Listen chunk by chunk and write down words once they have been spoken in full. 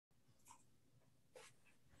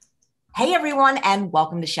Hey everyone, and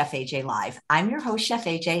welcome to Chef AJ Live. I'm your host, Chef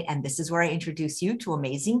AJ, and this is where I introduce you to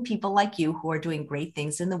amazing people like you who are doing great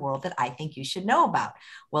things in the world that I think you should know about.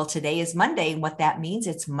 Well, today is Monday, and what that means,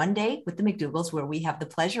 it's Monday with the McDougalls, where we have the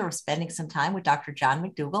pleasure of spending some time with Dr. John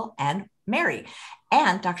McDougall and Mary.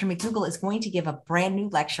 And Dr. McDougall is going to give a brand new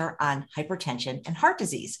lecture on hypertension and heart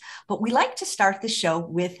disease. But we like to start the show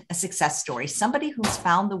with a success story, somebody who's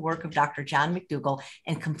found the work of Dr. John McDougall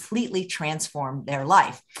and completely transformed their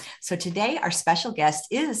life. So today, our special guest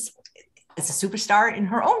is a superstar in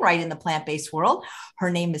her own right in the plant-based world. Her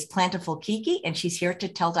name is Plantiful Kiki, and she's here to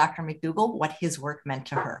tell Dr. McDougall what his work meant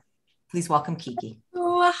to her. Please welcome Kiki.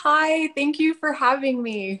 Oh, hi. Thank you for having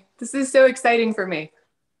me. This is so exciting for me.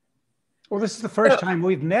 Well, this is the first time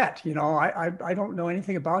we've met. You know, I don't know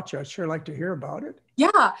anything about you. I'd sure like to hear about it.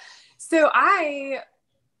 Yeah. So I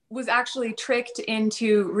was actually tricked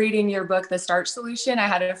into reading your book, The Starch Solution. I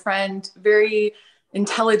had a friend very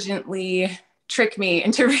intelligently trick me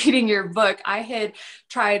into reading your book. I had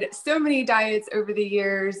tried so many diets over the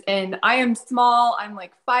years, and I am small. I'm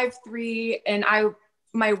like 5'3", and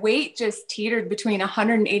my weight just teetered between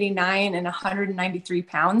 189 and 193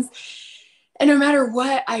 pounds. And no matter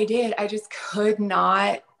what I did, I just could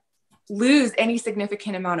not lose any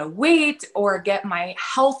significant amount of weight or get my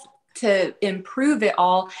health to improve it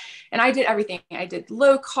all. And I did everything. I did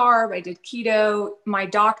low carb, I did keto. My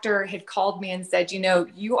doctor had called me and said,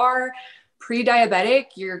 you are pre-diabetic,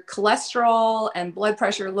 your cholesterol and blood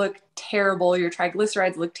pressure look terrible. Your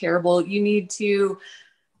triglycerides look terrible. You need to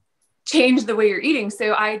change the way you're eating.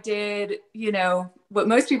 So I did, what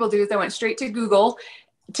most people do is I went straight to Google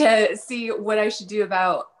to see what I should do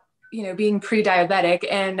about, being pre-diabetic.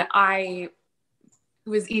 And I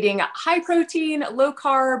was eating high protein, low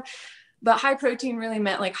carb, but high protein really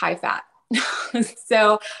meant like high fat.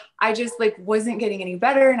 So I just wasn't getting any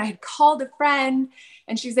better. And I had called a friend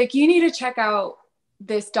and she's like, you need to check out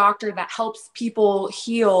this doctor that helps people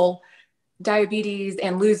heal diabetes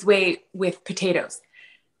and lose weight with potatoes.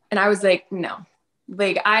 And I was like, no,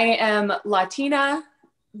 I am Latina.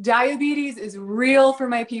 Diabetes is real for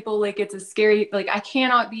my people. It's a scary, I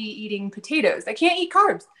cannot be eating potatoes. I can't eat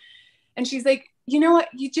carbs. And she's like, you know what?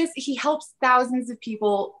 He helps thousands of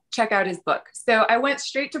people. Check out his book. So I went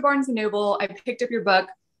straight to Barnes and Noble. I picked up your book.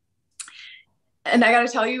 And I got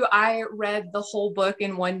to tell you, I read the whole book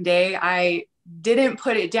in one day. I didn't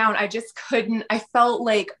put it down. I just couldn't. I felt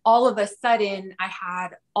like all of a sudden I had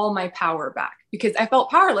all my power back because I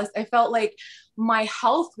felt powerless. I felt like my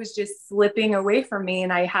health was just slipping away from me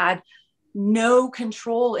and I had no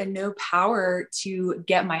control and no power to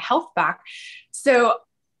get my health back. So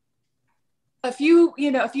a few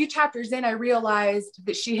chapters in, I realized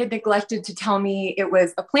that she had neglected to tell me it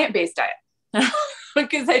was a plant-based diet.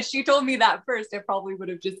 Because had she told me that first, I probably would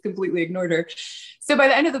have just completely ignored her. So by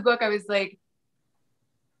the end of the book, I was like,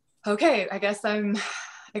 okay, I guess I'm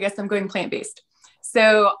going plant-based.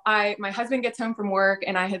 So my husband gets home from work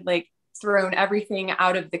and I had thrown everything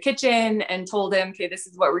out of the kitchen and told him, okay, this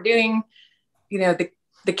is what we're doing. The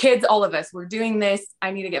kids, all of us, we're doing this.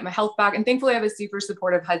 I need to get my health back. And thankfully I have a super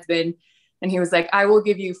supportive husband. And he was like, I will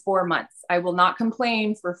give you 4 months. I will not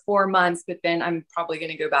complain for 4 months, but then I'm probably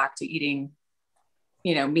going to go back to eating,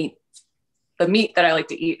 meat, the meat that I like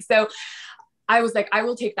to eat. So I was like, I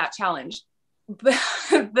will take that challenge.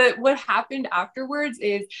 But what happened afterwards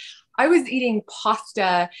is I was eating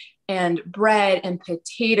pasta and bread and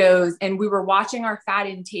potatoes, and we were watching our fat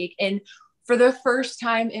intake. And for the first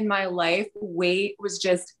time in my life, weight was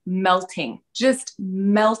just melting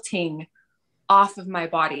off of my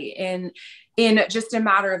body. And in just a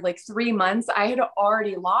matter of 3 months, I had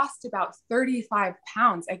already lost about 35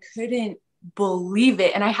 pounds. I couldn't believe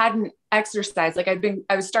it. And I hadn't exercised.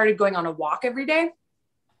 I started going on a walk every day.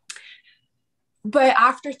 But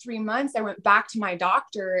after 3 months, I went back to my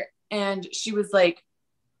doctor and she was like,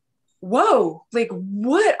 whoa,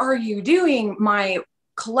 what are you doing? My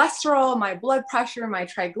cholesterol, my blood pressure, my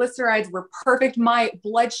triglycerides were perfect. My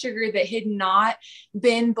blood sugar that had not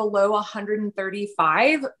been below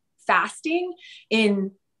 135 fasting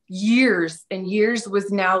in years and years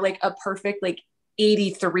was now a perfect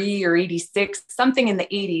 83 or 86, something in the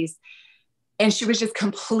 80s. And she was just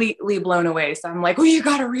completely blown away. So I'm like, well, you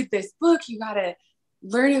got to read this book. You got to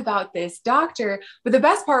learn about this doctor. But the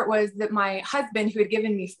best part was that my husband, who had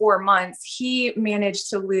given me 4 months, he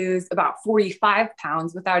managed to lose about 45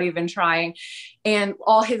 pounds without even trying. And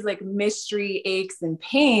all his mystery aches and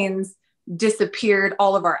pains disappeared.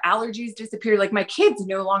 All of our allergies disappeared. My kids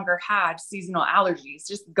no longer had seasonal allergies,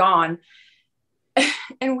 just gone.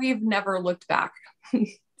 And we've never looked back.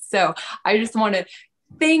 So I just want to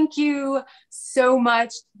Thank you so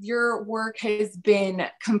much. Your work has been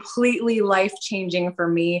completely life-changing for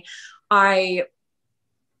me. I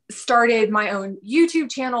started my own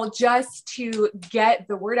YouTube channel just to get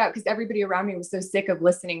the word out because everybody around me was so sick of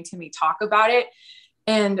listening to me talk about it.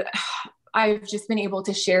 And I've just been able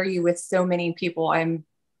to share you with so many people. I'm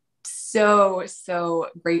so, so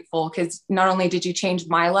grateful because not only did you change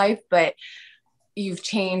my life, but you've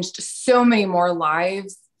changed so many more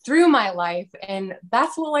lives through my life. And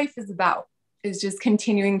that's what life is about, is just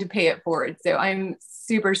continuing to pay it forward. So I'm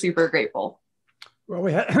super, super grateful. Well,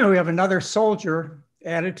 we have another soldier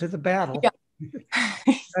added to the battle. Yeah.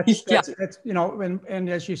 That's you know, and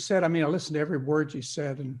as you said, I mean, I listened to every word you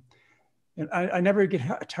said, and I never get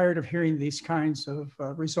tired of hearing these kinds of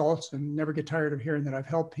results, and never get tired of hearing that I've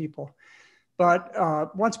helped people. But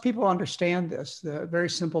once people understand this, the very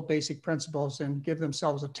simple basic principles, and give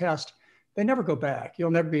themselves a test, they never go back. You'll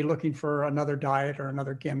never be looking for another diet or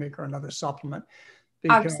another gimmick or another supplement,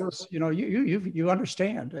 because Absolutely. you know you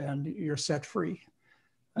understand and you're set free.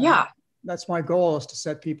 Yeah. That's my goal, is to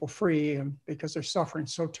set people free, and because they're suffering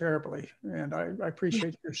so terribly. And I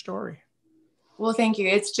appreciate your story. Well, thank you.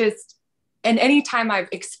 It's just, and anytime I've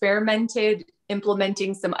experimented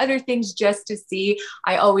implementing some other things just to see,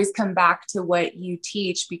 I always come back to what you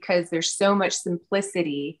teach, because there's so much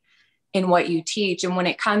simplicity in what you teach. And when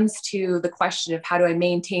it comes to the question of how do I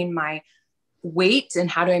maintain my weight and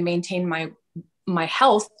how do I maintain my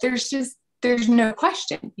health, there's no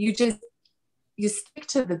question. You stick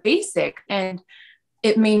to the basic and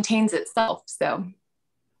it maintains itself. So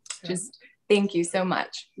just thank you so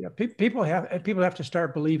much. Yeah, people have to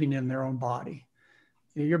start believing in their own body.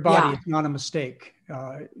 Your body is not a mistake.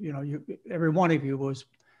 You know, every one of you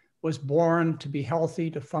was born to be healthy,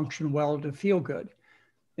 to function well, to feel good.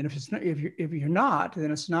 And if you're not, then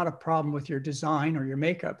it's not a problem with your design or your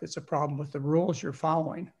makeup. It's a problem with the rules you're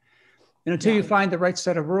following. And until you find the right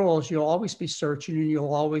set of rules, you'll always be searching, and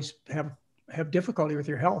you'll always have difficulty with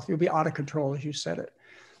your health. You'll be out of control, as you said it.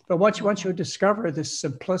 But once you discover this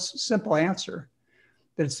simple answer,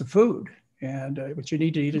 that it's the food, and what you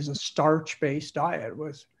need to eat is a starch-based diet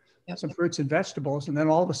with some fruits and vegetables, and then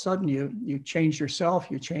all of a sudden you change yourself,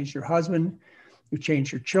 you change your husband, you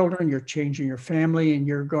change your children, you're changing your family, and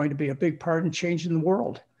you're going to be a big part in changing the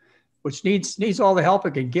world, which needs all the help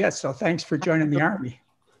it can get. So thanks for joining the Army.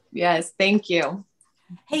 Yes, thank you.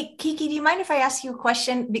 Hey, Kiki, do you mind if I ask you a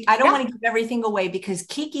question? I don't want to give everything away, because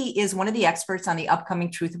Kiki is one of the experts on the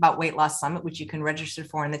upcoming Truth About Weight Loss Summit, which you can register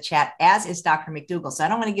for in the chat, as is Dr. McDougall. So I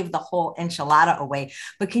don't want to give the whole enchilada away,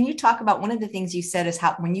 but can you talk about one of the things you said is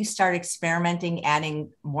how, when you start experimenting,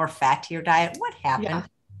 adding more fat to your diet, what happened?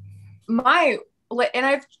 And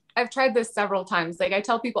I've tried this several times. Like I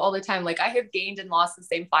tell people all the time, like I have gained and lost the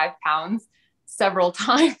same 5 pounds several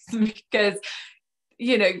times, because,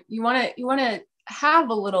 you know, you want to have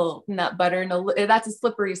a little nut butter, and that's a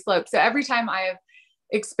slippery slope. So every time I have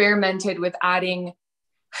experimented with adding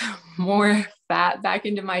more fat back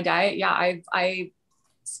into my diet, I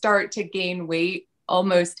start to gain weight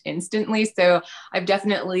almost instantly. So I've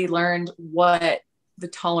definitely learned what the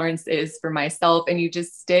tolerance is for myself. And you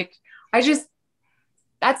just stick,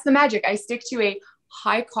 that's the magic. I stick to a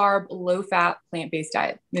high carb, low fat, plant-based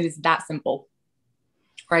diet. It is that simple,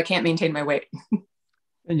 or I can't maintain my weight.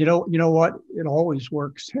 And you know what? It always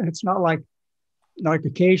works. It's not like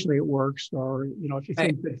occasionally it works, or, you know, if you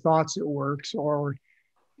think good thoughts, it works, or,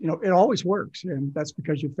 you know, it always works. And that's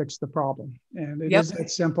because you fixed the problem. And it is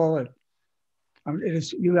that simple. It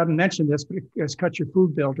is, you haven't mentioned this, but it has cut your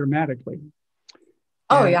food bill dramatically.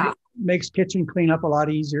 It makes kitchen cleanup a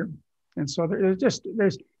lot easier. And so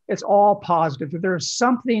it's all positive. If there's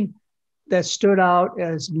something that stood out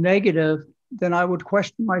as negative, then I would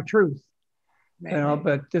question my truth. You know,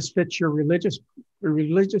 but this fits your religious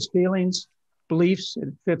feelings, beliefs.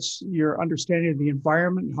 It fits your understanding of the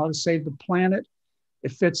environment and how to save the planet.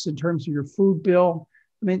 It fits in terms of your food bill.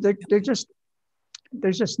 I mean, there's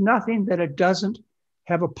just nothing that it doesn't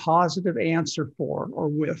have a positive answer for or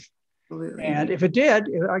with. Absolutely. And if it did,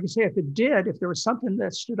 I can say if there was something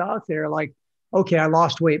that stood out there, like, okay, I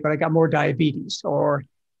lost weight, but I got more diabetes, or,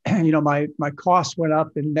 you know, my costs went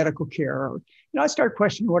up in medical care, or, you know, I started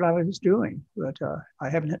questioning what I was doing, but I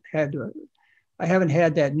haven't had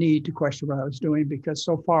that need to question what I was doing, because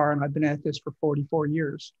so far, and I've been at this for 44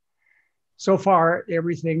 years, so far,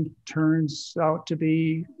 everything turns out to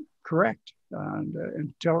be correct. And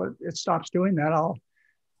until it stops doing that, I'll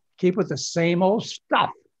keep with the same old stuff.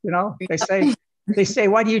 You know, they say,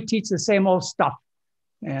 why do you teach the same old stuff?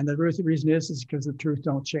 And the reason is because the truth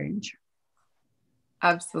don't change.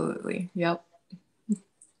 Absolutely. Yep.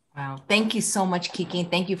 Wow. Thank you so much, Kiki.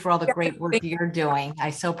 And thank you for all the Yeah, great work you're doing. I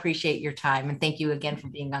so appreciate your time. And thank you again for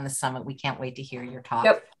being on the summit. We can't wait to hear your talk.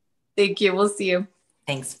 yep. Thank you. We'll see you.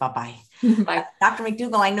 Thanks. Bye-bye. Bye. Dr.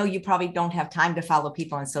 McDougall, I know you probably don't have time to follow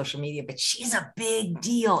people on social media, but she's a big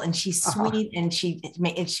deal and she's sweet and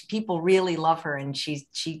people really love her and she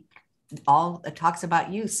all talks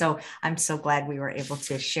about you. So I'm so glad we were able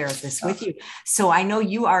to share this with you. So I know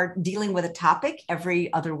you are dealing with a topic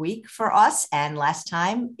every other week for us. And last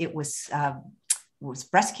time it was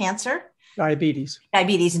breast cancer. Diabetes.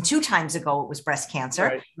 And 2 times ago it was breast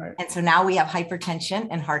cancer. Right. And so now we have hypertension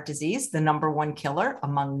and heart disease, the #1 killer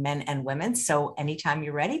among men and women. So anytime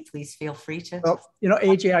you're ready, please feel free to. Well,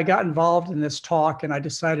 AJ, I got involved in this talk and I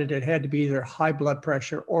decided it had to be either high blood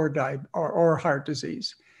pressure or heart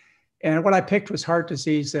disease. And what I picked was heart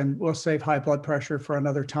disease, and we'll save high blood pressure for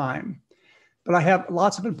another time. But I have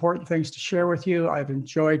lots of important things to share with you. I've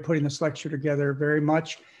enjoyed putting this lecture together very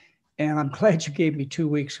much. And I'm glad you gave me 2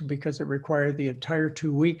 weeks because it required the entire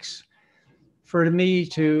 2 weeks for me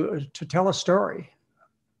to tell a story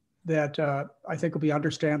that I think will be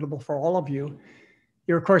understandable for all of you.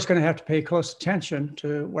 You're, of course, going to have to pay close attention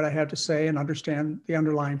to what I have to say and understand the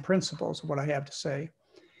underlying principles of what I have to say.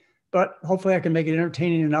 But hopefully I can make it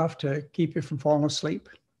entertaining enough to keep you from falling asleep.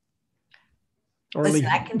 Listen,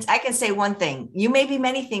 I can say one thing. You may be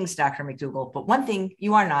many things, Dr. McDougall, but one thing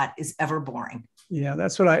you are not is ever boring. Yeah,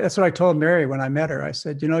 that's what I told Mary when I met her. I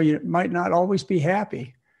said, you might not always be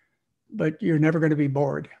happy, but you're never going to be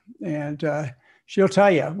bored. And she'll tell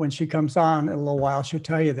you when she comes on in a little while, she'll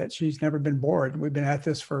tell you that she's never been bored. We've been at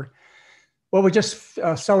this we just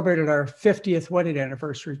celebrated our 50th wedding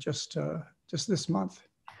anniversary just this month.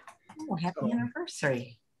 Oh, happy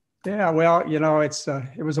anniversary. Yeah, well,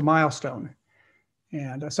 it was a milestone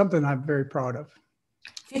and something I'm very proud of.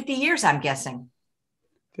 50 years, I'm guessing.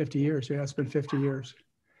 50 years. Yeah, it's been 50 years.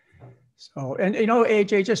 So, and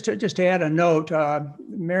AJ, just to add a note,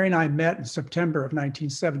 Mary and I met in September of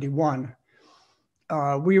 1971.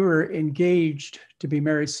 We were engaged to be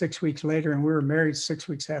married 6 weeks later, and we were married 6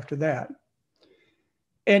 weeks after that.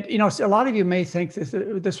 And, a lot of you may think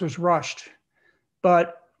that this was rushed,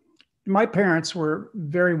 but my parents were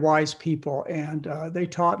very wise people, and they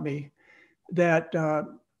taught me that,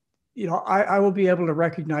 I will be able to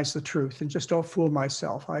recognize the truth and just don't fool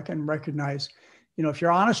myself. I can recognize, if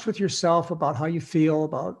you're honest with yourself about how you feel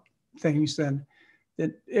about things, then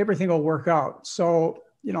everything will work out. So,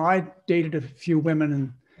 I dated a few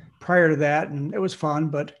women prior to that, and it was fun,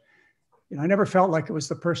 but, I never felt like it was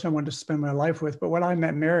the person I wanted to spend my life with. But when I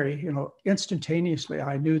met Mary, instantaneously,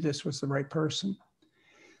 I knew this was the right person.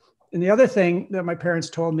 And the other thing that my parents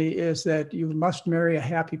told me is that you must marry a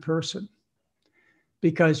happy person,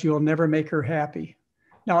 because you'll never make her happy.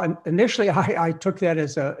 Now, initially, I took that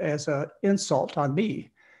as a insult on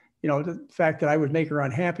me, the fact that I would make her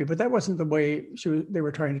unhappy. But that wasn't the way they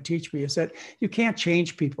were trying to teach me. Is that you can't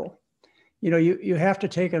change people. You have to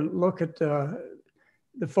take a look at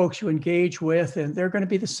the folks you engage with, and they're going to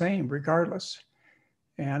be the same regardless.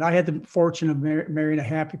 And I had the fortune of marrying a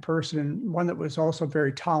happy person, and one that was also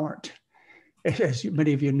very tolerant, as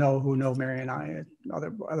many of you know who know Mary and I.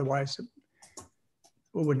 Otherwise,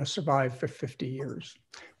 we wouldn't have survived for 50 years.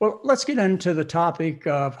 Well, let's get into the topic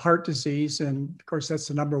of heart disease. And of course, that's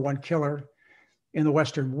the #1 killer in the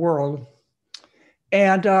Western world.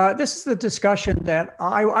 And this is the discussion that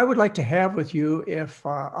I would like to have with you if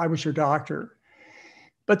I was your doctor.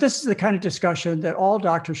 But this is the kind of discussion that all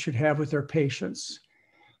doctors should have with their patients.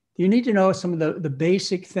 You need to know some of the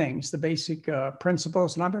basic things, the basic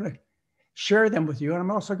principles, and I'm going to share them with you. And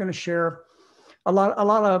I'm also going to share a lot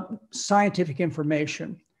of scientific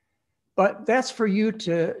information, but that's for you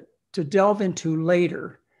to delve into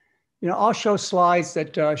later. I'll show slides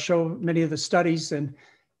that show many of the studies, and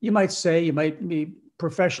you might say you might be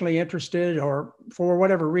professionally interested, or for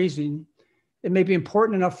whatever reason, it may be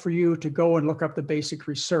important enough for you to go and look up the basic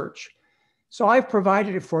research. So I've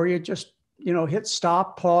provided it for you. Just hit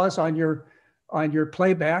stop, pause on your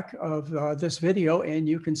playback of this video, and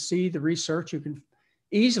you can see the research. You can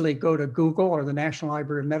easily go to Google or the National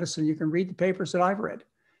Library of Medicine. You can read the papers that I've read,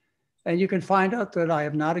 and you can find out that I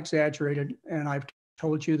have not exaggerated and I've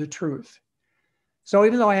told you the truth. So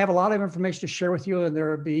even though I have a lot of information to share with you, and there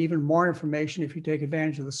will be even more information if you take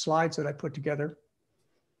advantage of the slides that I put together,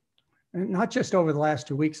 and not just over the last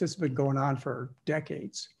 2 weeks, this has been going on for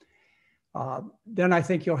decades, then I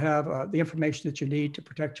think you'll have the information that you need to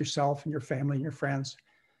protect yourself and your family and your friends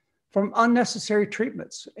from unnecessary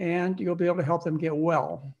treatments, and you'll be able to help them get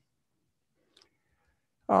well.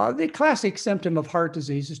 The classic symptom of heart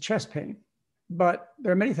disease is chest pain, but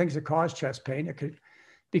there are many things that cause chest pain. It could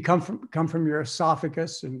come from your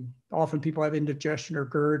esophagus, and often people have indigestion or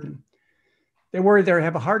GERD, and they worry they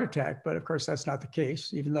have a heart attack, but of course that's not the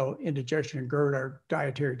case, even though indigestion and GERD are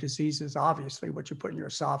dietary diseases. Obviously, what you put in your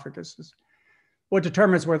esophagus is what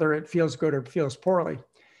determines whether it feels good or feels poorly.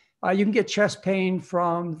 You can get chest pain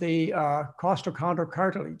from the costochondral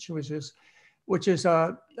cartilage, which is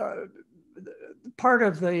part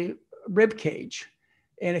of the rib cage,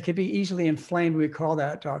 and it can be easily inflamed. We call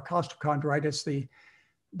that costochondritis.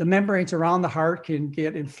 The membranes around the heart can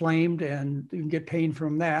get inflamed, and you can get pain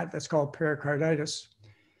from that. That's called pericarditis.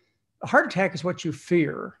 A heart attack is what you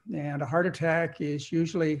fear, and a heart attack is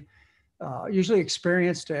usually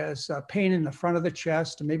experienced as pain in the front of the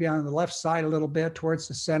chest, and maybe on the left side a little bit towards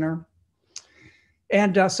the center.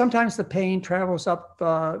 And sometimes the pain travels up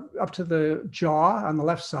to the jaw on the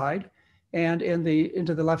left side, and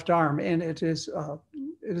into the left arm. And it is a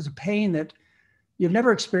pain that you've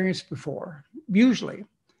never experienced before, usually,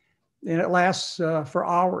 and it lasts for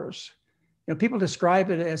hours. You know, people describe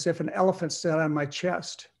it as if an elephant sat on my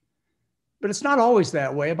chest. But it's not always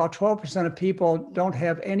that way. About 12% of people don't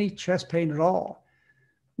have any chest pain at all.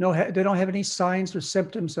 No, they don't have any signs or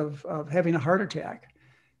symptoms of having a heart attack.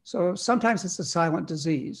 So sometimes it's a silent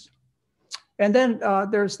disease. And then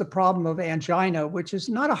there's the problem of angina, which is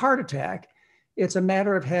not a heart attack. It's a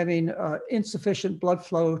matter of having insufficient blood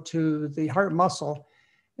flow to the heart muscle.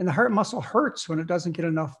 And the heart muscle hurts when it doesn't get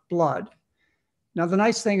enough blood. Now, the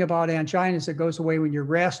nice thing about angina is it goes away when you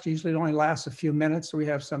rest. Usually it only lasts a few minutes. So we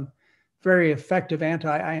have some very effective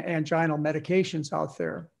anti-anginal medications out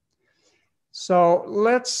there. So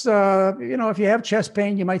let's, if you have chest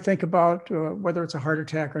pain, you might think about whether it's a heart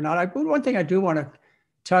attack or not. One thing I do want to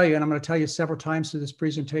tell you, and I'm going to tell you several times through this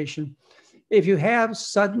presentation, if you have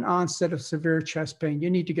sudden onset of severe chest pain, you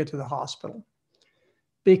need to get to the hospital.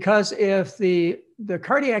 Because if the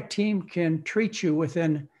cardiac team can treat you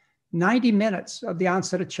within 90 minutes of the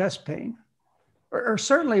onset of chest pain, or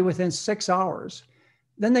certainly within 6 hours,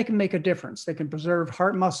 then they can make a difference. They can preserve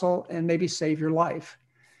heart muscle and maybe save your life.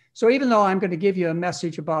 So even though I'm going to give you a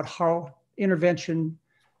message about how intervention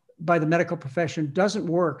by the medical profession doesn't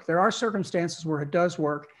work, there are circumstances where it does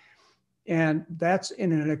work. And that's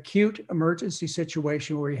in an acute emergency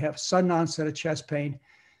situation where you have sudden onset of chest pain.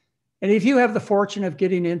 And if you have the fortune of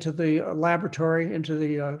getting into the laboratory, into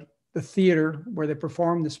the theater where they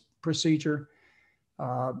perform this procedure,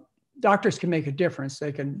 doctors can make a difference.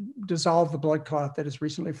 They can dissolve the blood clot that has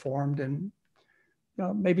recently formed and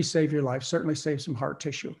maybe save your life, certainly save some heart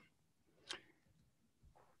tissue.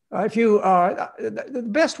 The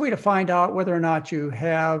best way to find out whether or not you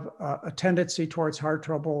have a tendency towards heart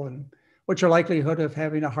trouble and what your likelihood of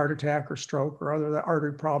having a heart attack or stroke or other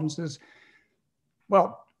artery problems is,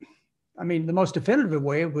 well, I mean, the most definitive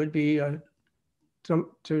way would be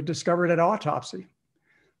to discover it at autopsy,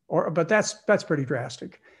 but that's pretty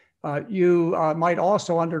drastic. You might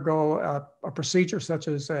also undergo a procedure such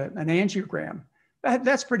as an angiogram.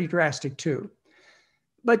 That's pretty drastic too.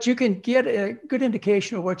 But you can get a good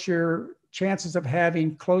indication of what your chances of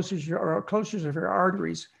having closures of your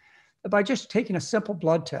arteries by just taking a simple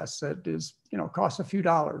blood test that is, costs a few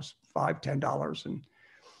dollars, $5, $10, and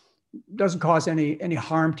doesn't cause any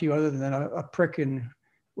harm to you other than a prick in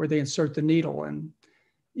where they insert the needle. And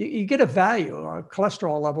you get a value, a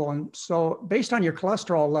cholesterol level. And so based on your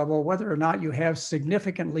cholesterol level, whether or not you have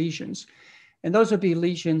significant lesions, and those would be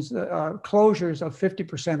lesions, closures of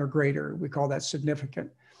 50% or greater, we call that significant.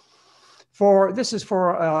 This is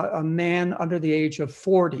for a man under the age of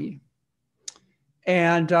 40.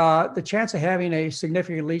 And the chance of having a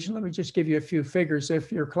significant lesion, let me just give you a few figures.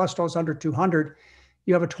 If your cholesterol is under 200,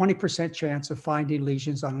 you have a 20% chance of finding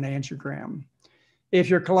lesions on an angiogram. If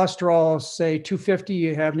your cholesterol, say 250,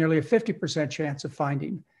 you have nearly a 50% chance of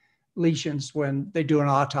finding lesions when they do an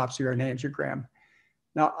autopsy or an angiogram.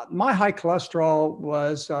 Now, my high cholesterol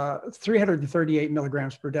was 338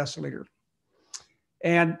 milligrams per deciliter.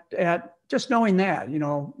 And just knowing that,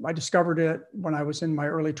 I discovered it when I was in my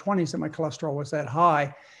early 20s that my cholesterol was that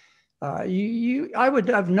high. I would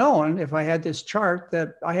have known if I had this chart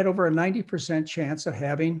that I had over a 90% chance of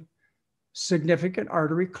having significant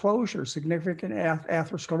artery closure, significant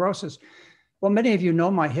atherosclerosis. Well, many of you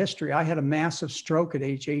know my history. I had a massive stroke at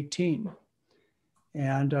age 18.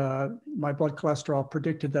 And my blood cholesterol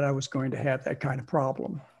predicted that I was going to have that kind of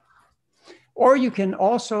problem. Or you can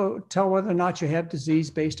also tell whether or not you have disease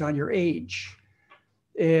based on your age.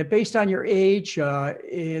 Based on your age,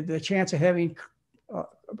 the chance of having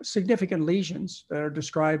significant lesions that are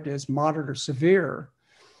described as moderate or severe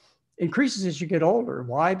increases as you get older.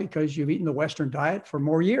 Why? Because you've eaten the Western diet for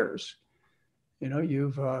more years.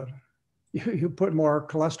 You've You put more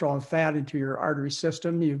cholesterol and fat into your artery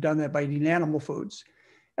system. You've done that by eating animal foods.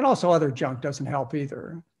 And also other junk doesn't help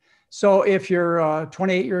either. So if you're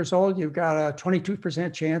 28 years old, you've got a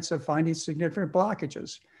 22% chance of finding significant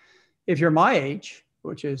blockages. If you're my age,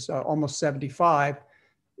 which is almost 75,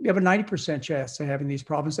 you have a 90% chance of having these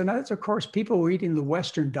problems. And that's, of course, people who are eating the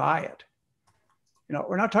Western diet.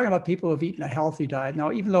 We're not talking about people who have eaten a healthy diet.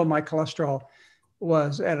 Now, even though my cholesterol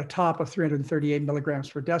was at a top of 338 milligrams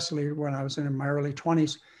per deciliter when I was in my early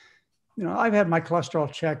 20s, I've had my cholesterol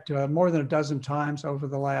checked more than a dozen times over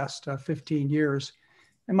the last 15 years.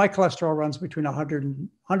 And my cholesterol runs between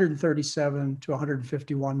 137 to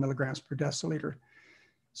 151 milligrams per deciliter.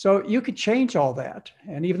 So you could change all that.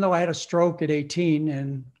 And even though I had a stroke at 18,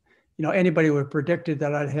 and anybody would have predicted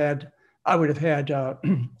that I would have had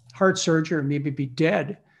heart surgery or maybe be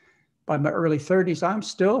dead by my early 30s, I'm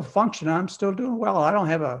still functioning. I'm still doing well. I don't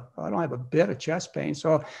have a bit of chest pain.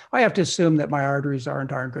 So I have to assume that my arteries are in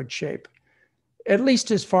darn good shape, at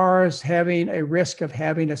least as far as having a risk of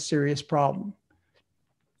having a serious problem.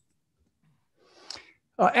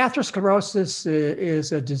 Atherosclerosis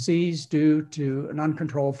is a disease due to an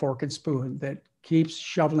uncontrolled fork and spoon that keeps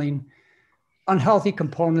shoveling unhealthy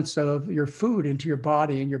components of your food into your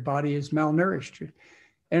body, and your body is malnourished.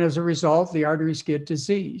 And as a result, the arteries get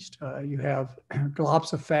diseased. You have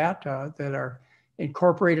globs of fat that are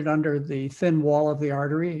incorporated under the thin wall of the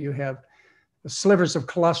artery. You have the slivers of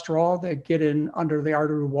cholesterol that get in under the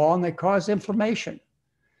artery wall, and they cause inflammation.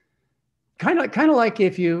 Kind of like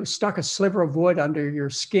if you stuck a sliver of wood under your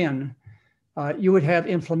skin, you would have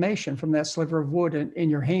inflammation from that sliver of wood in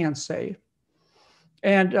your hand, say.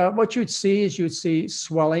 And what you'd see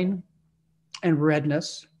swelling and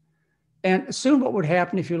redness. And soon what would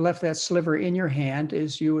happen if you left that sliver in your hand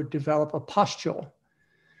is you would develop a pustule.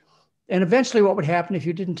 And eventually what would happen if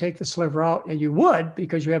you didn't take the sliver out, and you would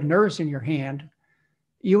because you have nerves in your hand,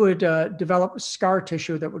 you would develop scar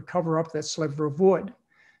tissue that would cover up that sliver of wood.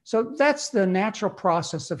 So that's the natural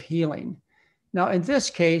process of healing. Now, in this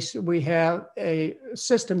case, we have a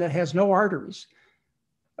system that has no arteries,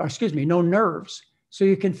 no nerves. So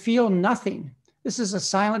you can feel nothing. This is a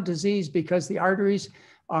silent disease because the arteries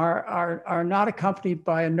are not accompanied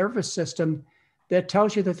by a nervous system that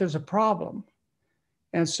tells you that there's a problem.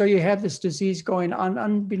 And so you have this disease going on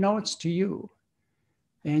unbeknownst to you.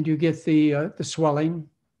 And you get the swelling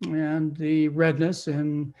and the redness.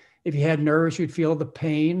 And if you had nerves, you'd feel the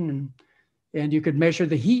pain. And you could measure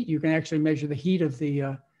the heat. You can actually measure the heat of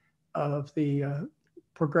the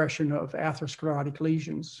progression of atherosclerotic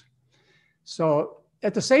lesions. So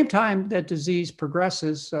at the same time that disease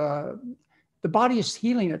progresses, the body is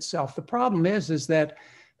healing itself. The problem is that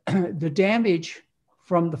the damage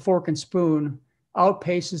from the fork and spoon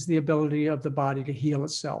outpaces the ability of the body to heal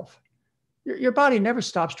itself. Your body never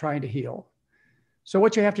stops trying to heal. So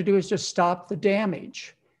what you have to do is just stop the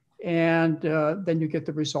damage, and then you get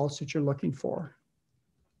the results that you're looking for.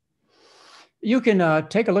 You can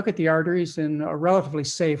take a look at the arteries in a relatively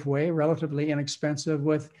safe way, relatively inexpensive,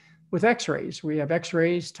 with x-rays. We have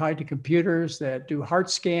x-rays tied to computers that do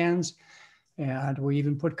heart scans. And we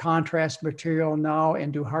even put contrast material now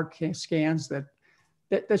and do heart scans that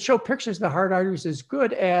show pictures of the heart arteries as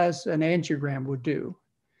good as an angiogram would do.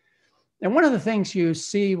 And one of the things you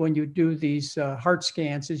see when you do these heart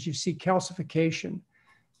scans is you see calcification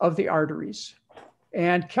of the arteries.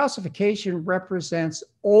 And calcification represents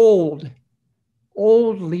old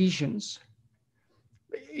lesions.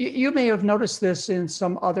 You may have noticed this in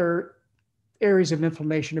some other areas of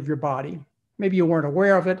inflammation of your body. Maybe you weren't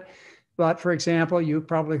aware of it. But for example, you've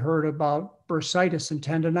probably heard about bursitis and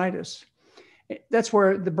tendonitis. That's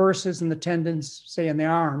where the burses and the tendons, say in the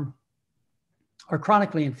arm, are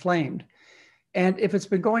chronically inflamed. And if it's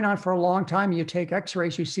been going on for a long time, you take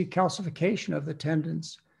x-rays, you see calcification of the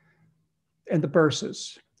tendons and the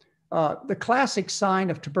burses. The classic sign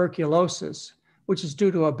of tuberculosis, which is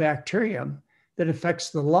due to a bacterium that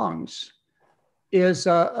affects the lungs, is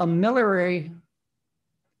a miliary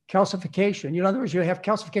calcification. In other words, you have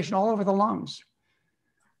calcification all over the lungs.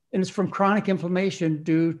 And it's from chronic inflammation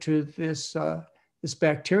due to this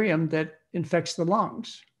bacterium that infects the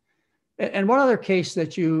lungs. And one other case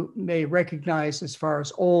that you may recognize as far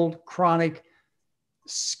as old, chronic,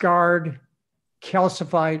 scarred,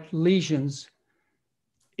 calcified lesions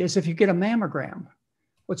is if you get a mammogram.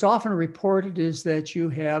 What's often reported is that you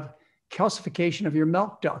have calcification of your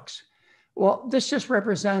milk ducts. Well, this just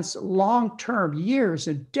represents long-term, years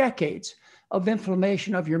and decades of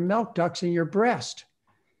inflammation of your milk ducts in your breast.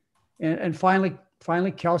 And finally,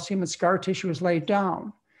 calcium and scar tissue is laid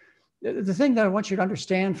down. The thing that I want you to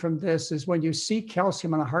understand from this is when you see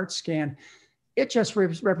calcium on a heart scan, it just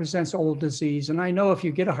represents old disease. And I know if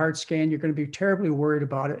you get a heart scan, you're going to be terribly worried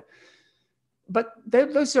about it. But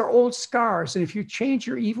those are old scars. And if you change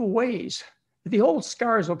your evil ways, the old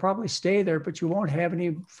scars will probably stay there, but you won't have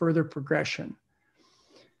any further progression.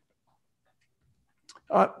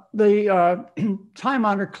 The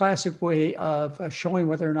time-honored classic way of showing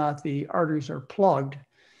whether or not the arteries are plugged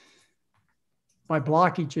by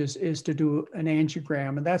blockages is to do an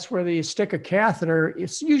angiogram. And that's where you stick a catheter.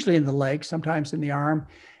 It's usually in the leg, sometimes in the arm.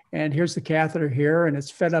 And here's the catheter here, and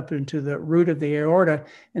it's fed up into the root of the aorta.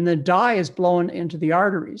 And then dye is blown into the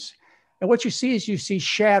arteries. And what you see is you see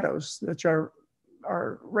shadows that are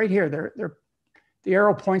right here. The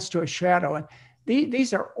arrow points to a shadow. And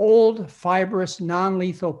these are old, fibrous,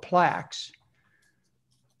 non-lethal plaques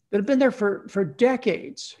that have been there for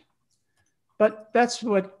decades. But that's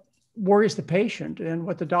what worries the patient and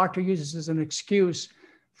what the doctor uses as an excuse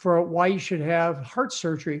for why you should have heart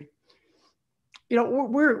surgery. You know,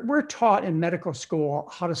 we're taught in medical school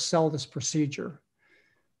how to sell this procedure.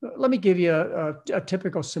 Let me give you a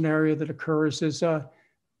typical scenario that occurs is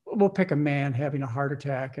we'll pick a man having a heart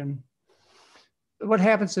attack. And what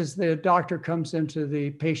happens is the doctor comes into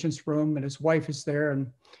the patient's room and his wife is there.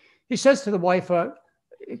 And he says to the wife,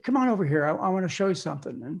 come on over here. I want to show you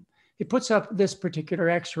something. And he puts up this particular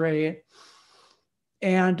x-ray.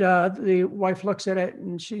 And the wife looks at it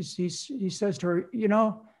and he says to her, you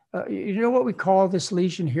know what we call this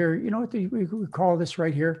lesion here? You know what we call this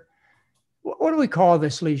right here? What do we call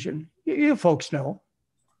this lesion? You folks know.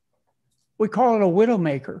 We call it a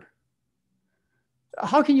widowmaker.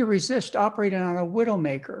 How can you resist operating on a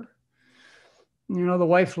widowmaker? You know, the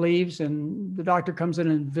wife leaves and the doctor comes in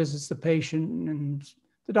and visits the patient, and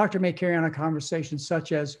the doctor may carry on a conversation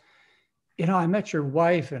such as, you know, I met your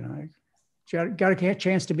wife and I got a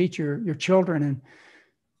chance to meet your children, and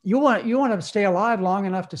you want to stay alive long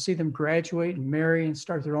enough to see them graduate and marry and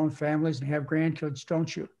start their own families and have grandkids,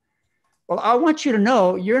 don't you? Well, I want you to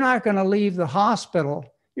know you're not going to leave the hospital.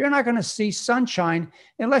 You're not going to see sunshine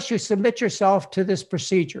unless you submit yourself to this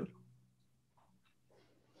procedure.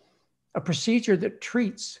 A procedure that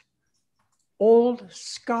treats old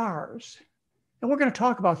scars. And we're going to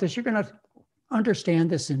talk about this. You're going to understand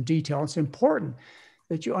this in detail. It's important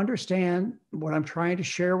that you understand what I'm trying to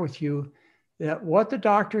share with you, that what the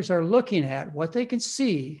doctors are looking at, what they can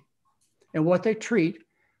see, and what they treat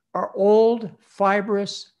are old,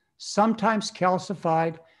 fibrous, sometimes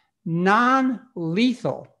calcified,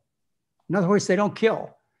 non-lethal. In other words, they don't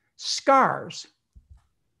kill. Scars.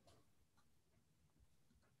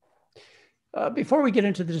 Before we get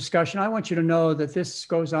into the discussion, I want you to know that this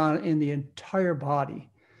goes on in the entire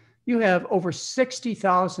body. You have over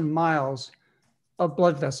 60,000 miles of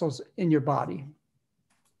blood vessels in your body.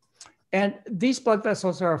 And these blood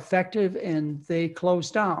vessels are effective and they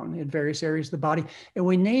close down in various areas of the body. And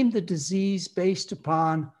we name the disease based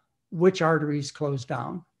upon which arteries close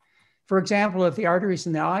down. For example, if the arteries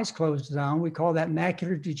in the eyes close down, we call that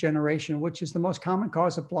macular degeneration, which is the most common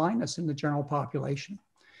cause of blindness in the general population.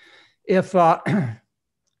 If, second,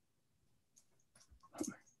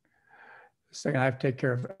 I have to take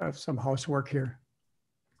care of some housework here.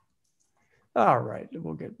 All right,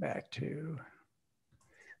 we'll get back to,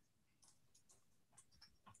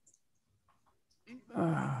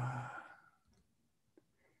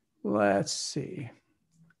 let's see.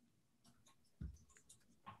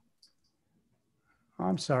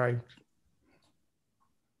 I'm sorry.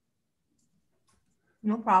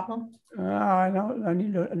 No problem. I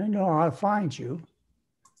need to know how to find you.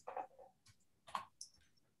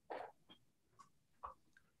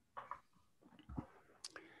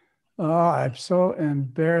 I'm so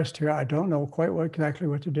embarrassed here. I don't know quite exactly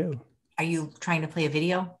what to do. Are you trying to play a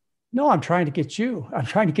video? No, I'm trying to get you. I'm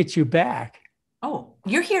trying to get you back. Oh,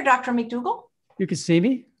 you're here, Dr. McDougall? You can see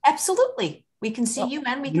me? Absolutely. We can see you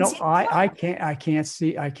and we can see you. I can't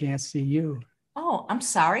see you. Oh, I'm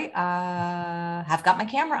sorry. I've got my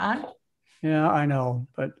camera on. Yeah, I know,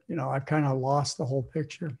 but you know, I've kind of lost the whole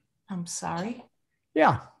picture. I'm sorry.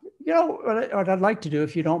 Yeah. You know, what I'd like to do,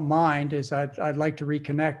 if you don't mind, is I'd like to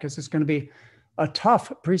reconnect, because it's going to be a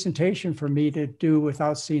tough presentation for me to do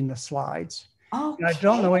without seeing the slides. Okay. I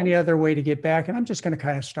don't know any other way to get back, and I'm just going to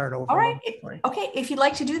kind of start over. All right. Okay. If you'd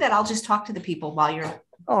like to do that, I'll just talk to the people while you're.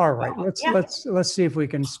 All right. Let's see if we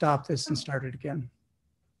can stop this and start it again.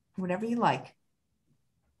 Whatever you like.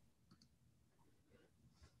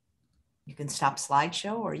 You can stop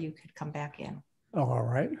slideshow, or you could come back in. Oh, all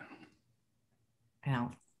right.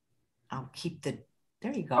 And I'll keep the.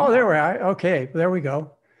 There you go. Oh, there we are. Okay, there we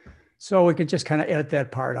go. So we can just kind of edit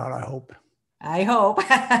that part out, I hope. I hope.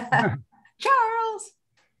 Charles.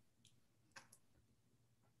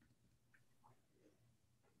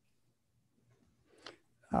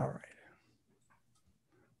 All right.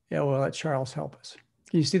 Yeah, we'll let Charles help us.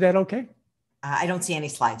 Can you see that okay? I don't see any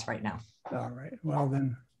slides right now. All right. Well,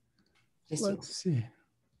 then let's see.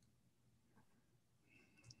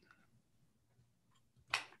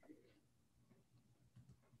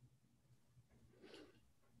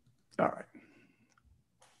 All right.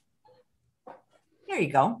 There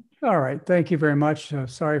you go. All right. Thank you very much.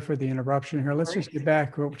 Sorry for the interruption here. Let's just get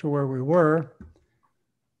back to where we were.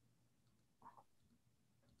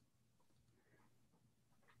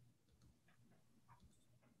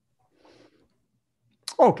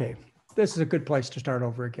 Okay. This is a good place to start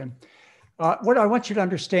over again. What I want you to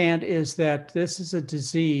understand is that this is a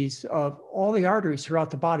disease of all the arteries throughout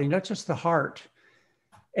the body, not just the heart.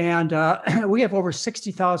 And we have over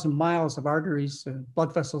 60,000 miles of arteries,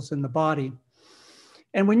 blood vessels in the body.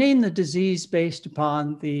 And we name the disease based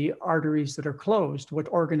upon the arteries that are closed,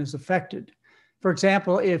 what organ is affected. For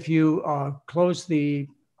example, if you close the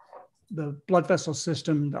blood vessel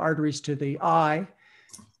system, the arteries to the eye,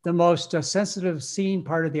 the most sensitive seen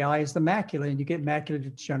part of the eye is the macula, and you get macular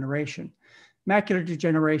degeneration. Macular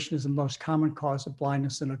degeneration is the most common cause of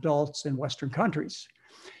blindness in adults in Western countries.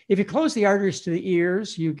 If you close the arteries to the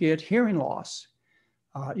ears, you get hearing loss.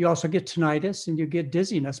 You also get tinnitus and you get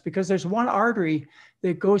dizziness because there's one artery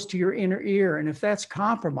that goes to your inner ear. And if that's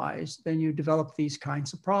compromised, then you develop these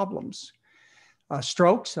kinds of problems.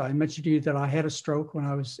 Strokes, I mentioned to you that I had a stroke when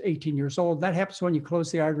I was 18 years old. That happens when you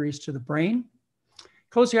close the arteries to the brain.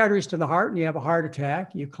 Close the arteries to the heart and you have a heart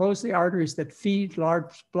attack. You close the arteries that feed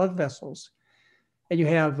large blood vessels and you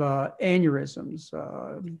have aneurysms.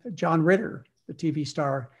 John Ritter, the TV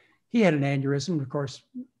star, he had an aneurysm. Of course,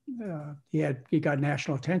 he got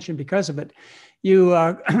national attention because of it. You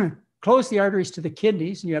close the arteries to the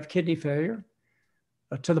kidneys and you have kidney failure,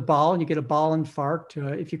 to the bowel and you get a bowel infarct.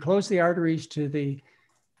 If you close the arteries to the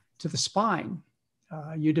spine,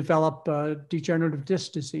 you develop degenerative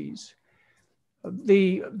disc disease.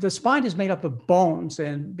 The spine is made up of bones,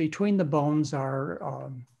 and between the bones are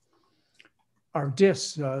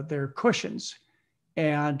discs, they're cushions,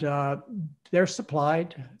 and they're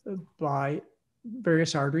supplied by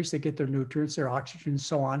various arteries. They get their nutrients, their oxygen, and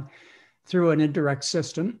so on, through an indirect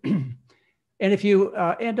system. And if you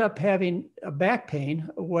end up having a back pain,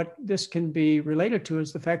 what this can be related to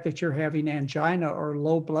is the fact that you're having angina or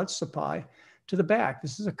low blood supply to the back.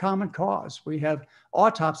 This is a common cause. We have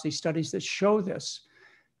autopsy studies that show this.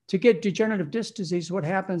 To get degenerative disc disease, what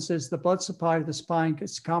happens is the blood supply to the spine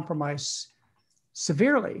gets compromised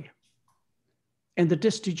severely and the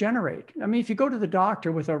discs degenerate. I mean, if you go to the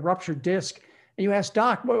doctor with a ruptured disc and you ask,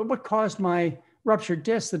 Doc, what caused my ruptured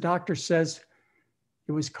disc? The doctor says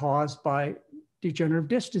it was caused by degenerative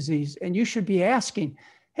disc disease. And you should be asking,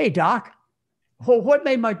 hey, Doc, what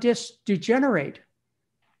made my disc degenerate?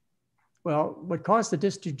 Well, what caused the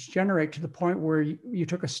disc to degenerate to the point where you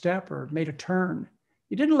took a step or made a turn?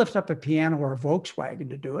 You didn't lift up a piano or a Volkswagen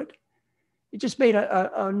to do it. You just made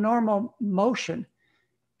a normal motion.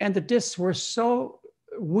 And the discs were so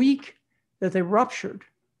weak that they ruptured.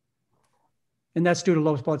 And that's due to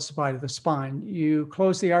low blood supply to the spine. You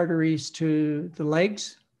close the arteries to the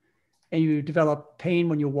legs and you develop pain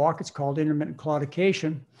when you walk. It's called intermittent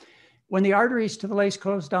claudication. When the arteries to the legs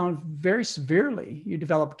close down very severely, you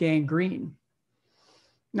develop gangrene.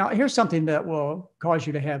 Now, here's something that will cause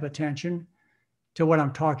you to have attention to what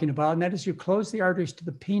I'm talking about, and that is you close the arteries to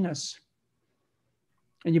the penis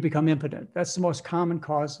and you become impotent. That's the most common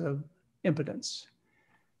cause of impotence.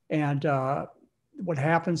 And what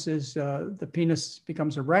happens is the penis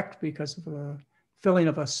becomes erect because of the filling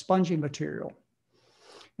of a spongy material.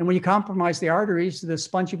 And when you compromise the arteries, the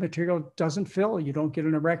spongy material doesn't fill, you don't get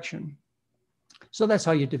an erection. So that's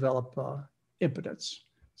how you develop impotence.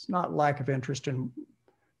 It's not lack of interest in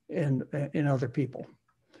other people.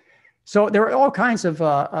 So there are all kinds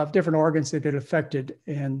of different organs that get affected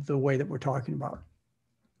in the way that we're talking about.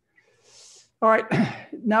 All right,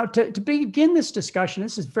 now to begin this discussion,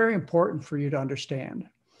 this is very important for you to understand.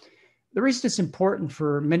 The reason it's important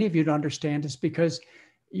for many of you to understand is because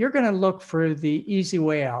you're going to look for the easy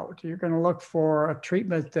way out. You're going to look for a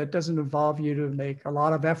treatment that doesn't involve you to make a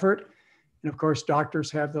lot of effort. And of course,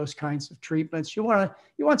 doctors have those kinds of treatments. You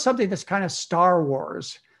want something that's kind of Star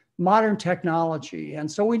Wars, modern technology. And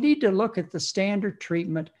so we need to look at the standard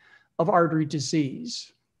treatment of artery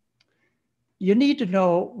disease. You need to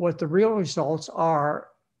know what the real results are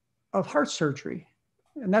of heart surgery.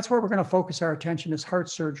 And that's where we're going to focus our attention, is heart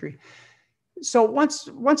surgery. So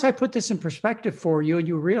once I put this in perspective for you and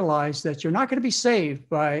you realize that you're not going to be saved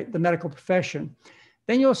by the medical profession,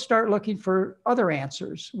 then you'll start looking for other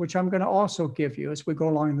answers, which I'm going to also give you as we go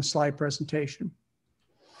along in the slide presentation.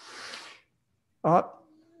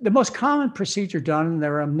 The most common procedure done, and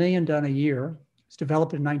there are 1 million done a year, it's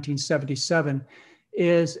developed in 1977,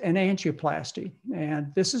 is an angioplasty.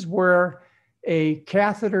 And this is where a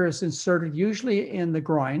catheter is inserted, usually in the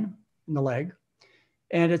groin, in the leg,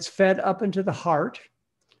 and it's fed up into the heart.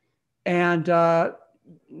 And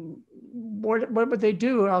what they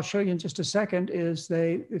do, I'll show you in just a second, is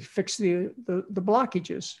they fix the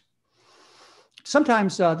blockages.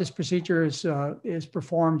 Sometimes this procedure is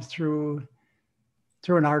performed through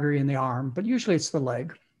an artery in the arm, but usually it's the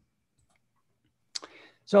leg.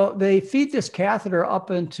 So they feed this catheter up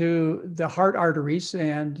into the heart arteries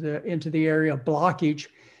and into the area of blockage.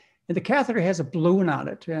 And the catheter has a balloon on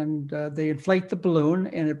it, and they inflate the balloon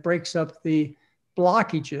and it breaks up the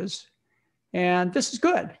blockages. And this is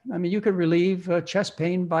good. I mean, you could relieve chest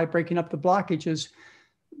pain by breaking up the blockages.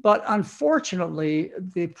 But unfortunately,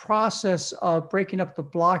 the process of breaking up the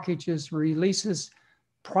blockages releases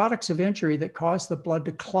products of injury that cause the blood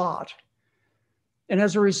to clot. And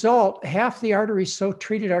as a result, half the arteries so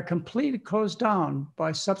treated are completely closed down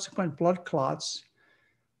by subsequent blood clots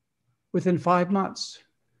within 5 months.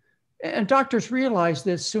 And doctors realized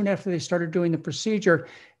this soon after they started doing the procedure.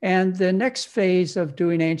 And the next phase of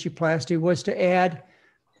doing angioplasty was to add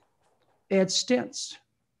stents.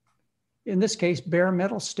 In this case, bare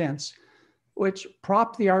metal stents, which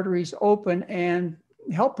prop the arteries open and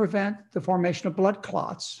help prevent the formation of blood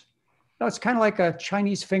clots. Now, it's kind of like a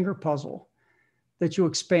Chinese finger puzzle that you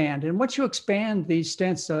expand. And once you expand these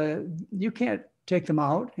stents, you can't take them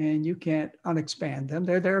out and you can't unexpand them.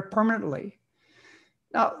 They're there permanently.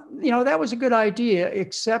 Now, that was a good idea,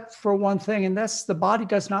 except for one thing, and that's the body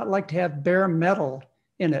does not like to have bare metal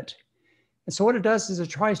in it. And so what it does is it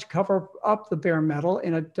tries to cover up the bare metal,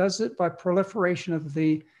 and it does it by proliferation of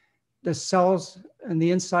the cells in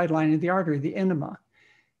the inside lining of the artery, the intima.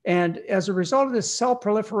 And as a result of this cell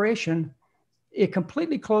proliferation, it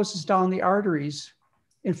completely closes down the arteries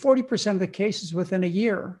in 40% of the cases within a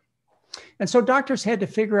year. And so doctors had to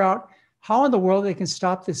figure out how in the world they can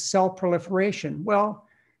stop this cell proliferation. Well,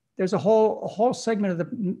 there's a whole segment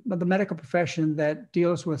of the medical profession that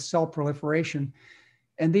deals with cell proliferation.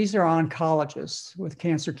 And these are oncologists with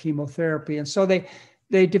cancer chemotherapy. And so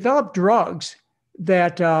they developed drugs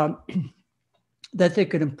that they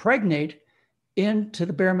could impregnate into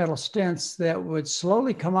the bare metal stents that would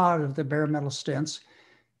slowly come out of the bare metal stents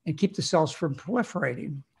and keep the cells from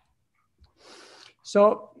proliferating.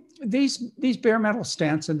 So these bare metal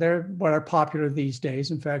stents, and they're what are popular these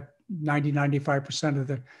days. In fact, 95% of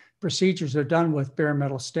the procedures are done with bare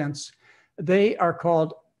metal stents. They are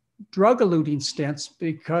called drug-eluting stents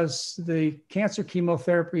because the cancer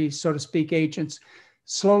chemotherapy, so to speak, agents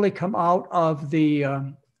slowly come out of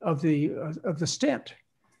the stent.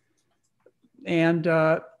 And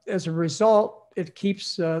as a result, it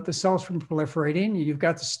keeps the cells from proliferating. You've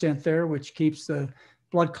got the stent there, which keeps the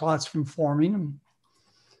blood clots from forming.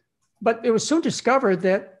 But it was soon discovered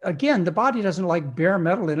that, again, the body doesn't like bare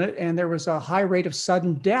metal in it, and there was a high rate of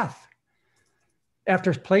sudden death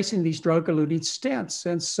after placing these drug-eluting stents.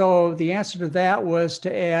 And so the answer to that was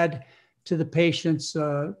to add to the patient's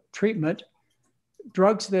treatment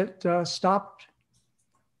drugs that stopped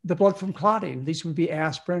the blood from clotting. These would be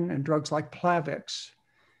aspirin and drugs like Plavix.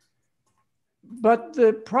 But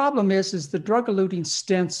the problem is the drug-eluting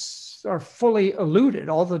stents are fully eluted.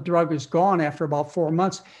 All the drug is gone after about 4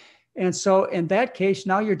 months. And so in that case,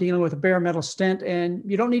 now you're dealing with a bare metal stent, and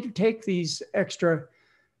you don't need to take these extra,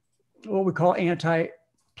 what we call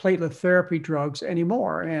anti-platelet therapy drugs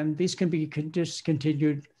anymore. And these can be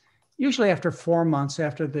discontinued usually after 4 months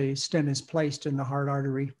after the stent is placed in the heart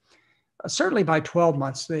artery. Certainly by 12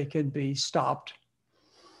 months, they can be stopped.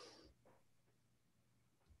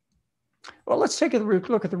 Well, let's take a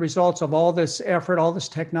look at the results of all this effort, all this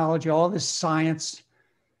technology, all this science.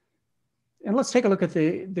 And let's take a look at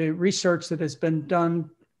the research that has been done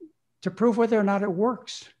to prove whether or not it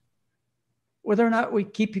works, whether or not we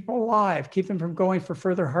keep people alive, keep them from going for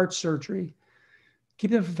further heart surgery,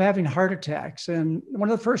 keep them from having heart attacks. And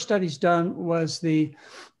one of the first studies done was the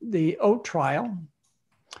OAT trial.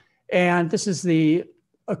 And this is the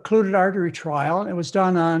occluded artery trial. It was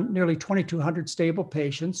done on nearly 2,200 stable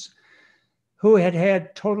patients who had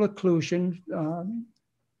had total occlusion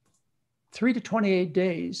 3 to 28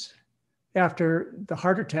 days after the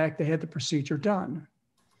heart attack. They had the procedure done.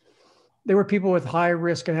 There were people with high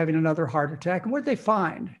risk of having another heart attack. And what did they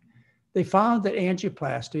find? They found that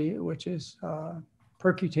angioplasty, which is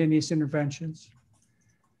percutaneous interventions,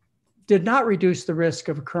 did not reduce the risk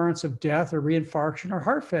of occurrence of death or reinfarction or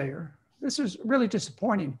heart failure. This is really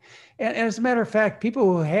disappointing. And as a matter of fact, people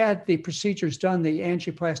who had the procedures done, the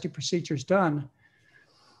angioplasty procedures done,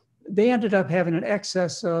 they ended up having an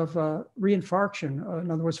excess of reinfarction, in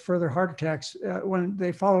other words, further heart attacks, when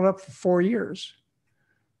they followed up for 4 years.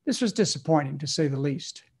 This was disappointing, to say the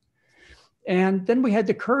least. And then we had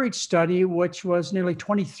the COURAGE study, which was nearly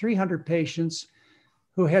 2,300 patients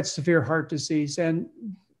who had severe heart disease. And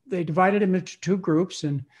they divided them into 2 groups.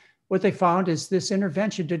 And what they found is this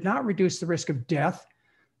intervention did not reduce the risk of death,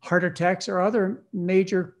 heart attacks, or other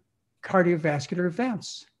major cardiovascular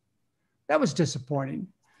events. That was disappointing.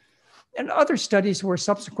 And other studies were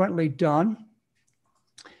subsequently done.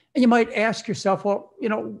 And you might ask yourself, well,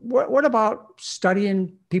 what about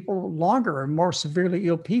studying people longer or more severely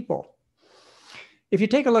ill people? If you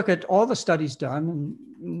take a look at all the studies done,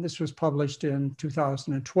 and this was published in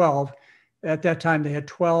 2012, at that time they had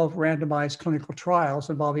 12 randomized clinical trials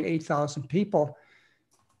involving 8,000 people.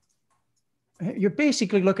 You're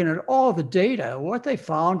basically looking at all the data. What they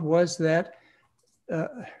found was that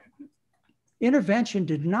intervention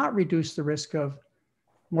did not reduce the risk of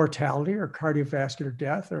mortality or cardiovascular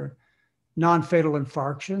death or non-fatal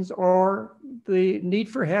infarctions or the need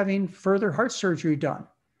for having further heart surgery done.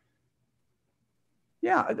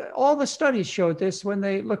 Yeah, all the studies showed this when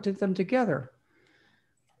they looked at them together.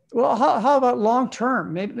 Well, how about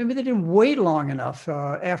long-term? Maybe they didn't wait long enough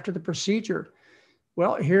after the procedure.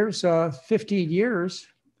 Well, here's 15 years,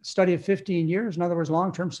 study of 15 years, in other words,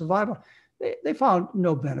 long-term survival. They found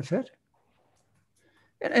no benefit.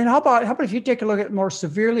 And how about if you take a look at more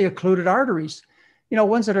severely occluded arteries,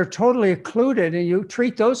 ones that are totally occluded, and you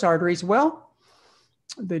treat those arteries? Well,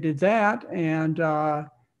 they did that, and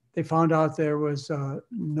they found out there was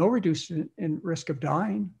no reduction in risk of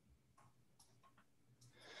dying.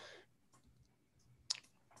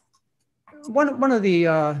 One of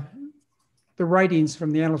the writings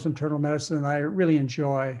from the Annals of Internal Medicine that I really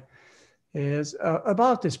enjoy is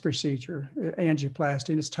about this procedure, angioplasty,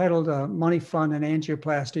 and it's titled Money, Fun, and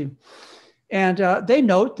Angioplasty. And they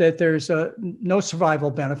note that there's no survival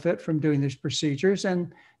benefit from doing these procedures.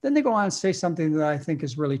 And then they go on and say something that I think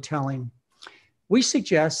is really telling. We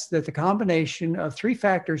suggest that the combination of 3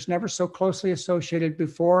 factors never so closely associated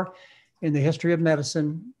before in the history of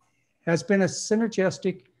medicine has been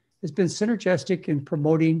synergistic in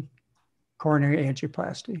promoting coronary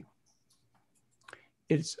angioplasty.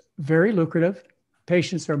 It's very lucrative.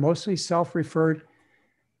 Patients are mostly self-referred,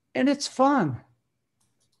 and it's fun. I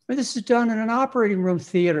mean, this is done in an operating room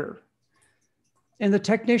theater. And the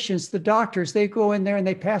technicians, the doctors, they go in there and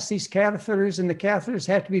they pass these catheters, and the catheters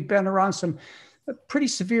have to be bent around some pretty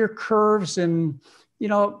severe curves. And,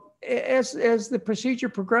 as the procedure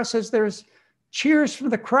progresses, there's cheers from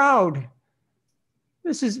the crowd.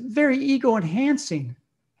 This is very ego enhancing.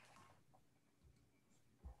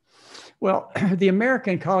 Well, the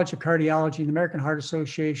American College of Cardiology and the American Heart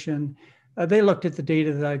Association, they looked at the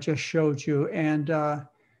data that I just showed you, and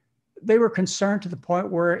they were concerned to the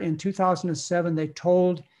point where in 2007, they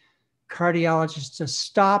told cardiologists to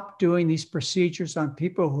stop doing these procedures on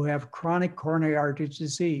people who have chronic coronary artery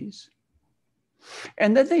disease.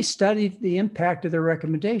 And then they studied the impact of their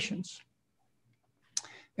recommendations.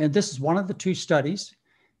 And this is one of the 2 studies.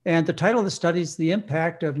 And the title of the study is The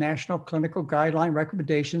Impact of National Clinical Guideline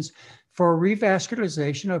Recommendations for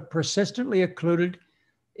Revascularization of Persistently Occluded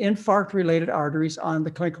Infarct-Related Arteries on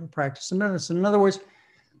the Clinical Practice of Medicine. In other words,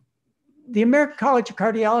 the American College of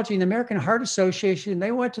Cardiology and the American Heart Association,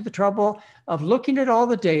 they went to the trouble of looking at all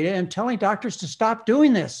the data and telling doctors to stop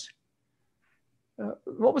doing this.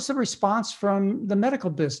 What was the response from the medical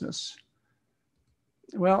business?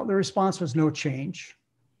 Well, the response was no change.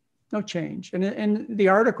 No change. And in the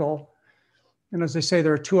article, and as I say,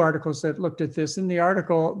 there are 2 articles that looked at this. In the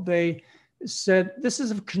article, they said this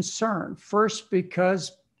is of concern. First,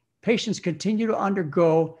 because patients continue to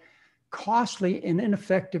undergo costly and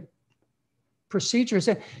ineffective procedures.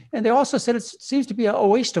 And they also said it seems to be a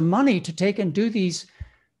waste of money to take and do these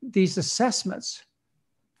assessments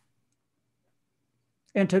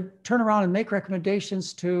and to turn around and make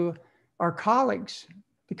recommendations to our colleagues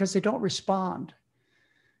because they don't respond.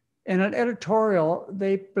 In an editorial,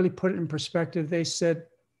 they really put it in perspective. They said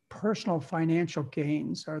personal financial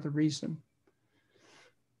gains are the reason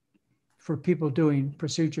for people doing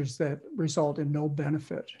procedures that result in no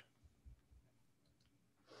benefit.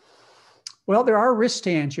 Well, there are risks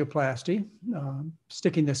to angioplasty,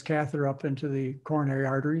 sticking this catheter up into the coronary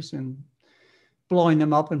arteries and blowing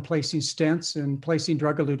them up and placing stents and placing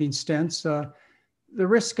drug-eluting stents. The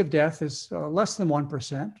risk of death is less than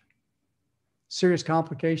 1%. Serious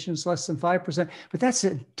complications, less than 5%, but that's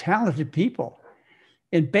in talented people.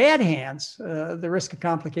 In bad hands, the risk of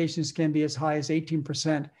complications can be as high as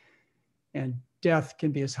 18%, and death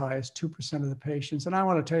can be as high as 2% of the patients. And I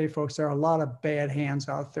want to tell you folks, there are a lot of bad hands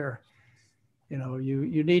out there. You know,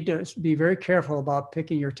 you need to be very careful about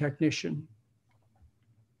picking your technician.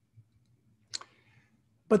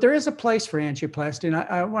 But there is a place for angioplasty, and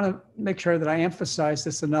I want to make sure that I emphasize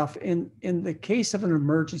this enough. In the case of an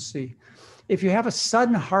emergency, if you have a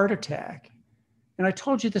sudden heart attack, and I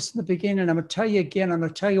told you this in the beginning, I'm going to tell you again, I'm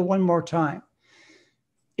going to tell you one more time.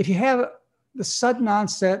 If you have the sudden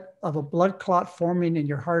onset of a blood clot forming in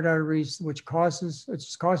your heart arteries,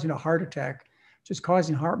 it's causing a heart attack, which is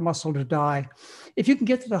causing heart muscle to die, if you can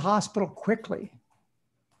get to the hospital quickly,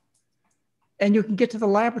 and you can get to the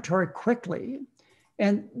laboratory quickly,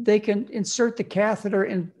 and they can insert the catheter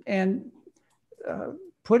and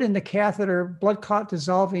put in the catheter blood clot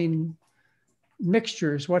dissolving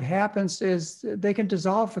mixtures, what happens is they can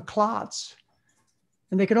dissolve the clots,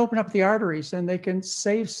 and they can open up the arteries, and they can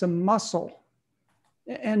save some muscle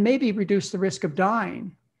and maybe reduce the risk of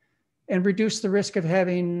dying and reduce the risk of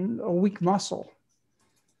having a weak muscle.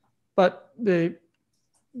 But the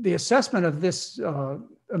assessment of this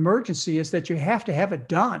emergency is that you have to have it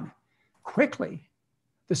done quickly.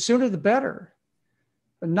 The sooner the better.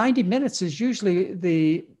 90 minutes is usually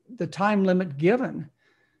the time limit given,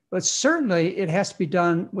 but certainly it has to be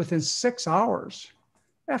done within 6 hours.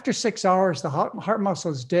 After 6 hours, the heart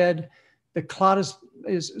muscle is dead. The clot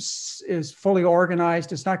is fully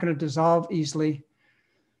organized. It's not going to dissolve easily.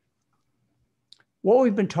 What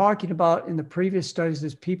we've been talking about in the previous studies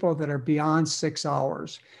is people that are beyond 6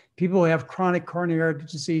 hours, people who have chronic coronary artery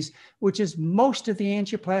disease, which is most of the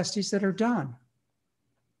angioplasties that are done.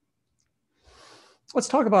 Let's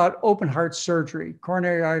talk about open heart surgery,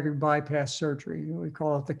 coronary artery bypass surgery. We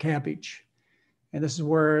call it the cabbage. And this is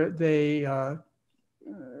where they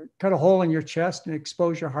cut a hole in your chest and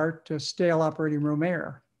expose your heart to stale operating room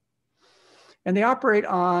air. And they operate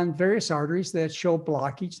on various arteries that show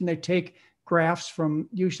blockage, and they take grafts from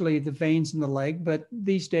usually the veins in the leg, but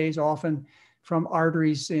these days often from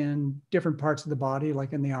arteries in different parts of the body,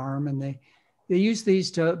 like in the arm, and they use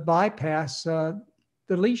these to bypass the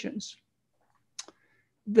lesions.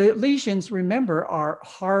 The lesions, remember, are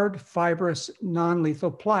hard, fibrous,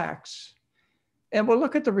 non-lethal plaques. And we'll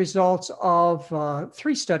look at the results of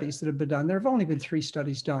 3 studies that have been done. There have only been 3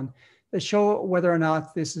 studies done that show whether or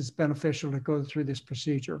not this is beneficial to go through this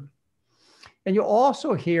procedure. And you'll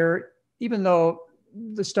also hear, even though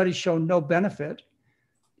the studies show no benefit,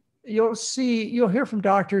 you'll hear from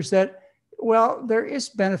doctors that, well, there is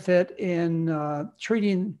benefit in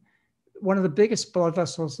treating one of the biggest blood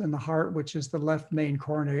vessels in the heart, which is the left main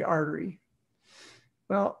coronary artery.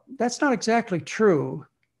 Well, that's not exactly true.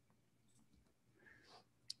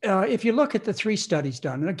 If you look at the 3 studies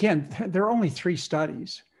done, and again, there are only 3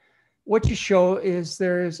 studies, what you show is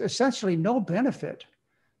there is essentially no benefit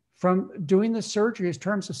from doing the surgery in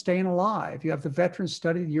terms of staying alive. You have the veteran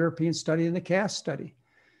study, the European study, and the CAS study.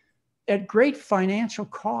 At great financial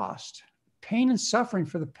cost, pain and suffering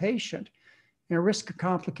for the patient, and a risk of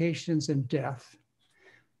complications and death.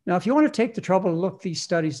 Now, if you want to take the trouble to look these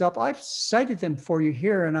studies up, I've cited them for you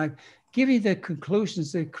here, and I've given you the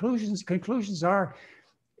conclusions. The conclusions are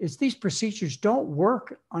these procedures don't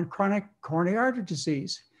work on chronic coronary artery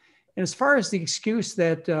disease. And as far as the excuse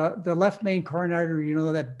that the left main coronary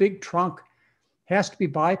artery, that big trunk has to be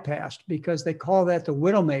bypassed because they call that the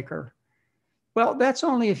widowmaker. Well, that's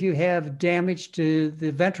only if you have damage to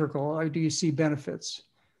the ventricle or do you see benefits.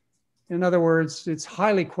 In other words, it's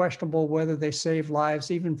highly questionable whether they save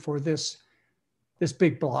lives even for this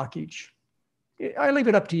big blockage. I leave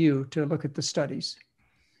it up to you to look at the studies.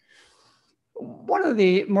 One of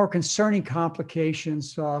the more concerning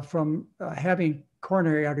complications from having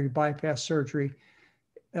coronary artery bypass surgery,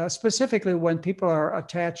 specifically when people are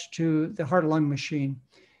attached to the heart-lung machine,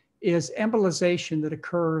 is embolization that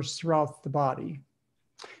occurs throughout the body.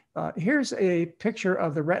 Here's a picture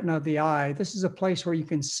of the retina of the eye. This is a place where you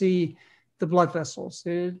can see the blood vessels.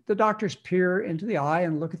 The doctors peer into the eye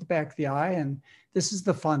and look at the back of the eye, and this is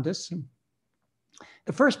the fundus.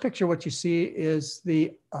 The first picture, what you see is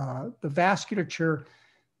the vasculature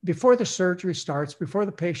before the surgery starts, before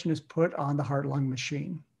the patient is put on the heart-lung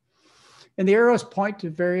machine. And the arrows point to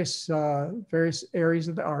various areas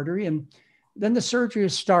of the artery, and then the surgery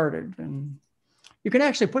is started. And you can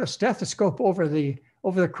actually put a stethoscope over the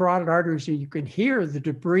carotid arteries, and you can hear the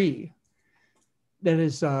debris that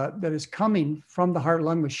is coming from the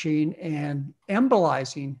heart-lung machine and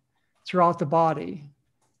embolizing throughout the body.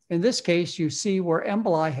 In this case, you see where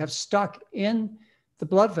emboli have stuck in the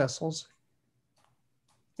blood vessels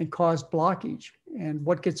and caused blockage. And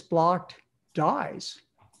what gets blocked dies.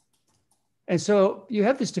 And so you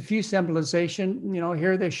have this diffuse embolization.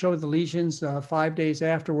 Here they show the lesions 5 days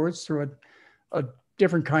afterwards through a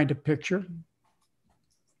different kind of picture.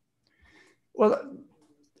 Well,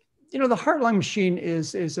 the heart-lung machine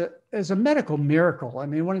is a medical miracle. I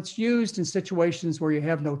mean, when it's used in situations where you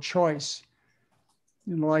have no choice,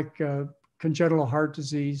 like congenital heart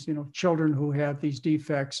disease, children who have these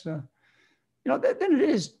defects, then it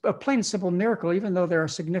is a plain and simple miracle, even though there are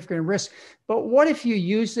significant risks. But what if you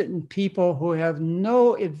use it in people who have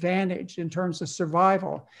no advantage in terms of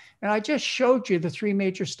survival? And I just showed you the 3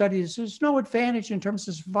 major studies. There's no advantage in terms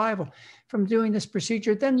of survival from doing this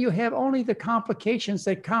procedure. Then you have only the complications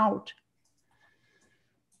that count.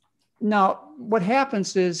 Now, what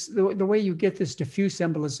happens is the way you get this diffuse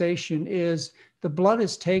embolization is the blood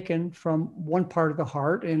is taken from one part of the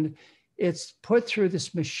heart and it's put through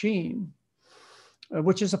this machine,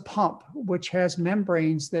 which is a pump, which has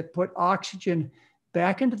membranes that put oxygen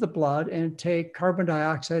back into the blood and take carbon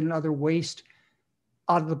dioxide and other waste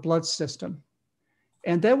out of the blood system.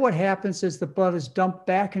 And then what happens is the blood is dumped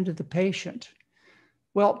back into the patient.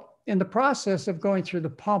 Well, in the process of going through the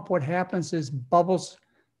pump, what happens is bubbles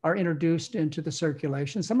are introduced into the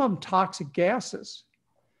circulation, some of them toxic gases.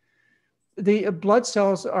 The blood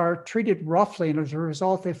cells are treated roughly, and as a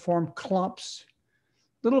result, they form clumps.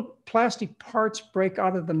 Little plastic parts break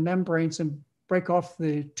out of the membranes and break off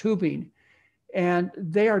the tubing, and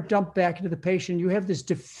they are dumped back into the patient. You have this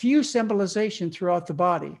diffuse embolization throughout the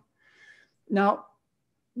body. Now,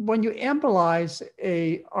 when you embolize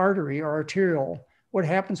a artery or arteriole, what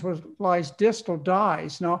happens when it lies distal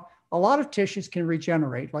dies. Now, a lot of tissues can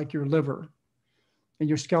regenerate, like your liver and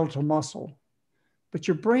your skeletal muscle, but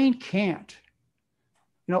your brain can't.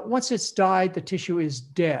 Once it's died, the tissue is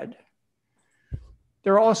dead.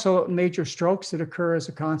 There are also major strokes that occur as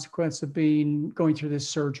a consequence of going through this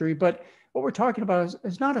surgery. But what we're talking about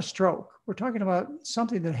is not a stroke. We're talking about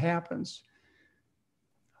something that happens.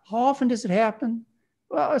 How often does it happen?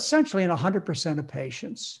 Well, essentially in 100% of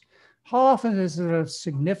patients. How often is it of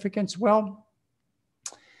significance? Well,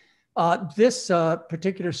 this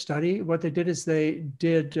particular study, what they did is they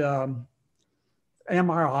did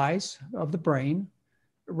MRIs of the brain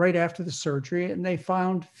right after the surgery, and they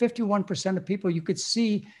found 51% of people, you could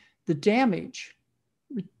see the damage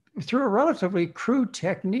through a relatively crude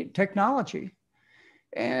technology.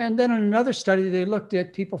 And then in another study, they looked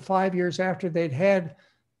at people 5 years after they'd had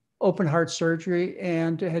open heart surgery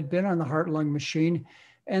and had been on the heart-lung machine,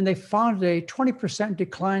 and they found a 20%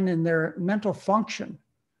 decline in their mental function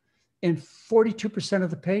in 42% of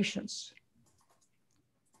the patients.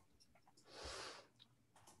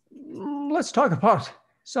 Let's talk about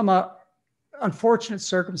some unfortunate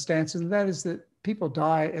circumstances, and that is that people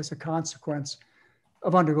die as a consequence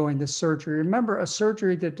of undergoing this surgery. Remember, a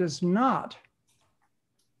surgery that does not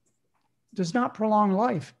prolong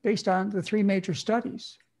life based on the 3 major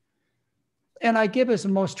studies. And I give as the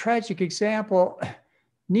most tragic example,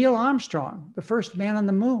 Neil Armstrong, the first man on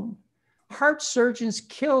the moon. Heart surgeons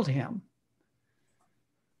killed him.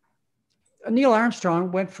 Neil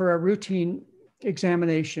Armstrong went for a routine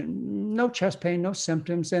examination, no chest pain, no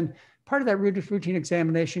symptoms. And part of that routine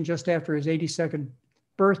examination just after his 82nd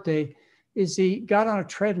birthday is he got on a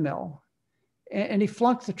treadmill and he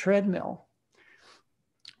flunked the treadmill.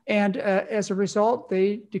 And as a result,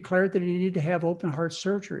 they declared that he needed to have open heart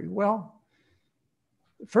surgery. Well,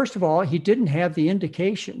 first of all, he didn't have the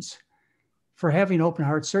indications for having open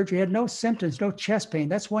heart surgery. He had no symptoms, no chest pain.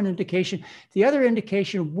 That's one indication. The other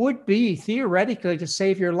indication would be theoretically to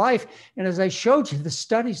save your life. And as I showed you, the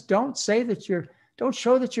studies don't show that you're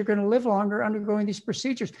going to live longer undergoing these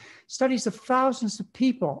procedures. Studies of thousands of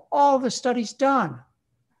people, all the studies done.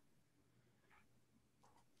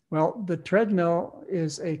 Well, the treadmill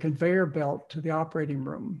is a conveyor belt to the operating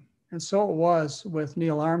room. And so it was with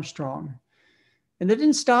Neil Armstrong. And they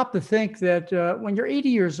didn't stop to think that when you're 80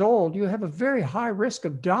 years old, you have a very high risk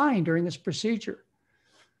of dying during this procedure.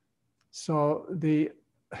 So the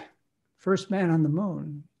first man on the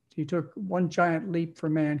moon, he took one giant leap for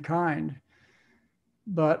mankind.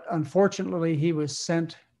 But unfortunately, he was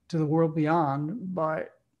sent to the world beyond by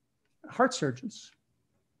heart surgeons,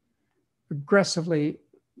 aggressively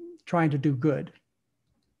trying to do good.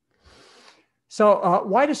 So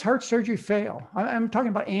why does heart surgery fail? I'm talking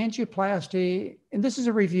about angioplasty, and this is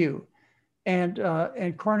a review, and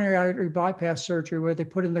coronary artery bypass surgery where they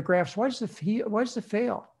put in the grafts. Why does it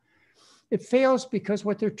fail? It fails because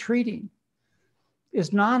what they're treating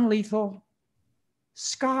is non-lethal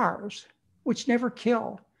scars, which never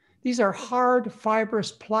kill. These are hard,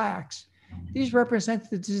 fibrous plaques. These represent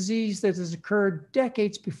the disease that has occurred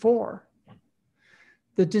decades before.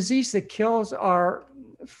 The disease that kills are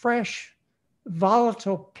fresh,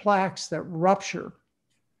 volatile plaques that rupture.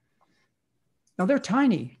 Now they're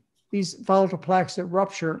tiny, these volatile plaques that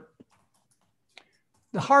rupture.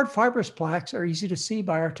 The hard fibrous plaques are easy to see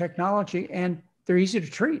by our technology, and they're easy to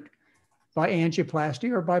treat by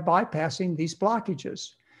angioplasty or by bypassing these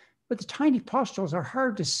blockages. But the tiny pustules are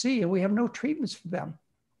hard to see, and we have no treatments for them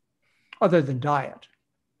other than diet.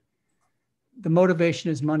 The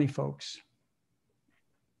motivation is money, folks.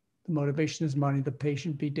 The motivation is money. The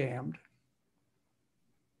patient be damned.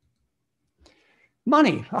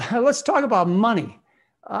 Money. Let's talk about money.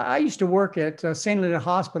 I used to work at St. Lucia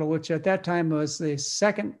Hospital, which at that time was the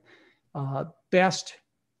second best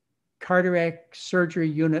cardiac surgery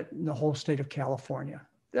unit in the whole state of California.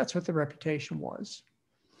 That's what the reputation was.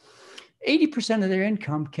 80% of their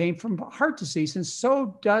income came from heart disease, and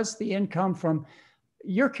so does the income from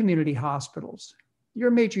your community hospitals,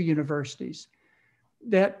 your major universities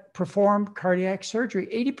that perform cardiac surgery.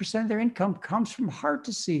 80% of their income comes from heart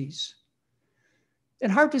disease.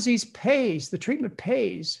 And heart disease pays, the treatment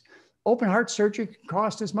pays. Open heart surgery can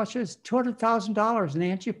cost as much as $200,000, and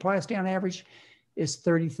angioplasty on average is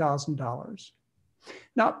 $30,000.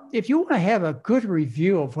 Now, if you want to have a good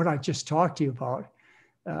review of what I just talked to you about,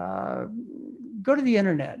 go to the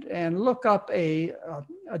internet and look up a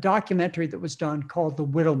documentary that was done called The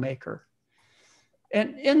Widowmaker.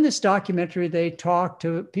 And in this documentary, they talk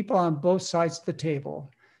to people on both sides of the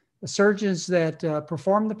table, the surgeons that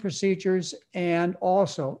perform the procedures, and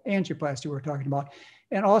also angioplasty we're talking about,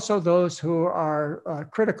 and also those who are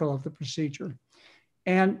critical of the procedure.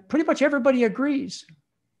 And pretty much everybody agrees.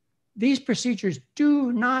 These procedures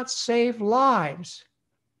do not save lives.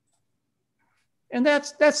 And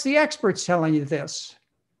that's the experts telling you this.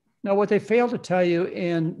 Now, what they fail to tell you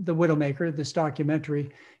in The Widowmaker, this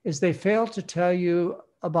documentary, is they fail to tell you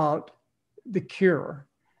about the cure.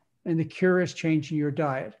 And the cure is changing your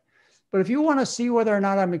diet. But if you want to see whether or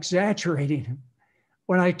not I'm exaggerating,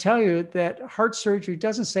 when I tell you that heart surgery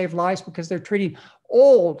doesn't save lives because they're treating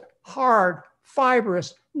old, hard,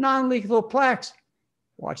 fibrous, non-lethal plaques,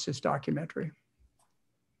 watch this documentary.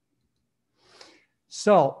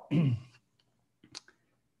 So,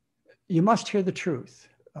 you must hear the truth.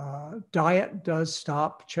 Diet does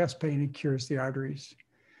stop chest pain and cures the arteries.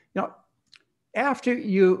 Now, after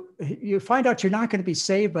you find out you're not going to be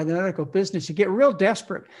saved by the medical business, you get real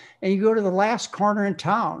desperate and you go to the last corner in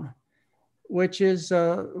town, which is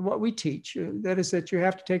what we teach. That is that you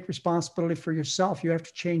have to take responsibility for yourself. You have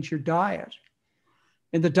to change your diet.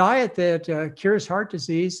 And the diet that cures heart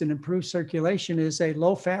disease and improves circulation is a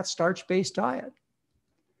low-fat, starch-based diet.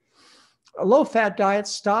 A low-fat diet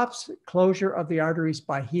stops closure of the arteries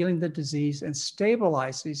by healing the disease and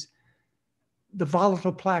stabilizes the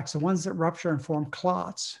volatile plaques, the ones that rupture and form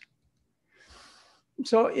clots.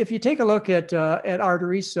 So if you take a look at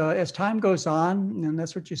arteries, as time goes on, and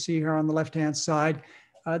that's what you see here on the left-hand side,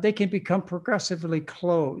 they can become progressively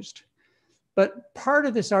closed. But part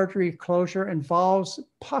of this artery closure involves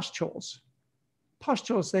pustules.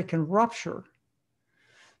 Pustules that can rupture.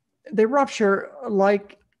 They rupture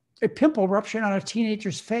like a pimple rupturing on a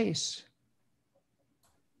teenager's face.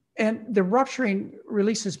 And the rupturing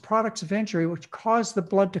releases products of injury which cause the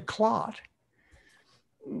blood to clot.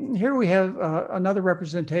 Here we have another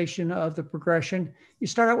representation of the progression. You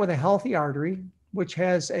start out with a healthy artery, which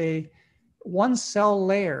has a one-cell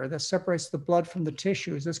layer that separates the blood from the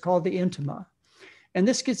tissues. It's called the intima. And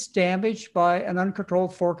this gets damaged by an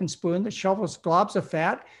uncontrolled fork and spoon that shovels globs of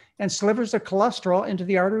fat and slivers of cholesterol into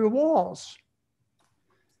the artery walls.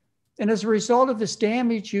 And as a result of this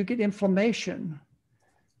damage, you get inflammation,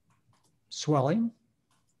 swelling,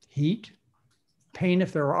 heat, pain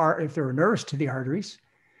if there are nerves to the arteries.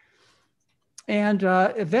 And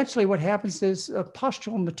eventually what happens is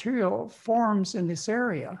pustule material forms in this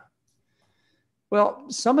area. Well,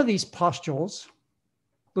 some of these pustules,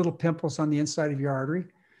 little pimples on the inside of your artery,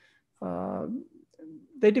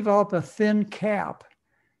 they develop a thin cap.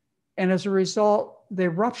 And as a result, they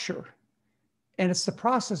rupture. And it's the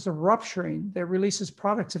process of rupturing that releases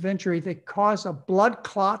products of injury that cause a blood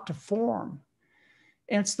clot to form.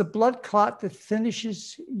 And it's the blood clot that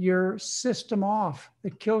finishes your system off,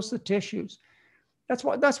 that kills the tissues.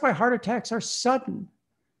 That's why heart attacks are sudden.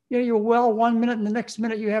 You know, you're well 1 minute and the next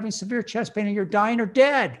minute you're having severe chest pain and you're dying or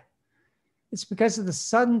dead. It's because of the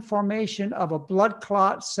sudden formation of a blood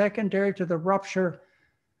clot secondary to the rupture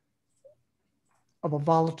of a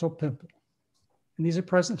volatile pimple. And these are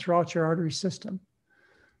present throughout your artery system.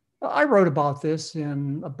 I wrote about this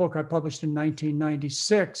in a book I published in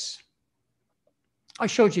 1996. I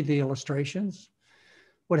showed you the illustrations.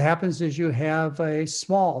 What happens is you have a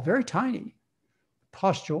small, very tiny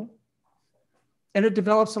pustule and it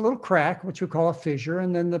develops a little crack, which we call a fissure,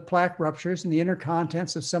 and then the plaque ruptures and the inner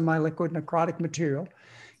contents of semi-liquid necrotic material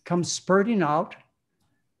comes spurting out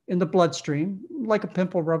in the bloodstream, like a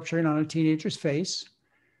pimple rupturing on a teenager's face.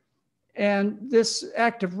 And this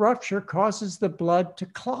active rupture causes the blood to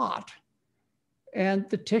clot, and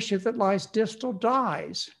the tissue that lies distal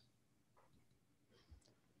dies.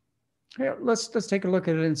 Here, let's take a look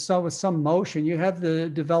at it with some motion. You have the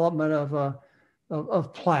development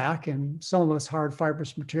of plaque, and some of it's hard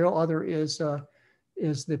fibrous material. Other is the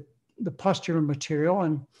pustular material,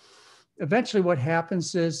 and eventually what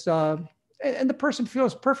happens is, and the person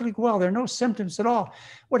feels perfectly well. There are no symptoms at all.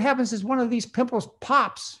 What happens is one of these pimples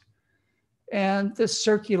pops, and the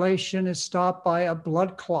circulation is stopped by a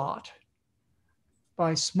blood clot,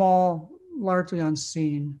 by small, largely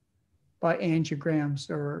unseen, by angiograms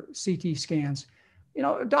or CT scans. You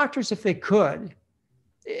know, doctors, if they could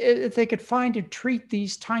find and treat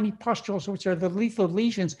these tiny pustules, which are the lethal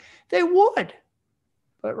lesions, they would.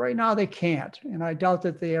 But right now they can't, and I doubt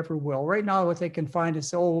that they ever will. Right now, what they can find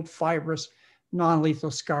is old, fibrous,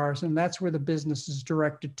 non-lethal scars, and that's where the business is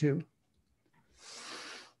directed to.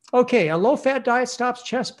 Okay, a low-fat diet stops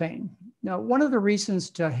chest pain. Now, one of the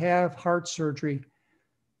reasons to have heart surgery,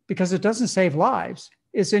 because it doesn't save lives,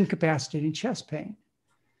 is incapacitating chest pain.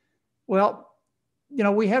 Well, you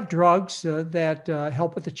know, we have drugs that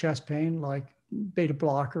help with the chest pain, like beta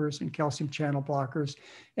blockers and calcium channel blockers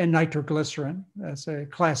and nitroglycerin. That's a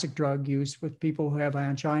classic drug used with people who have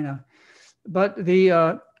angina. But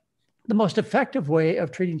the most effective way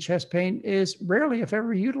of treating chest pain is rarely, if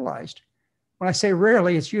ever, utilized. When I say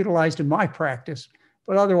rarely, it's utilized in my practice,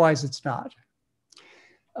 but otherwise it's not.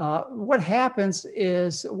 What happens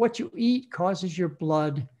is what you eat causes your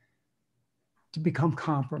blood to become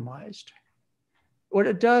compromised. What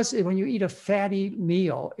it does is when you eat a fatty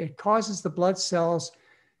meal, it causes the blood cells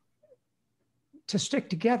to stick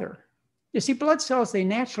together. You see, blood cells, they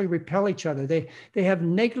naturally repel each other. They have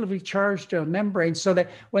negatively charged membranes so that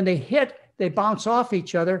when they hit, they bounce off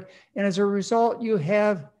each other. And as a result, you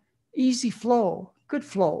have easy flow, good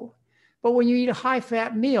flow. But when you eat a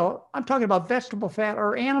high-fat meal, I'm talking about vegetable fat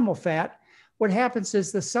or animal fat, what happens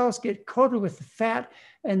is the cells get coated with the fat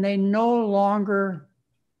and they no longer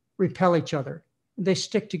repel each other. They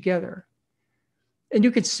stick together. And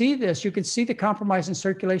you can see this. You can see the compromise in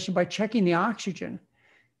circulation by checking the oxygen.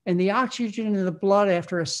 And the oxygen in the blood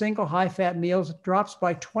after a single high-fat meal drops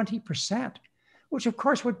by 20%, which of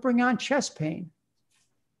course would bring on chest pain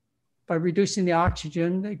by reducing the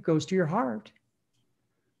oxygen that goes to your heart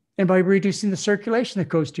and by reducing the circulation that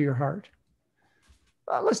goes to your heart.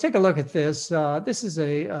 Let's take a look at this. This is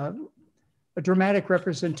a dramatic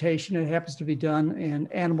representation. It happens to be done in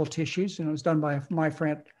animal tissues, and it was done by my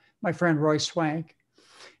friend Roy Swank.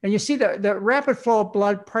 And you see the rapid flow of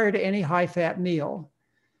blood prior to any high-fat meal.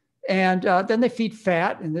 And then they feed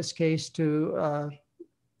fat, in this case, to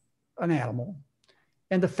an animal.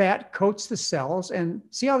 And the fat coats the cells, and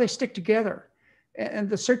see how they stick together. And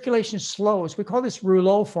the circulation slows. We call this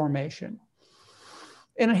rouleau formation.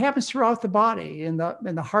 And it happens throughout the body, in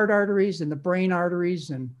the heart arteries, in the brain arteries,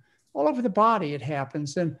 and all over the body it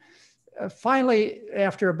happens. And finally,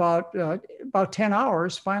 after about 10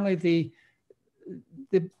 hours, finally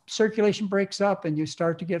the circulation breaks up and you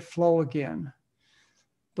start to get flow again.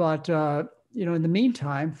 But you know, in the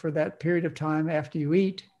meantime, for that period of time after you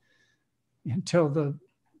eat, until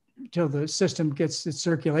the system gets its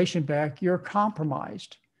circulation back, you're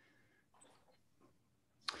compromised.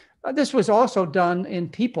 This was also done in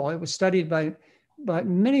people. It was studied by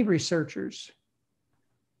many researchers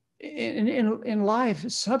in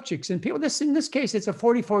live subjects and people. In this case, it's a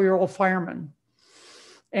 44-year-old fireman.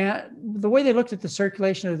 And the way they looked at the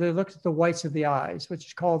circulation is they looked at the whites of the eyes, which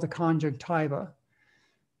is called the conjunctiva.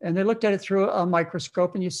 And they looked at it through a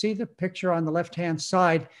microscope, and you see the picture on the left-hand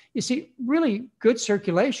side. You see really good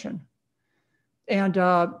circulation and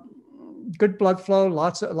good blood flow,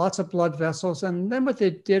 lots of blood vessels. And then what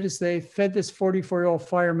they did is they fed this 44-year-old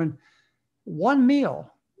fireman one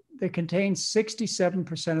meal that contained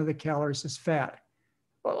 67% of the calories as fat.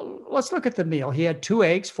 Well, let's look at the meal. He had 2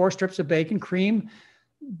 eggs, 4 strips of bacon, cream,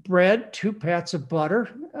 bread, 2 pats of butter.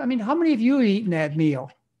 I mean, how many of you have eaten that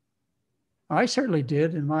meal? I certainly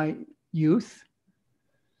did in my youth.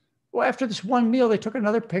 Well, after this one meal, they took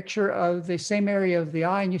another picture of the same area of the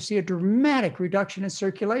eye, and you see a dramatic reduction in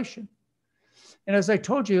circulation. And as I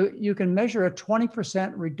told you, you can measure a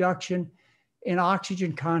 20% reduction in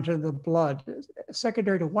oxygen content of the blood,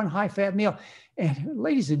 secondary to one high-fat meal. And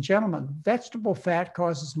ladies and gentlemen, vegetable fat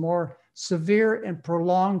causes more severe and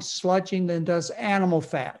prolonged sludging than does animal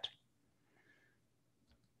fat.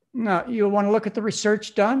 Now, you want to look at the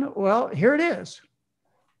research done? Well, here it is.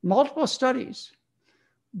 Multiple studies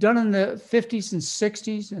done in the 50s and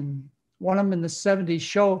 60s, and one of them in the 70s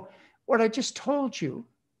show what I just told you.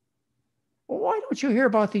 Well, why don't you hear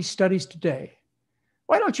about these studies today?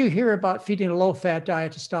 Why don't you hear about feeding a low-fat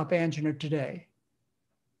diet to stop angina today?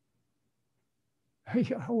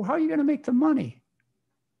 How are you going to make the money?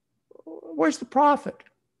 Where's the profit?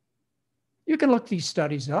 You can look these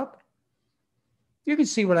studies up. You can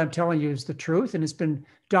see what I'm telling you is the truth, and it's been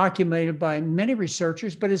documented by many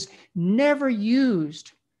researchers, but is never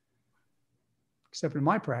used, except in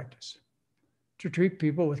my practice, to treat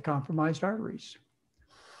people with compromised arteries.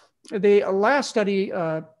 The last study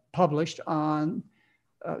published on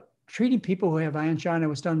treating people who have angina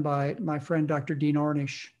was done by my friend, Dr. Dean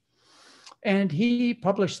Ornish. And he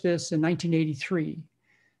published this in 1983.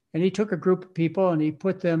 And he took a group of people and he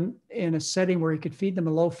put them in a setting where he could feed them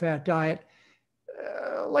a low-fat diet,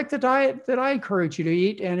 like the diet that I encourage you to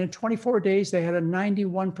eat. And in 24 days, they had a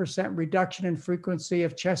 91% reduction in frequency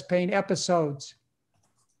of chest pain episodes.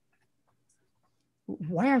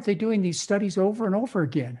 Why aren't they doing these studies over and over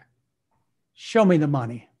again? Show me the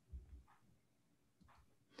money.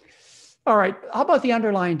 All right, how about the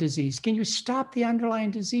underlying disease? Can you stop the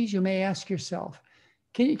underlying disease? You may ask yourself.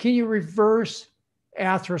 Can you reverse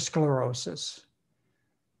atherosclerosis?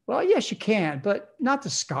 Well, yes, you can, but not the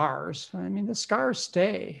scars. I mean, the scars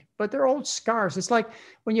stay, but they're old scars. It's like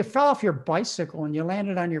when you fell off your bicycle and you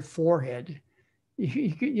landed on your forehead,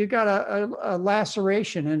 you got a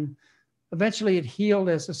laceration, and eventually it healed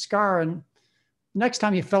as a scar. And next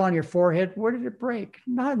time you fell on your forehead, where did it break?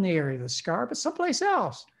 Not in the area of the scar, but someplace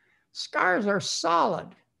else. Scars are solid.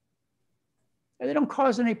 And they don't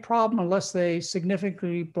cause any problem unless they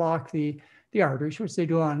significantly block the arteries, which they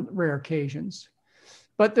do on rare occasions.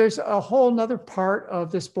 But there's a whole nother part of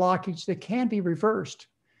this blockage that can be reversed.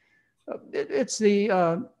 It's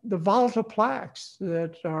the volatile plaques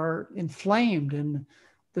that are inflamed and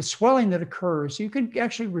the swelling that occurs. You can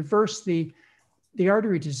actually reverse the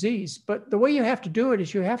artery disease, but the way you have to do it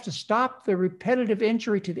is you have to stop the repetitive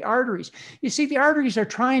injury to the arteries. You see, the arteries are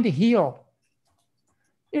trying to heal.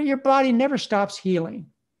 Your body never stops healing.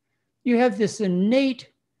 You have this innate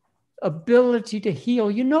ability to heal.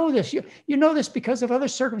 You know this. You know this because of other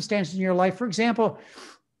circumstances in your life. For example,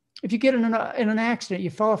 if you get in an accident, you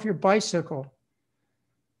fall off your bicycle,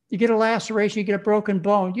 you get a laceration, you get a broken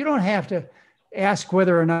bone, you don't have to ask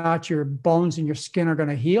whether or not your bones and your skin are going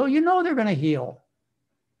to heal. You know they're going to heal.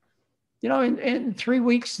 You know, in 3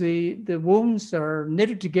 weeks, the wounds are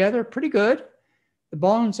knitted together pretty good. The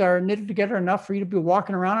bones are knitted together enough for you to be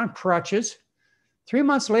walking around on crutches. 3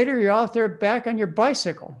 months later, you're out there back on your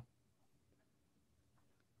bicycle.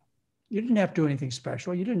 You didn't have to do anything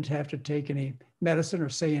special. You didn't have to take any medicine or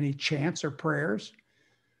say any chants or prayers.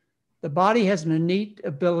 The body has an innate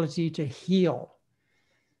ability to heal.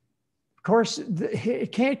 Of course,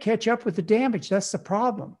 it can't catch up with the damage. That's the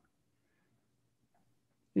problem.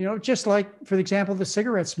 You know, just like, for example, the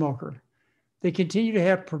cigarette smoker. They continue to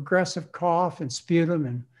have progressive cough and sputum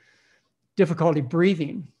and difficulty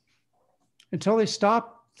breathing until they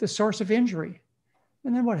stop the source of injury.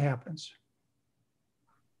 And then what happens?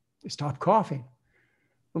 They stop coughing.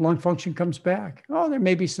 The lung function comes back. Oh, there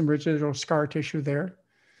may be some residual scar tissue there,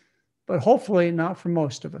 but hopefully not for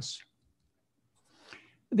most of us.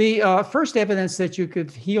 The first evidence that you could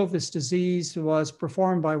heal this disease was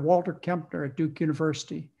performed by Walter Kempner at Duke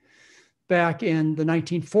University back in the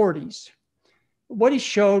 1940s. What he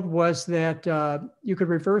showed was that you could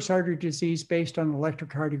reverse artery disease based on an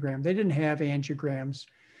electrocardiogram. They didn't have angiograms.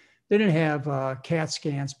 They didn't have CAT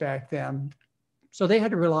scans back then. So they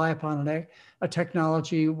had to rely upon a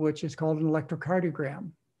technology which is called an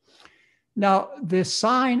electrocardiogram. Now, the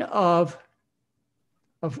sign of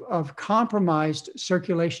compromised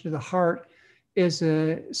circulation to the heart is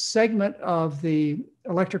a segment of the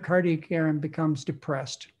electrocardiogram becomes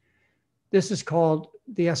depressed. This is called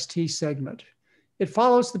the ST segment. It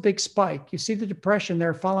follows the big spike. You see the depression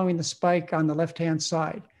there following the spike on the left-hand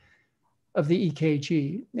side of the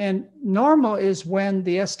EKG. And normal is when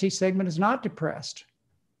the ST segment is not depressed.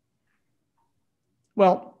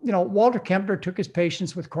 Well, you know, Walter Kempner took his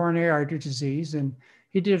patients with coronary artery disease and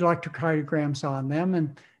he did electrocardiograms on them.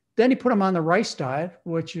 And then he put them on the rice diet,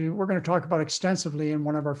 which we're going to talk about extensively in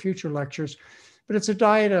one of our future lectures. But it's a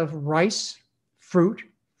diet of rice, fruit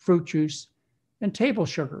juice, and table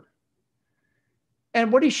sugar.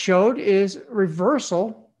 And what he showed is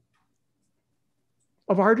reversal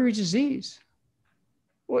of artery disease.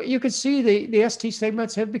 Well, you can see the ST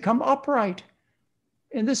segments have become upright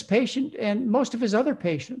in this patient and most of his other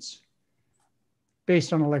patients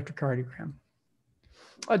based on electrocardiogram.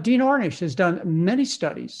 Dean Ornish has done many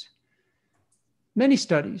studies. Many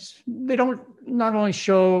studies. They don't not only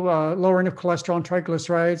show lowering of cholesterol and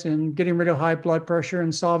triglycerides and getting rid of high blood pressure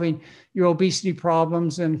and solving your obesity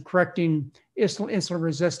problems and correcting insulin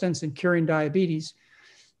resistance and curing diabetes,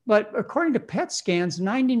 but according to PET scans,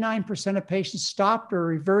 99% of patients stopped or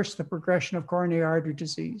reversed the progression of coronary artery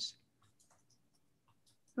disease.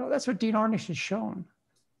 No, that's what Dean Ornish has shown.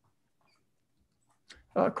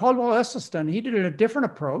 Caldwell Esselstyn, he did a different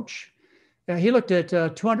approach. He looked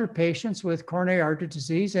at 200 patients with coronary artery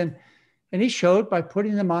disease, and he showed by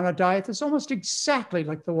putting them on a diet that's almost exactly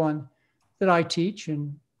like the one that I teach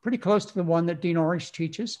and pretty close to the one that Dean Ornish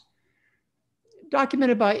teaches.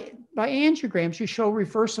 Documented by angiograms, you show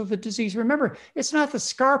reversal of the disease. Remember, it's not the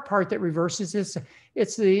scar part that reverses,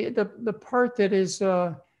 it's the part that is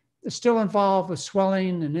still involved with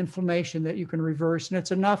swelling and inflammation that you can reverse. And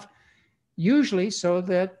it's enough usually so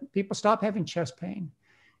that people stop having chest pain.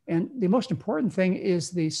 And the most important thing is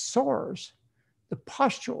the sores, the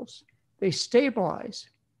pustules, they stabilize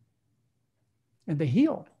and they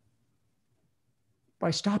heal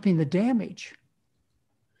by stopping the damage.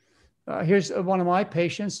 Here's one of my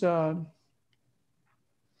patients.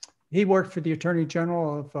 He worked for the Attorney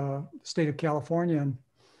General of the state of California, and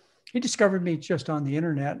he discovered me just on the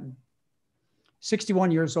internet.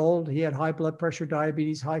 61 years old, he had high blood pressure,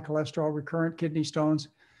 diabetes, high cholesterol, recurrent kidney stones,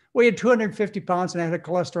 weighed 250 pounds and had a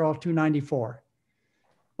cholesterol of 294.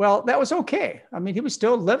 Well, that was okay. I mean, he was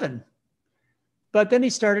still living. But then he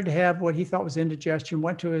started to have what he thought was indigestion,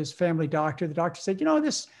 went to his family doctor. The doctor said, you know,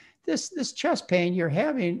 this chest pain you're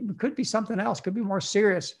having could be something else, could be more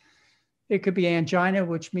serious. It could be angina,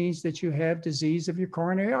 which means that you have disease of your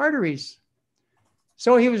coronary arteries.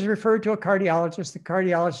 So he was referred to a cardiologist. The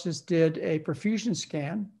cardiologist did a perfusion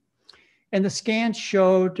scan, and the scan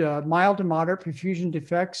showed mild to moderate perfusion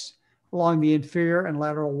defects along the inferior and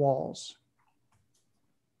lateral walls.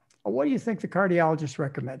 What do you think the cardiologist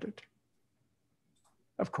recommended?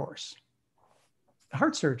 Of course,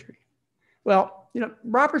 heart surgery. Well, you know,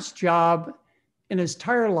 Robert's job in his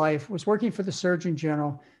entire life was working for the Surgeon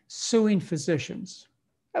General, suing physicians.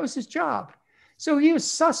 That was his job. So he was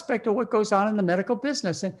suspect of what goes on in the medical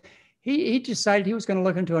business. And he decided he was going to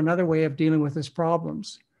look into another way of dealing with his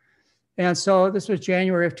problems. And so this was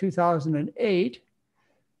January of 2008.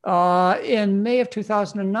 In May of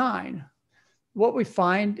 2009, what we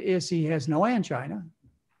find is he has no angina.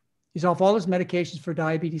 He's off all his medications for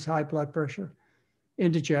diabetes, high blood pressure,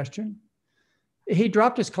 indigestion. He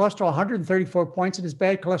dropped his cholesterol 134 points and his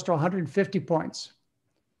bad cholesterol 150 points.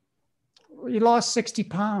 He lost 60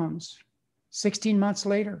 pounds 16 months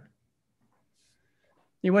later.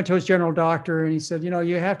 He went to his general doctor and he said, you know,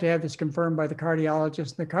 you have to have this confirmed by the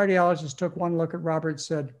cardiologist. And the cardiologist took one look at Robert and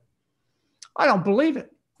said, I don't believe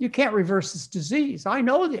it. You can't reverse this disease. I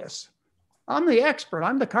know this. I'm the expert.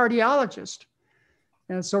 I'm the cardiologist.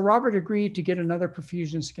 And so Robert agreed to get another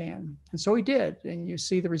perfusion scan. And so he did. And you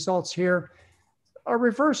see the results here, a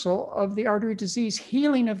reversal of the artery disease,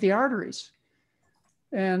 healing of the arteries.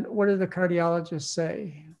 And what did the cardiologist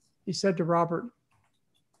say? He said to Robert,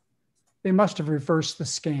 they must have reversed the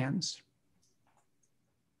scans.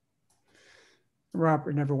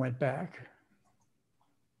 Robert never went back.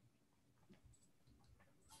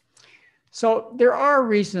 So there are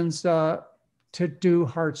reasons to do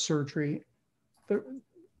heart surgery.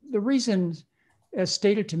 The reason, as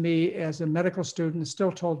stated to me as a medical student,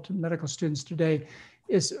 still told to medical students today,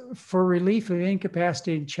 is for relief of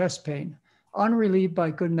incapacitating chest pain, unrelieved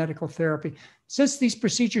by good medical therapy. Since these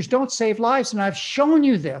procedures don't save lives, and I've shown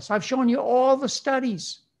you this, I've shown you all the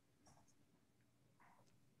studies.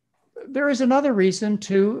 There is another reason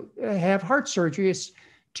to have heart surgery, is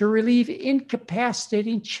to relieve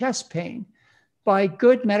incapacitating chest pain by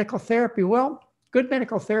good medical therapy. Well, good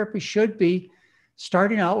medical therapy should be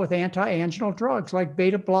starting out with anti-anginal drugs like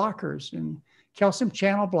beta blockers and calcium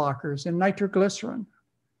channel blockers and nitroglycerin.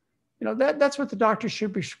 You know, that's what the doctor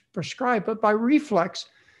should be prescribed. But by reflex,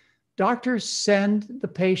 doctors send the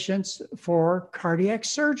patients for cardiac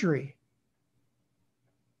surgery.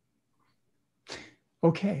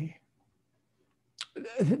 Okay.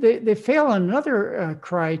 They fail on another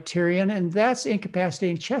criterion, and that's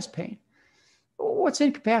incapacitating chest pain. What's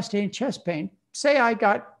incapacitating chest pain? Say I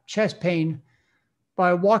got chest pain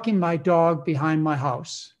by walking my dog behind my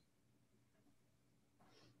house.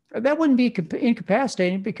 That wouldn't be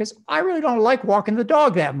incapacitating because I really don't like walking the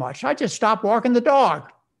dog that much. I just stopped walking the dog.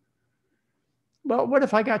 Well, what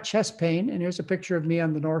if I got chest pain? And here's a picture of me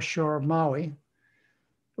on the North Shore of Maui.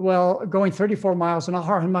 Well, going 34 miles an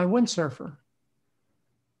hour on my windsurfer.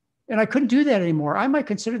 And I couldn't do that anymore. I might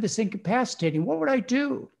consider this incapacitating. What would I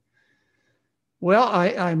do? Well,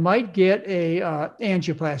 I might get a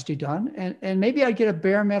angioplasty done, and maybe I'd get a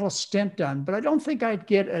bare metal stent done, but I don't think I'd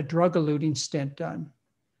get a drug-eluting stent done.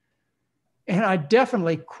 And I'd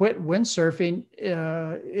definitely quit windsurfing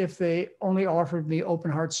if they only offered me open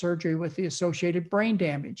heart surgery with the associated brain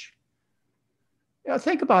damage. You know,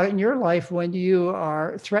 think about it in your life when you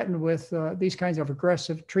are threatened with these kinds of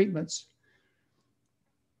aggressive treatments.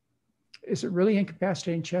 Is it really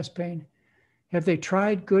incapacitating chest pain? Have they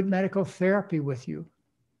tried good medical therapy with you?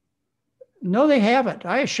 No, they haven't.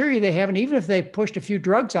 I assure you they haven't, even if they pushed a few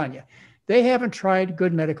drugs on you. They haven't tried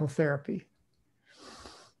good medical therapy.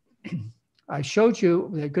 I showed you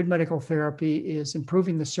that good medical therapy is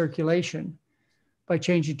improving the circulation by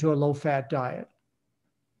changing to a low-fat diet.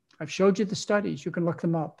 I've showed you the studies. You can look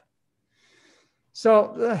them up.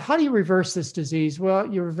 So how do you reverse this disease? Well,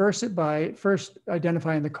 you reverse it by first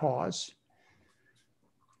identifying the cause.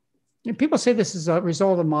 And people say this is a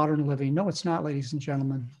result of modern living. No, it's not, ladies and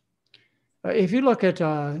gentlemen. If you look at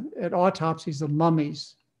autopsies of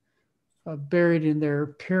mummies buried in their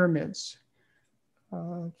pyramids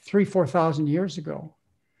 4,000 years ago,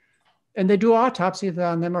 and they do autopsies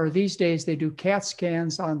on them, or these days they do CAT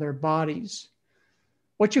scans on their bodies,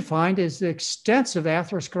 what you find is extensive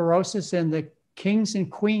atherosclerosis in the kings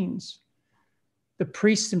and queens, the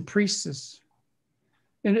priests and priestesses.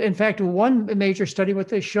 In fact, one major study, what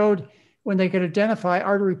they showed when they could identify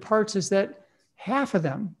artery parts is that half of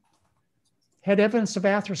them had evidence of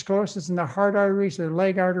atherosclerosis in the heart arteries, their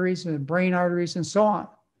leg arteries, and brain arteries, and so on.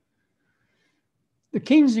 The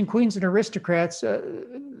kings and queens and aristocrats,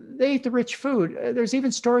 they ate the rich food. There's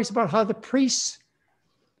even stories about how the priests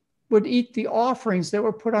would eat the offerings that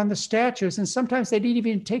were put on the statues, and sometimes they'd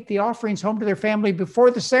even take the offerings home to their family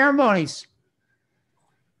before the ceremonies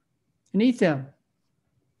and eat them.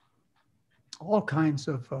 All kinds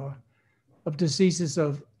of diseases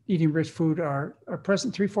of eating rich food are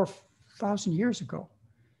present 4,000 years ago.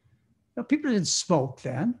 Now, people didn't smoke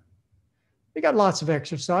then. They got lots of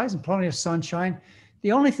exercise and plenty of sunshine.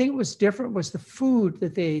 The only thing that was different was the food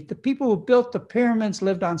that they ate. The people who built the pyramids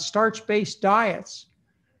lived on starch-based diets.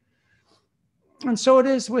 And so it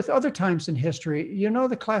is with other times in history. You know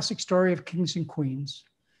the classic story of kings and queens,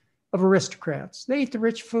 of aristocrats. They ate the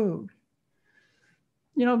rich food.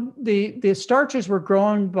 You know, the starches were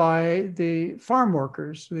grown by the farm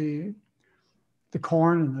workers, the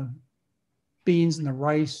corn and the beans and the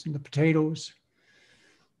rice and the potatoes.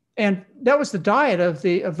 And that was the diet of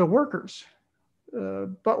the workers.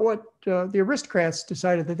 But what the aristocrats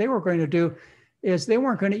decided that they were going to do is they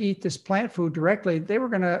weren't going to eat this plant food directly. They were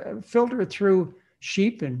going to filter it through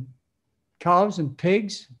sheep and cows and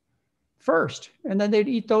pigs first, and then they'd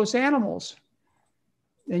eat those animals.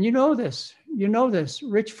 And you know this,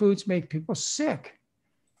 rich foods make people sick.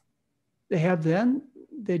 They have then,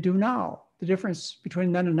 they do now. The difference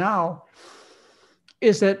between then and now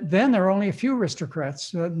is that then there are only a few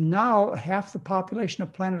aristocrats. Now half the population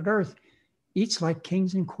of planet Earth eats like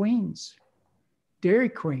kings and queens. Dairy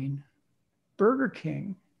Queen, Burger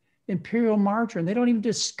King, Imperial Margarine, they don't even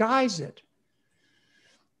disguise it.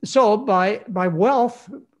 So by wealth,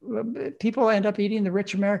 people end up eating the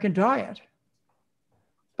rich American diet.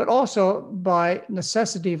 But also by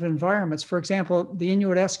necessity of environments. For example, the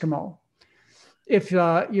Inuit Eskimo. If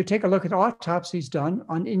you take a look at autopsies done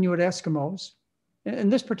on Inuit Eskimos, in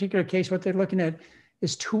this particular case, what they're looking at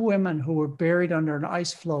is two women who were buried under an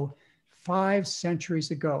ice floe 5 centuries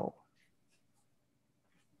ago.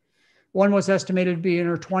 One was estimated to be in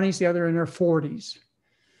her 20s, the other in her 40s.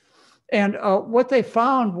 And what they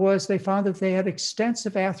found was that they had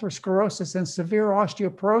extensive atherosclerosis and severe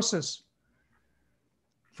osteoporosis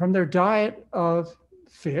from their diet of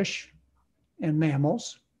fish and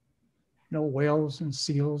mammals, whales and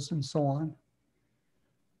seals and so on.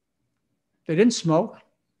 They didn't smoke.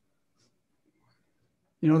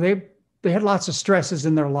 They had lots of stresses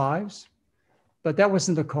in their lives, but that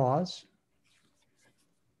wasn't the cause.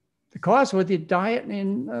 The cause was the diet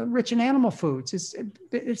rich in animal foods.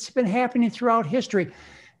 It's been happening throughout history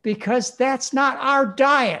because that's not our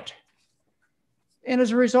diet. And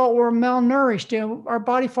as a result, we're malnourished and our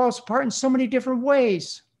body falls apart in so many different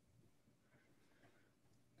ways.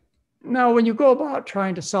 Now, when you go about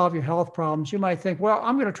trying to solve your health problems, you might think, well,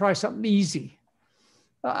 I'm going to try something easy.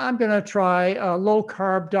 I'm going to try a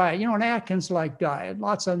low-carb diet, an Atkins-like diet,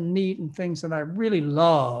 lots of meat and things that I really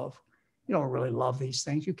love. You don't really love these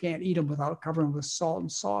things. You can't eat them without covering them with salt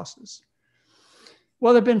and sauces.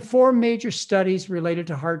 Well, there have been 4 major studies related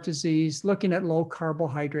to heart disease looking at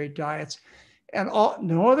low-carbohydrate diets. And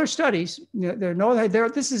no other studies,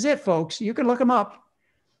 this is it, folks. You can look them up.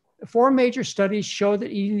 4 major studies show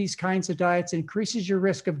that eating these kinds of diets increases your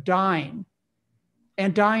risk of dying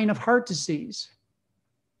and dying of heart disease.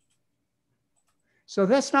 So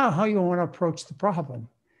that's not how you want to approach the problem.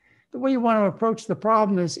 The way you want to approach the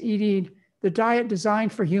problem is eating the diet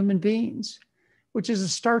designed for human beings, which is a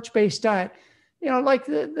starch-based diet. You know, like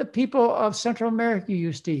the people of Central America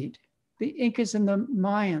used to eat, the Incas and the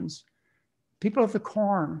Mayans, people of the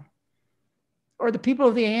corn, or the people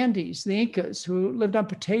of the Andes, the Incas who lived on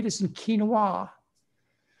potatoes and quinoa,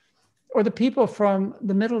 or the people from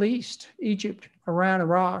the Middle East, Egypt, Iran,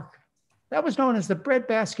 Iraq. That was known as the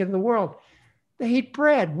breadbasket of the world. They ate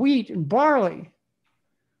bread, wheat, and barley.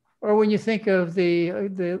 Or when you think of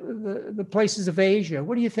the places of Asia,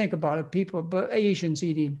 what do you think about it? People, Asians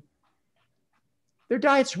eating? Their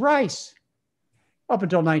diet's rice. Up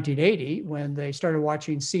until 1980, when they started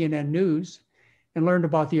watching CNN News and learned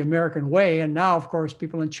about the American way. And now, of course,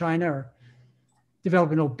 people in China are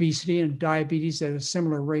developing obesity and diabetes at a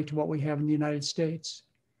similar rate to what we have in the United States.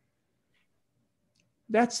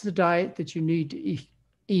 That's the diet that you need to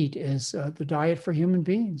eat is the diet for human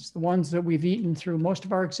beings, the ones that we've eaten through most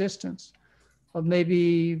of our existence, of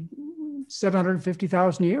maybe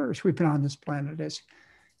 750,000 years we've been on this planet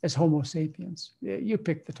as Homo sapiens. You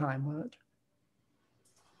pick the time with it.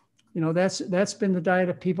 You know, that's been the diet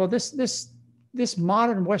of people. This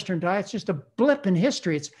modern Western diet is just a blip in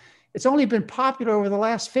history. It's only been popular over the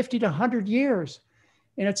last 50 to 100 years,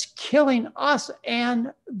 and it's killing us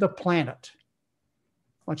and the planet,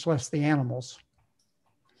 much less the animals.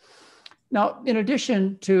 Now, in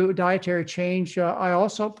addition to dietary change, I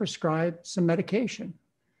also prescribe some medication.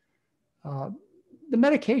 The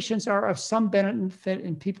medications are of some benefit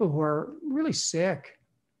in people who are really sick.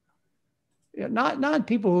 Not in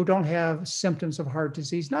people who don't have symptoms of heart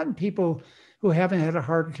disease, not in people who haven't had a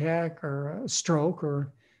heart attack or a stroke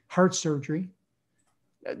or heart surgery.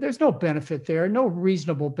 There's no benefit there, no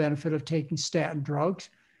reasonable benefit of taking statin drugs.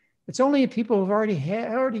 It's only in people who've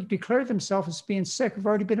already declared themselves as being sick, who've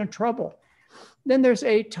already been in trouble. Then there's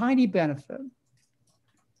a tiny benefit.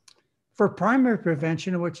 For primary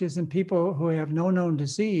prevention, which is in people who have no known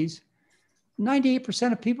disease,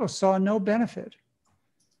 98% of people saw no benefit.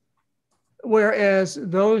 Whereas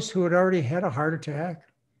those who had already had a heart attack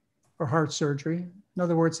or heart surgery, in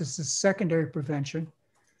other words, this is secondary prevention,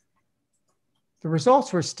 the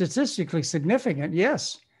results were statistically significant,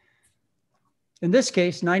 yes. In this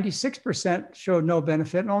case, 96% showed no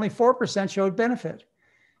benefit and only 4% showed benefit.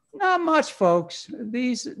 Not much, folks.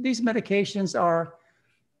 These medications are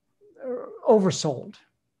oversold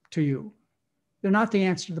to you. They're not the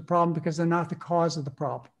answer to the problem because they're not the cause of the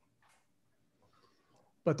problem,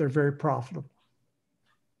 but they're very profitable.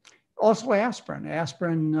 Also aspirin.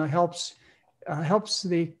 Aspirin helps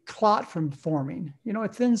the clot from forming. You know,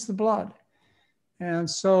 it thins the blood. And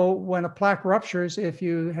so when a plaque ruptures, if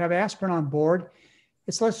you have aspirin on board,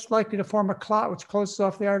 it's less likely to form a clot, which closes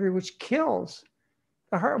off the artery, which kills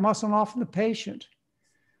the heart muscle and often the patient.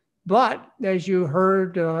 But as you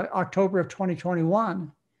heard October of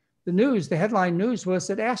 2021, the headline news was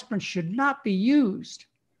that aspirin should not be used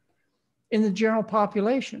in the general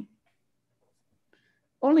population.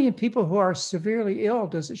 Only in people who are severely ill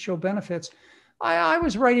does it show benefits. I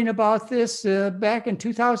was writing about this back in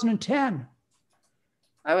 2010.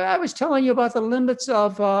 I was telling you about the limits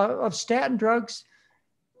of statin drugs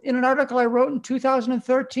in an article I wrote in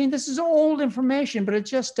 2013. This is old information, but it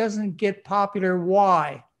just doesn't get popular.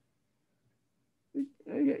 Why?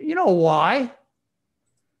 You know why?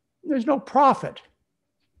 There's no profit.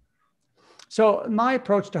 So my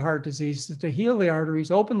approach to heart disease is to heal the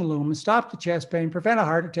arteries, open the lumen, stop the chest pain, prevent a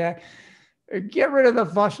heart attack, get rid of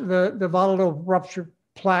the volatile rupture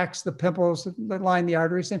plaques, the pimples that line the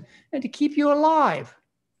arteries, and to keep you alive.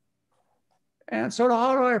 And so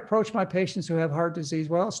how do I approach my patients who have heart disease?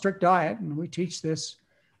 Well, strict diet, and we teach this.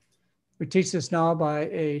 We teach this now by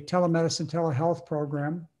a telemedicine, telehealth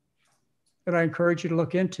program that I encourage you to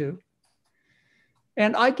look into.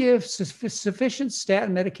 And I give sufficient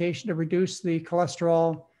statin medication to reduce the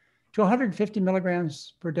cholesterol to 150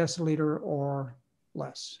 milligrams per deciliter or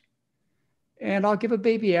less. And I'll give a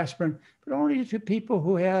baby aspirin, but only to people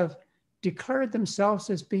who have declared themselves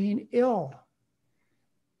as being ill.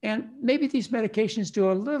 And maybe these medications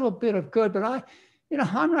do a little bit of good, but I'm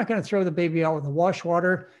not going to throw the baby out with the wash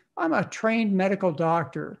water. I'm a trained medical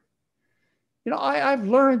doctor. I've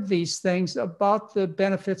learned these things about the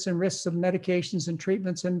benefits and risks of medications and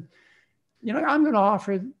treatments. And, I'm going to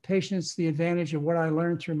offer patients the advantage of what I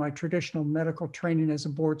learned through my traditional medical training as a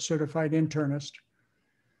board certified internist,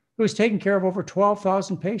 who's taken care of over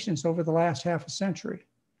 12,000 patients over the last half a century.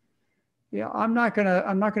 Yeah, I'm not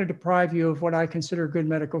gonna deprive you of what I consider good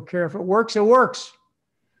medical care. If it works, it works.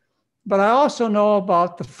 But I also know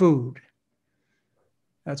about the food.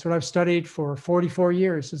 That's what I've studied for 44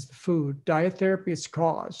 years is the food. Diet therapy it's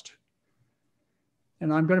caused.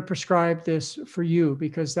 And I'm going to prescribe this for you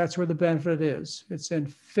because that's where the benefit is. It's in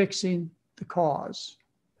fixing the cause.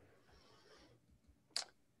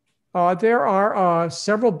 There are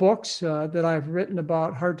several books that I've written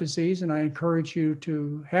about heart disease, and I encourage you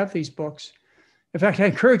to have these books. In fact, I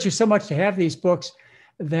encourage you so much to have these books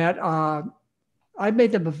that I've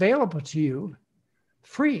made them available to you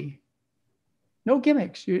free. No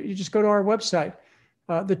gimmicks. You just go to our website.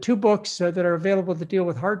 The two books that are available to deal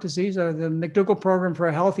with heart disease are the McDougall Program for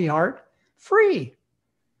a Healthy Heart, free.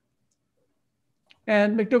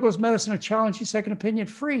 And McDougall's Medicine, A Challenging Second Opinion,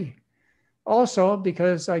 free. Also,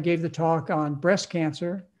 because I gave the talk on breast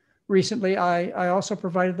cancer recently, I also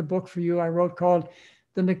provided the book for you I wrote called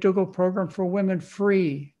The McDougall Program for Women,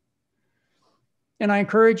 free. And I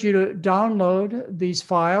encourage you to download these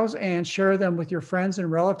files and share them with your friends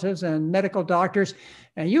and relatives and medical doctors.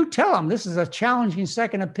 And you tell them this is a challenging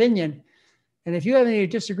second opinion. And if you have any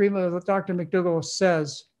disagreement with what Dr. McDougall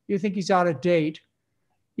says, you think he's out of date,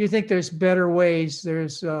 you think there's better ways,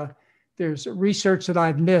 there's research that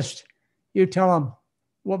I've missed, you tell them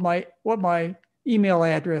what my email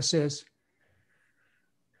address is.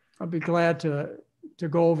 I'll be glad to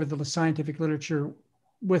go over the scientific literature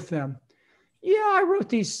with them. Yeah, I wrote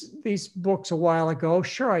these books a while ago.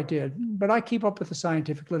 Sure, I did. But I keep up with the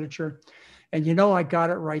scientific literature. And I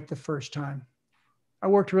got it right the first time. I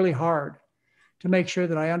worked really hard to make sure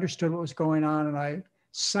that I understood what was going on and I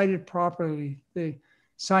cited properly the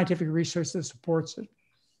scientific research that supports it.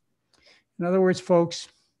 In other words, folks,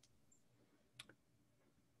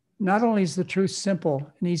 not only is the truth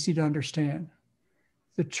simple and easy to understand,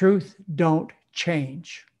 the truth don't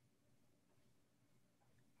change.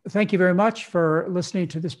 Thank you very much for listening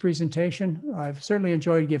to this presentation. I've certainly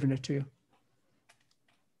enjoyed giving it to you.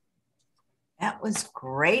 That was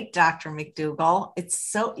great, Dr. McDougall.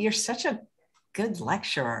 You're such a good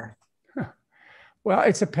lecturer. Well,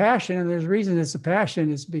 it's a passion, and there's a reason it's a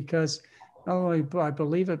passion is because not only do I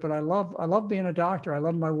believe it, but I love being a doctor. I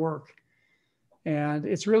love my work. And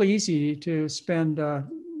it's really easy to spend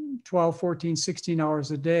 12, 14, 16 hours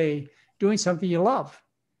a day doing something you love.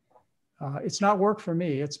 It's not work for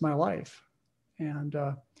me, it's my life. And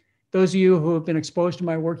those of you who have been exposed to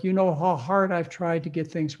my work, you know how hard I've tried to get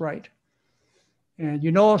things right. And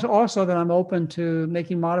you know also that I'm open to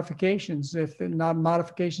making modifications if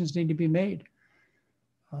modifications need to be made.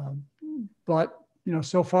 But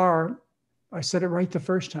so far, I said it right the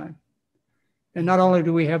first time. And not only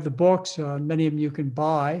do we have the books, many of them you can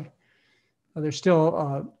buy. They're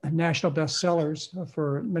still national bestsellers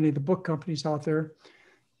for many of the book companies out there.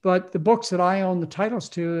 But the books that I own the titles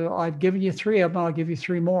to, I've given you 3 of them. I'll give you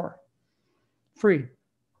 3 more free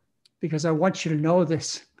because I want you to know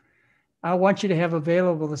this. I want you to have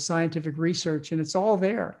available the scientific research, and it's all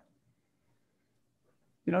there.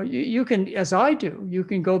 You can, as I do, you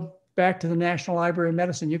can go back to the National Library of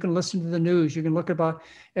Medicine. You can listen to the news. You can look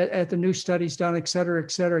at the new studies done, et cetera, et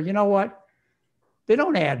cetera. You know what? They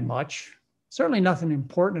don't add much. Certainly nothing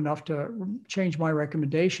important enough to change my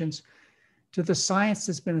recommendations to the science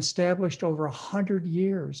that's been established over 100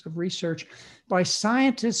 years of research by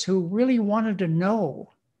scientists who really wanted to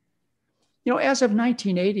know. As of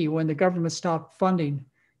 1980, when the government stopped funding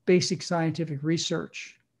basic scientific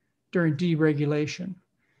research during deregulation,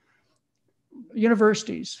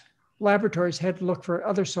 universities, laboratories had to look for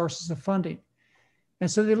other sources of funding.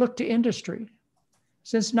 And so they looked to industry.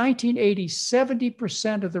 Since 1980,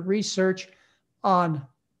 70% of the research on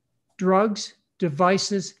drugs,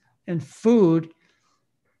 devices, and food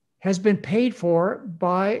has been paid for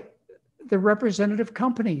by the representative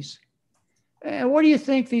companies. And what do you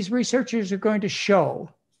think these researchers are going to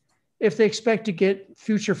show if they expect to get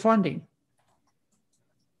future funding?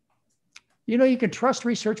 You can trust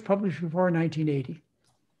research published before 1980.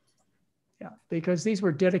 Yeah, because these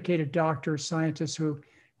were dedicated doctors, scientists who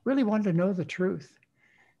really wanted to know the truth.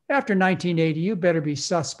 After 1980, you better be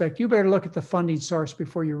suspect. You better look at the funding source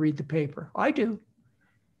before you read the paper. I do.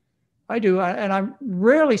 And I'm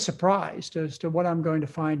rarely surprised as to what I'm going to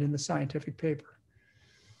find in the scientific paper.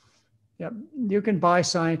 Yeah, you can buy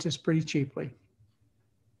scientists pretty cheaply.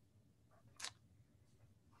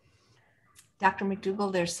 Dr.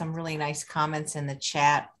 McDougall, there's some really nice comments in the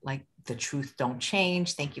chat, like the truth don't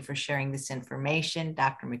change. Thank you for sharing this information.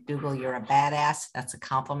 Dr. McDougall, you're a badass. That's a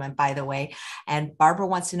compliment, by the way. And Barbara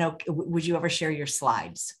wants to know, would you ever share your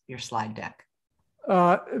slide deck?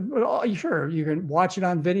 Sure, you can watch it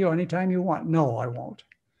on video anytime you want. No, I won't.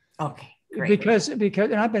 Okay, great. Because,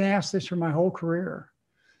 and I've been asked this for my whole career,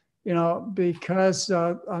 because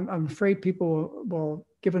I'm afraid people will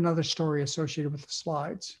give another story associated with the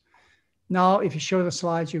slides. Now, if you show the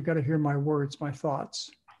slides, you've got to hear my words, my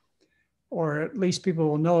thoughts, or at least people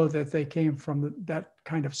will know that they came from that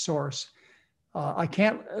kind of source. I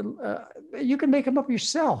can't, you can make them up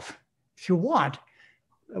yourself if you want.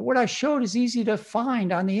 What I showed is easy to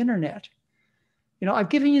find on the internet. You know, I've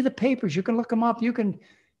given you the papers. You can look them up. You can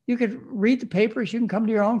read the papers. You can come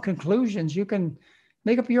to your own conclusions. You can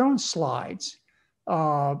make up your own slides.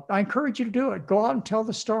 I encourage you to do it. Go out and tell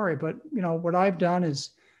the story. But, you know, what I've done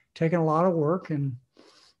is taken a lot of work, and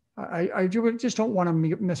I just don't want to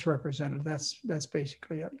misrepresent it. That's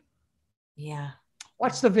basically it. Yeah.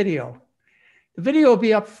 Watch the video. The video will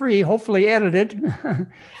be up free, hopefully edited.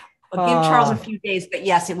 Well, give Charles a few days, but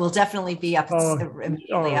yes, it will definitely be up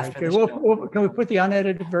immediately after the show. Can we put the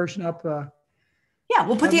unedited version up? Yeah,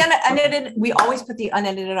 we'll put the unedited. We always put the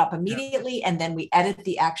unedited up immediately, and then we edit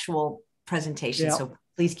the actual presentation. Yeah. So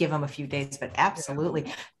please give them a few days, but absolutely.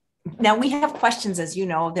 Yeah. Now we have questions, as you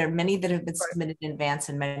know. There are many that have been submitted in advance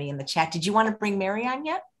and many in the chat. Did you want to bring Mary on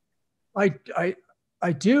yet? I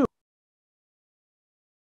do.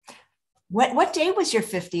 What day was your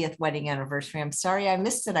 50th wedding anniversary? I'm sorry I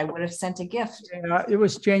missed it. I would have sent a gift. Yeah, it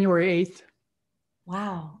was January 8th.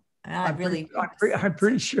 Wow. I'm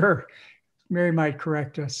pretty sure Mary might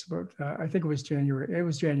correct us, but I think it was January. It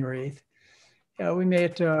was January 8th. Yeah, we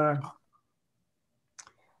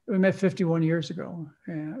met 51 years ago.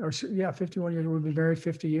 51 years. We've been married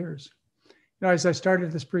 50 years. You know, as I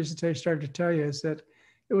started this presentation, started to tell you is that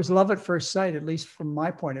it was love at first sight, at least from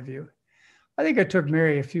my point of view. I think it took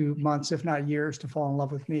Mary a few months, if not years, to fall in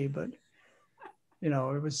love with me. But, you know,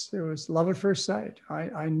 it was love at first sight.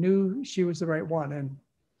 I knew she was the right one. And,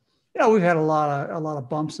 you know, we've had a lot of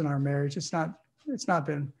bumps in our marriage. It's not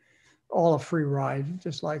been all a free ride,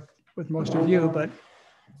 just like with most of you. But,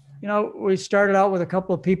 you know, we started out with a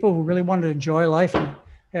couple of people who really wanted to enjoy life and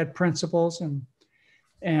had principles.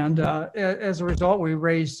 And as a result, we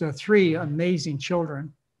raised 3 amazing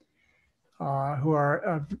children.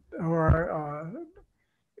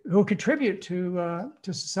 Who contribute to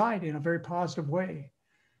society in a very positive way.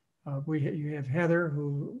 You have Heather,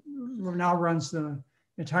 who now runs the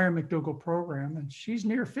entire McDougall program, and she's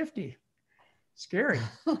near 50. Scary.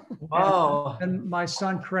 Wow. And my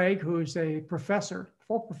son Craig, who's a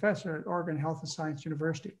full professor at Oregon Health and Science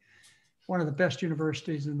University, one of the best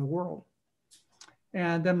universities in the world.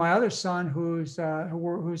 And then my other son, who's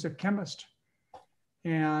a chemist.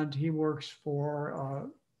 And he works for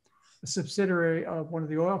a subsidiary of one of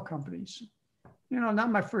the oil companies. You know,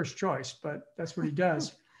 not my first choice, but that's what he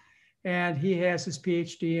does. And he has his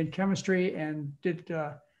PhD in chemistry and did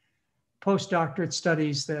postdoctorate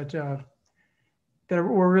studies that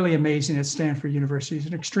were really amazing at Stanford University. He's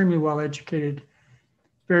an extremely well-educated,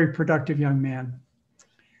 very productive young man.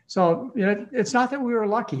 So, you know, it's not that we were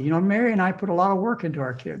lucky. You know, Mary and I put a lot of work into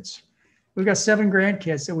our kids. We've got 7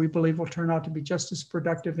 grandkids that we believe will turn out to be just as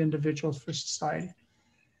productive individuals for society,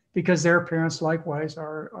 because their parents likewise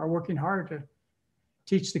are working hard to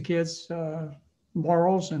teach the kids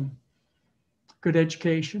morals and good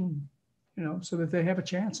education, you know, so that they have a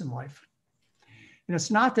chance in life. And it's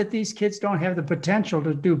not that these kids don't have the potential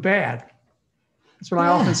to do bad. That's what I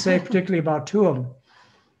often say, particularly about 2 of them,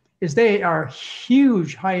 is they are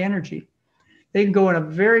huge, high energy. They can go in a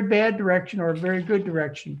very bad direction or a very good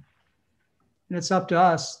direction. And it's up to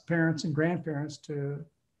us, parents and grandparents, to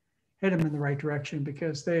head them in the right direction,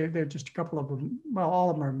 because they're just a couple of them. Well, all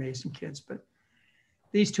of them are amazing kids, but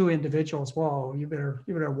these 2 individuals, whoa, you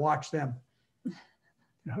better watch them. You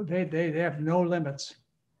know, they have no limits.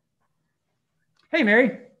 Hey,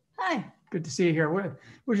 Mary. Hi. Good to see you here.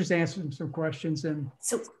 We're just answering some questions. And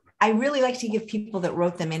so I really like to give people that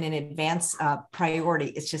wrote them in advance priority.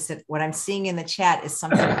 It's just that what I'm seeing in the chat is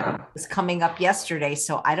something that was coming up yesterday.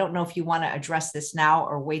 So I don't know if you want to address this now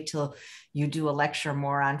or wait till you do a lecture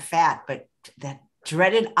more on fat, but that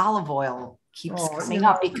dreaded olive oil keeps coming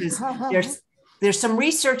up, because there's some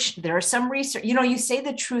research. There are some research, you know, you say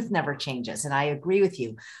the truth never changes, and I agree with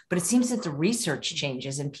you, but it seems that the research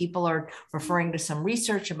changes, and people are referring to some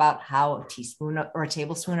research about how a teaspoon or a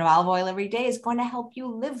tablespoon of olive oil every day is going to help you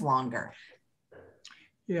live longer.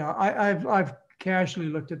 Yeah, I've casually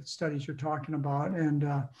looked at the studies you're talking about, and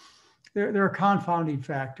there are confounding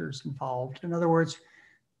factors involved. In other words,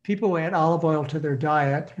 people who add olive oil to their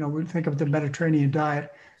diet, you know, we think of the Mediterranean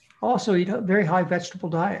diet, also eat very high vegetable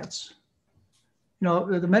diets. You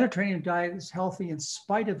know, the Mediterranean diet is healthy in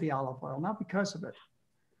spite of the olive oil, not because of it.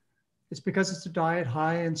 It's because it's a diet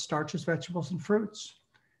high in starches, vegetables, and fruits.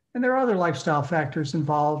 And there are other lifestyle factors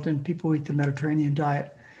involved in people who eat the Mediterranean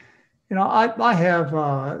diet. I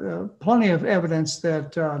have plenty of evidence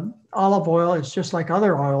that olive oil is just like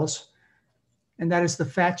other oils, and that is the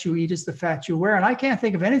fat you eat is the fat you wear. And I can't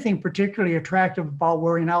think of anything particularly attractive about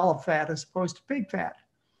wearing olive fat as opposed to pig fat.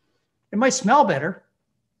 It might smell better,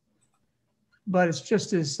 but it's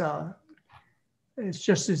just as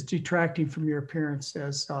detracting from your appearance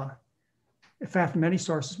as fat from any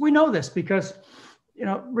sources. We know this because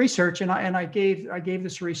research, and I gave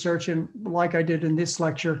this research, and like I did in this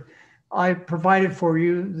lecture, I provided for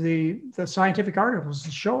you the scientific articles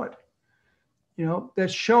to show it.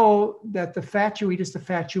 That show that the fat you eat is the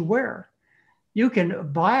fat you wear. You can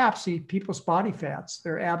biopsy people's body fats,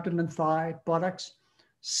 their abdomen, thigh, buttocks,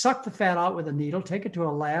 suck the fat out with a needle, take it to a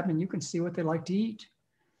lab, and you can see what they like to eat.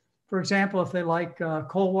 For example, if they like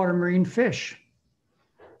cold water marine fish,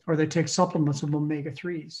 or they take supplements of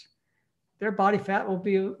omega-3s, their body fat will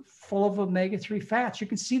be full of omega-3 fats. You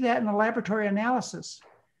can see that in the laboratory analysis.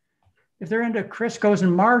 If they're into Crisco's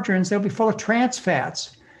and margarines, they'll be full of trans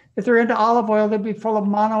fats. If they're into olive oil, they'll be full of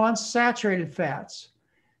monounsaturated fats.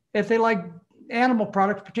 If they like animal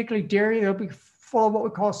products, particularly dairy, they'll be full of what we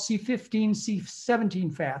call C15,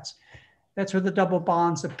 C17 fats. That's where the double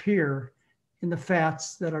bonds appear in the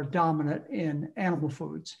fats that are dominant in animal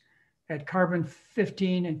foods at carbon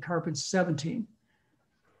 15 and carbon 17.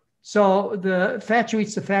 So the fat you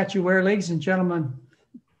eat's the fat you wear, ladies and gentlemen,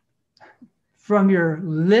 from your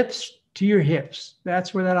lips to your hips.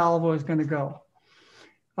 That's where that olive oil is going to go.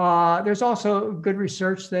 There's also good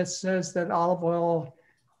research that says that olive oil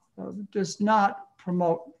does not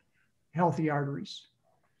promote healthy arteries.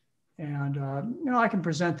 And, I can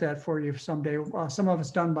present that for you someday. Some of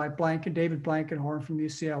it's done by David Blankenhorn from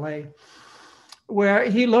UCLA, where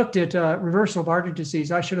he looked at reversal of artery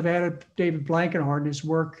disease. I should have added David Blankenhorn, his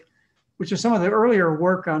work, which is some of the earlier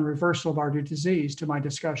work on reversal of artery disease, to my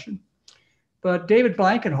discussion. But David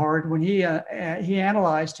Blankenhorn, when he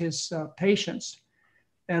analyzed his patients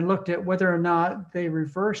and looked at whether or not they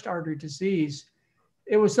reversed artery disease,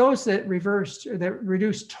 it was those that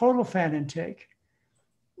reduced total fat intake.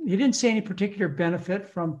 He didn't see any particular benefit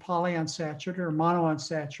from polyunsaturated or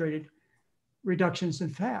monounsaturated reductions in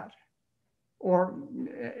fat or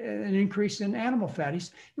an increase in animal fat.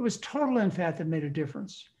 It was total in fat that made a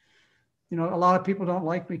difference. A lot of people don't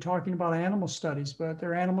like me talking about animal studies, but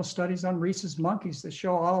there are animal studies on rhesus monkeys that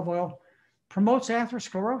show olive oil promotes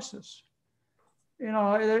atherosclerosis.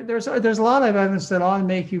 There's a lot of evidence that ought to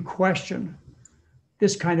make you question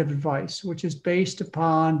this kind of advice, which is based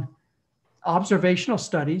upon observational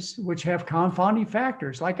studies, which have confounding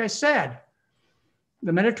factors. Like I said,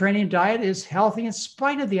 the Mediterranean diet is healthy in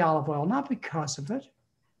spite of the olive oil, not because of it.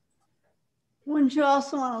 Wouldn't you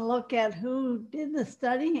also want to look at who did the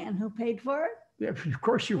study and who paid for it? Yeah, of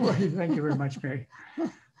course you would. Thank you very much, Mary.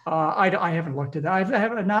 I haven't looked at that. I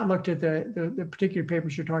have not looked at the particular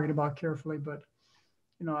papers you're talking about carefully, but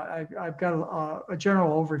I've got a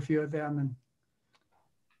general overview of them,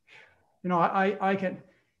 and I can.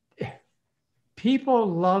 People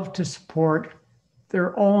love to support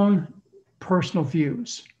their own personal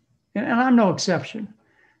views, and I'm no exception.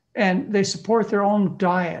 And they support their own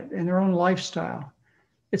diet and their own lifestyle.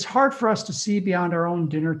 It's hard for us to see beyond our own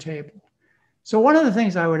dinner table. So one of the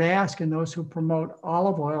things I would ask in those who promote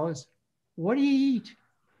olive oil is, what do you eat?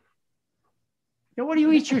 What do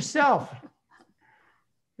you eat yourself?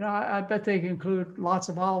 I bet they include lots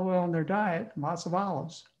of olive oil in their diet, lots of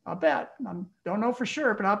olives. I'll bet. I don't know for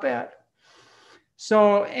sure, but I'll bet.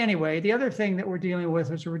 So anyway, the other thing that we're dealing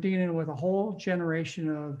with is we're dealing with a whole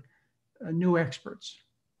generation of new experts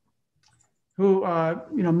who,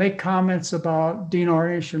 make comments about Dean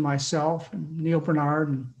Ornish and myself and Neil Bernard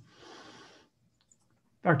and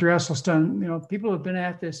Dr. Esselstyn. People who have been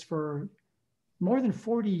at this for more than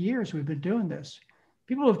 40 years. We've been doing this.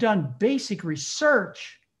 People who have done basic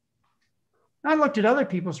research. I looked at other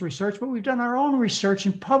people's research, but we've done our own research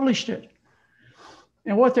and published it.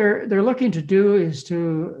 And what they're looking to do is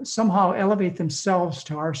to somehow elevate themselves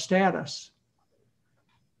to our status.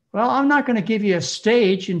 Well, I'm not going to give you a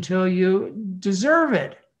stage until you deserve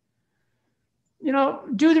it.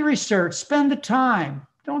 Do the research, spend the time.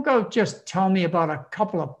 Don't go just tell me about a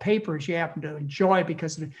couple of papers you happen to enjoy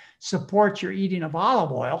because it supports your eating of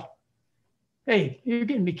olive oil. Hey, you're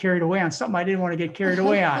getting me carried away on something I didn't want to get carried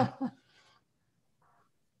away on.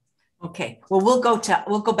 Okay, well, we'll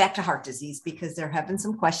go back to heart disease because there have been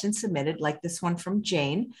some questions submitted, like this one from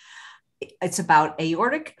Jane. It's about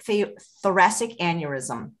aortic thoracic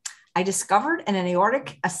aneurysm. I discovered an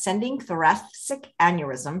aortic ascending thoracic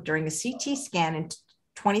aneurysm during a CT scan in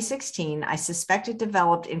 2016. I suspect it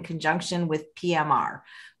developed in conjunction with PMR,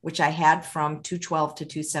 which I had from 212 to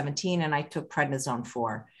 217, and I took prednisone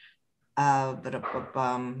for.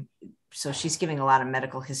 So she's giving a lot of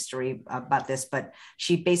medical history about this, but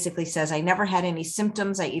she basically says, I never had any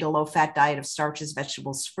symptoms. I eat a low-fat diet of starches,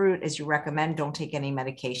 vegetables, fruit, as you recommend. Don't take any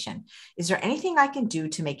medication. Is there anything I can do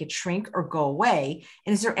to make it shrink or go away?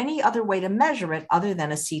 And is there any other way to measure it other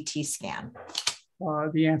than a CT scan?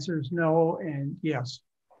 The answer is no and yes.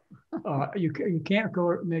 You can't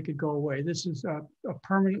make it go away. This is a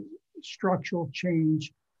permanent structural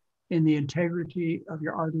change in the integrity of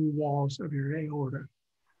your artery walls of your aorta.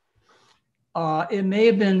 It may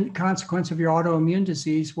have been consequence of your autoimmune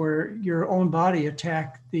disease where your own body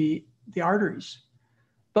attacked the arteries.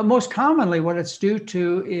 But most commonly what it's due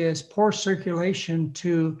to is poor circulation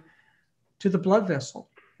to the blood vessel.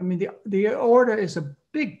 I mean, the aorta is a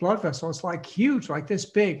big blood vessel. It's like huge, like this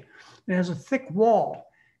big. It has a thick wall.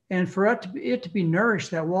 And for it to be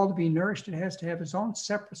nourished, that wall to be nourished, it has to have its own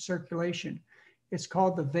separate circulation. It's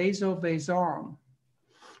called the vasa vasorum.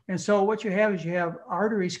 And so what you have is you have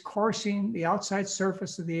arteries coursing the outside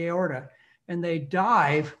surface of the aorta, and they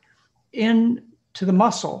dive into the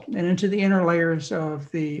muscle and into the inner layers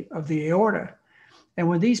of the aorta. And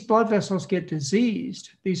when these blood vessels get diseased,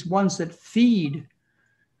 these ones that feed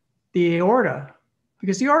the aorta,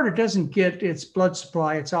 because the aorta doesn't get its blood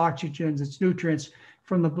supply, its oxygens, its nutrients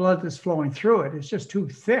from the blood that's flowing through it. It's just too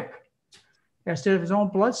thick. It has to have its own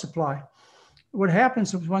blood supply. What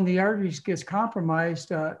happens is when the arteries gets compromised,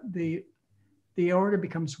 the aorta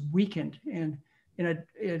becomes weakened and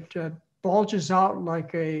it bulges out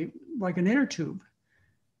like an inner tube.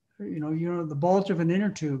 You know the bulge of an inner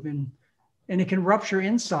tube, and it can rupture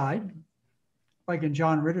inside, like in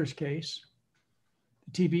John Ritter's case,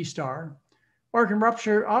 the TV star, or it can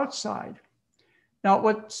rupture outside. Now,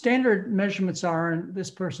 what standard measurements are, and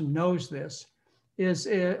this person knows this, is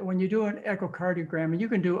when you do an echocardiogram, and you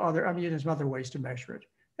can do there's other ways to measure it.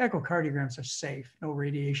 Echocardiograms are safe, no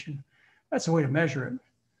radiation. That's a way to measure it. I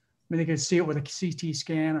mean, they can see it with a CT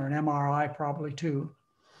scan or an MRI probably too.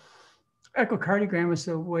 Echocardiogram is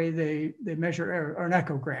the way they measure, or an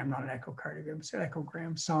echogram, not an echocardiogram, it's an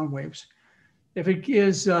echogram, sound waves. If it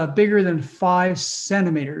is bigger than 5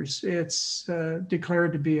 centimeters, it's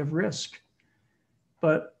declared to be of risk.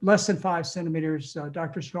 But less than 5 centimeters,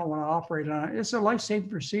 doctors don't want to operate on it. It's a life-saving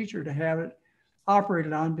procedure to have it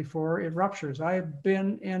operated on before it ruptures. I've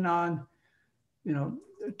been in on,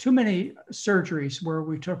 too many surgeries where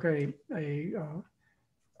we took a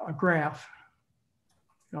graft,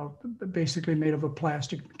 basically made of a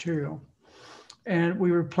plastic material, and we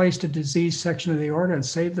replaced a diseased section of the aorta and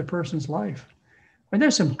saved the person's life. And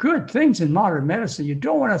there's some good things in modern medicine. You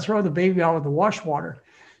don't want to throw the baby out with the wash water.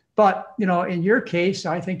 But, in your case,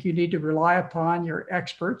 I think you need to rely upon your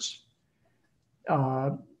experts.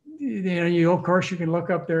 Of course, you can look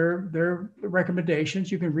up their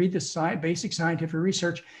recommendations. You can read the basic scientific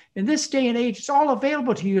research. In this day and age, it's all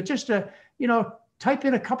available to you. Just to, type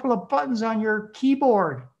in a couple of buttons on your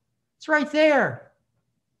keyboard. It's right there.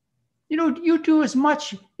 You'd do as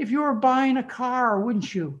much if you were buying a car,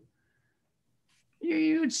 wouldn't you?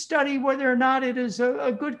 You'd study whether or not it is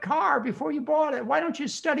a good car before you bought it. Why don't you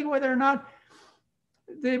study whether or not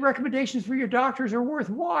the recommendations for your doctors are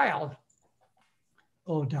worthwhile?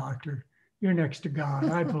 Oh, doctor, you're next to God.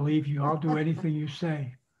 I believe you. I'll do anything you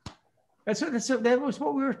say. That was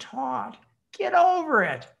what we were taught. Get over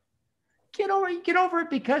it. Get over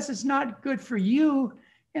it because it's not good for you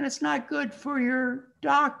and it's not good for your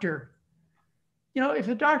doctor. If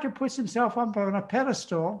a doctor puts himself up on a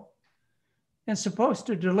pedestal and supposed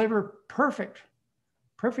to deliver perfect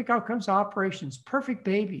outcomes, operations, perfect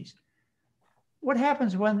babies. What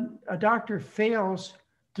happens when a doctor fails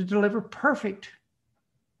to deliver perfect?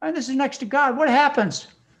 And this is next to God. What happens?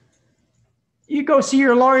 You go see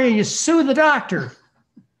your lawyer and you sue the doctor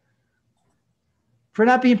for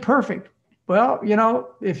not being perfect. Well,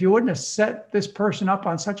 if you wouldn't have set this person up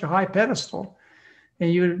on such a high pedestal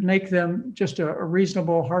and you would make them just a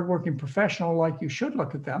reasonable, hardworking professional like you should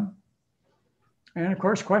look at them, and of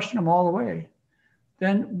course, question them all the way,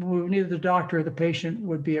 then neither the doctor or the patient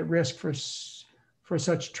would be at risk for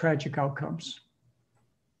such tragic outcomes.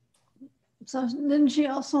 So didn't she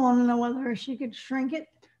also want to know whether she could shrink it?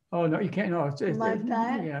 Oh, no, you can't. No,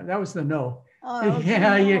 Diet? Yeah, that was the no. Oh,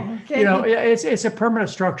 okay. Yeah, Okay. It's a permanent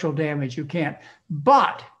structural damage. You can't.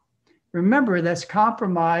 But remember, that's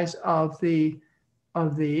compromise of the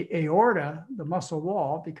aorta, the muscle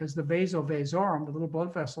wall, because the vasa vasorum, the little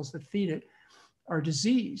blood vessels that feed it, are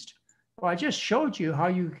diseased. Well, I just showed you how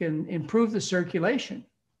you can improve the circulation.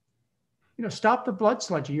 Stop the blood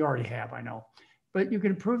sludging. You already have, I know. But you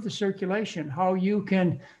can improve the circulation, how you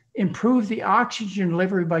can improve the oxygen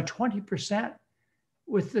delivery by 20%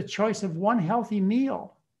 with the choice of one healthy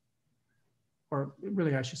meal. or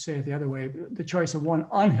really I should say it the other way, the choice of one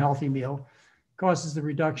unhealthy meal causes the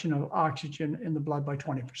reduction of oxygen in the blood by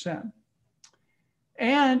 20%.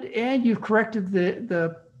 And you've corrected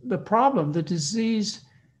the problem. The disease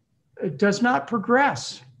does not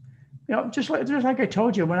progress. You know, just like I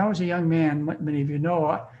told you, when I was a young man, many of you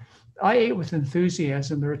know, I ate with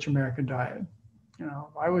enthusiasm the rich American diet. You know,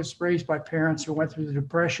 I was raised by parents who went through the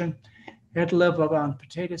Depression, had to live on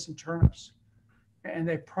potatoes and turnips, and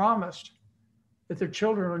they promised that their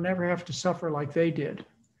children would never have to suffer like they did.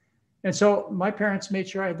 And so my parents made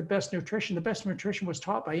sure I had the best nutrition. The best nutrition was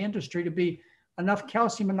taught by industry to be enough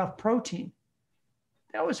calcium, enough protein.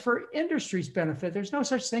 That was for industry's benefit. There's no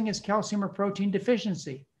such thing as calcium or protein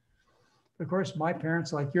deficiency. Of course, my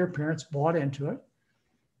parents, like your parents, bought into it.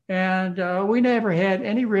 And we never had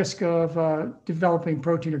any risk of developing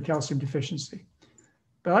protein or calcium deficiency.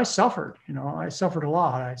 But I suffered, you know, I suffered a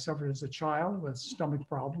lot. I suffered as a child with stomach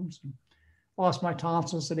problems and lost my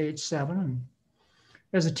tonsils at age 7. And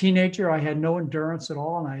as a teenager, I had no endurance at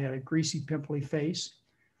all, and I had a greasy, pimply face.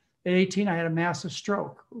 At 18, I had a massive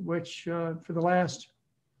stroke, which for the last,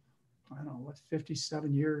 I don't know,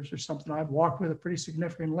 57 years or something, I've walked with a pretty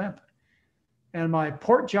significant limp. And my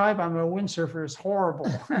port jibe, I'm a windsurfer, is horrible.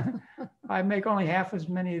 I make only half as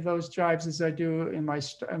many of those jibes as I do in my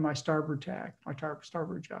starboard tack, my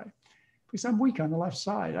starboard jibe, because I'm weak on the left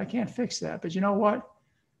side. I can't fix that. But you know what?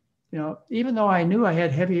 You know, even though I knew I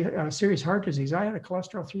had heavy, serious heart disease, I had a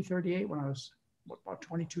cholesterol 338 when I was about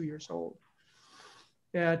 22 years old.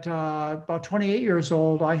 At about 28 years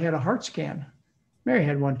old, I had a heart scan. Mary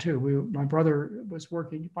had one too. My brother was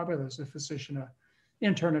working. My brother was a physician, an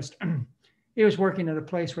internist. He was working at a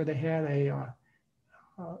place where they had a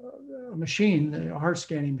machine, a heart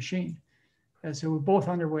scanning machine. And so we both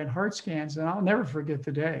underwent heart scans, and I'll never forget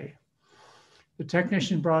the day. The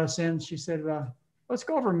technician brought us in. She said, let's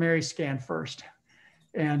go over Mary's scan first.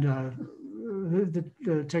 And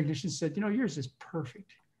the technician said, you know, yours is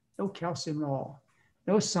perfect. No calcium at all.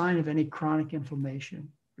 No sign of any chronic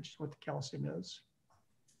inflammation, which is what the calcium is.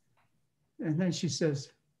 And then she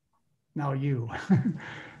says, now you.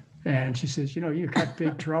 And she says, you know, you got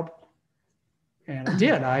big trouble. And I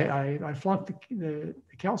did. I flunked the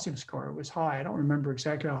calcium score. It was high. I don't remember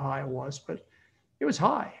exactly how high it was, but it was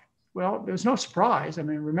high. Well, there was no surprise. I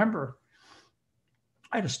mean, remember,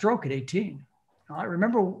 I had a stroke at 18. I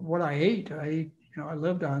remember what I ate. I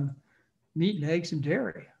lived on meat and eggs and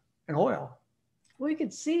dairy and oil. We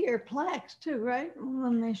could see your plaques too, right?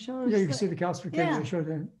 When they showed us. Yeah, you can see the calcification. Yeah. They showed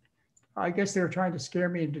them. I guess they were trying to scare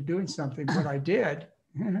me into doing something, but I did.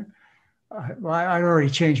 Well, I'd already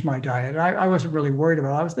changed my diet. I wasn't really worried about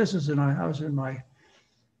it. I was in my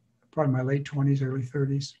probably my late 20s, early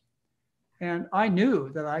 30s. And I knew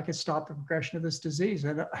that I could stop the progression of this disease.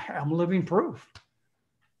 And I'm living proof.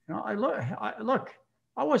 You know,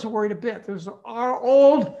 I wasn't worried a bit. There's our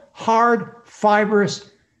old, hard,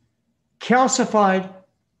 fibrous, calcified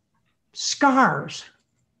scars.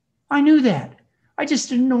 I knew that. I just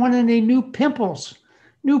didn't want any new pimples,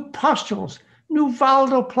 new pustules, new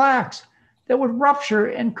volatile plaques that would rupture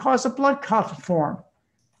and cause a blood clot to form.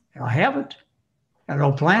 And I haven't. I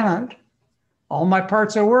don't plan on it. All my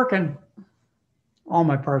parts are working. All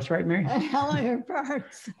my parts, right, Mary? All your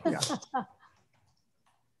parts. Yeah.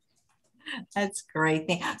 That's great.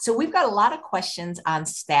 So we've got a lot of questions on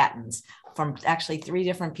statins from actually 3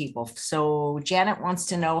 different people. So Janet wants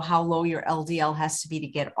to know how low your LDL has to be to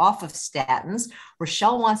get off of statins.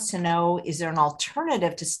 Rochelle wants to know, is there an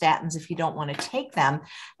alternative to statins if you don't want to take them?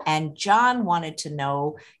 And John wanted to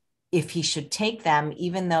know if he should take them,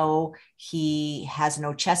 even though he has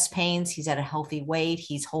no chest pains, he's at a healthy weight,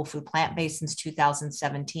 he's whole food plant-based since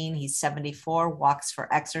 2017, he's 74, walks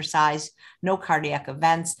for exercise, no cardiac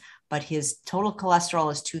events, but his total cholesterol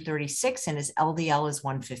is 236 and his LDL is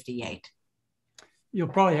 158. You'll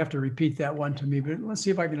probably have to repeat that one to me, but let's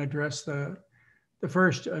see if I can address the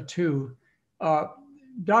first 2.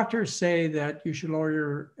 Doctors say that you should lower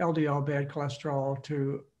your LDL bad cholesterol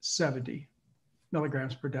to 70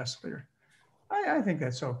 milligrams per deciliter. I think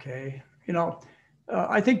that's okay. You know,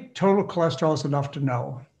 I think total cholesterol is enough to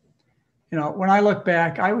know. You know, when I look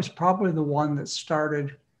back, I was probably the one that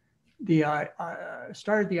started the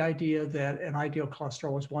idea that an ideal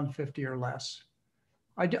cholesterol was 150 or less.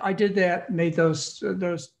 I did that, made those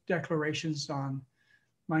declarations on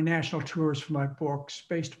my national tours for my books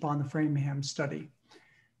based upon the Framingham study.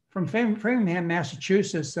 From Framingham,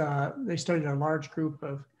 Massachusetts, they studied a large group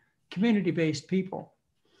of community-based people.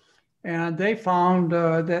 And they found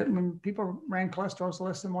that when people ran cholesterol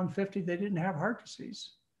less than 150, they didn't have heart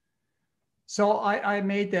disease. So I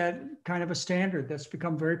made that kind of a standard that's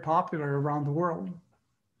become very popular around the world.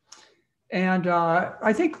 And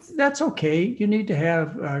I think that's okay. You need to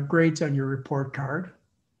have grades on your report card.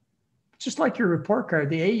 Just like your report card,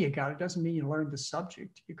 the A you got, it doesn't mean you learned the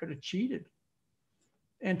subject. You could have cheated.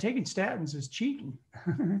 And taking statins is cheating.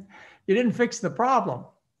 You didn't fix the problem.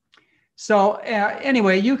 So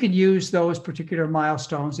anyway, you can use those particular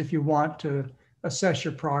milestones if you want to assess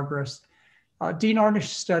your progress. Dean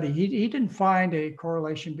Ornish's study, he didn't find a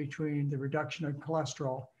correlation between the reduction of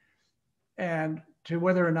cholesterol and to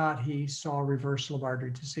whether or not he saw reversal of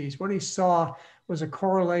artery disease. What he saw was a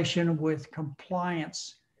correlation with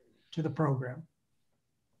compliance to the program.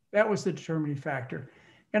 That was the determining factor.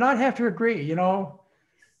 And I'd have to agree,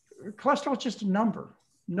 cholesterol is just a number.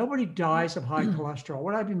 Nobody dies of high cholesterol.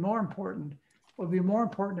 What would be more important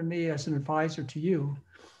to me as an advisor to you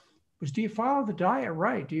was, do you follow the diet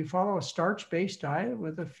right? Do you follow a starch-based diet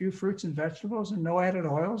with a few fruits and vegetables and no added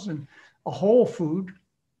oils and a whole food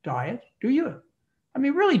diet? Do you? I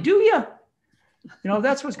mean, really, do you?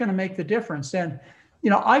 That's what's going to make the difference. And,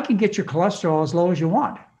 I can get your cholesterol as low as you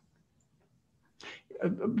want.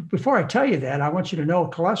 Before I tell you that, I want you to know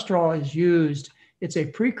cholesterol is used. It's a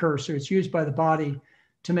precursor. It's used by the body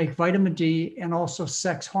to make vitamin D and also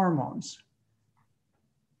sex hormones.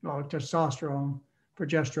 Testosterone,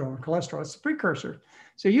 progesterone, cholesterol. It's a precursor.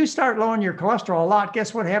 So you start lowering your cholesterol a lot,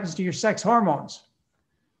 guess what happens to your sex hormones?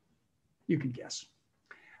 You can guess.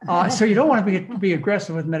 So you don't want to be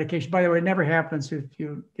aggressive with medication. By the way, it never happens if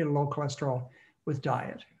you get a low cholesterol with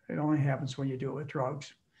diet. It only happens when you do it with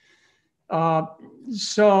drugs. You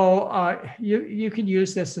can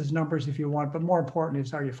use this as numbers if you want, but more important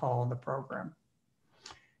is how you follow the program.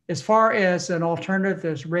 As far as an alternative,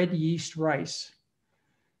 there's red yeast rice,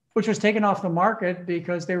 which was taken off the market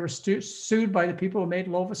because they were sued by the people who made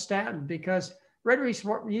lovastatin, because red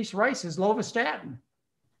yeast rice is lovastatin.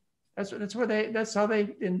 That's how they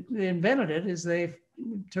invented it, is they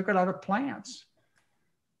took it out of plants.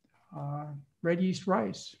 Red yeast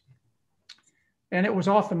rice. And it was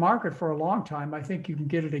off the market for a long time. I think you can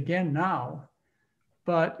get it again now,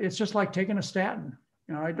 but it's just like taking a statin.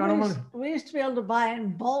 We used to be able to buy it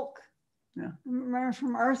in bulk. Yeah. Remember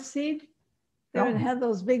from Earthseed? They would have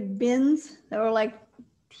those big bins that were like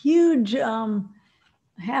huge,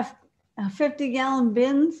 50-gallon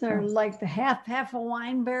bins, or like the half a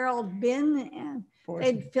wine barrel bin, and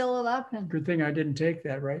they'd fill it up. And good thing I didn't take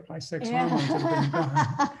that, right? My sex hormones would have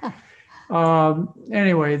been gone.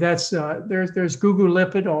 Anyway, that's there's gugu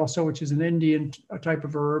lipid also, which is an Indian type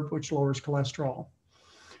of herb which lowers cholesterol.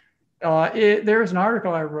 There's an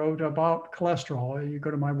article I wrote about cholesterol. You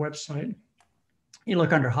go to my website, you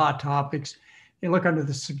look under hot topics, you look under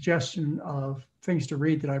the suggestion of things to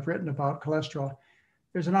read that I've written about cholesterol.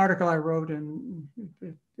 There's an article I wrote, and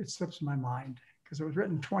it slips my mind because it was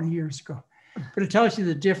written 20 years ago, but it tells you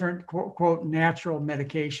the different quote natural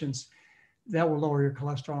medications that will lower your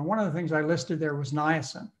cholesterol. And one of the things I listed there was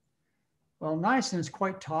niacin. Well, niacin is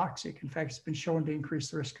quite toxic. In fact, it's been shown to increase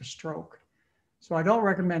the risk of stroke. So I don't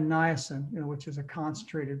recommend niacin, which is a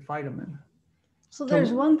concentrated vitamin. So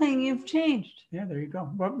there's one thing you've changed. Yeah, there you go.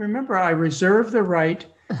 But remember, I reserve the right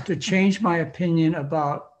to change my opinion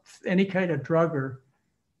about any kind of drug or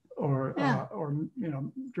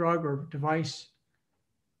drug or device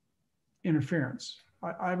interference.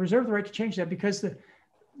 I reserve the right to change that because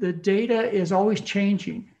the data is always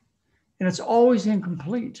changing and it's always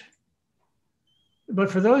incomplete. But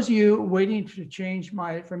for those of you waiting for me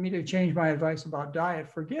to change my advice about diet,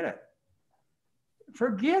 forget it.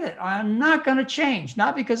 Forget it. I'm not going to change.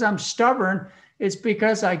 Not because I'm stubborn. It's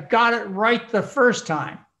because I got it right the first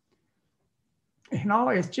time.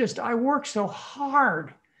 It's just, I worked so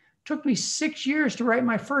hard. It took me 6 years to write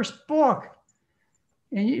my first book.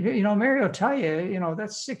 And, Mary will tell you,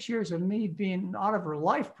 that's 6 years of me being out of her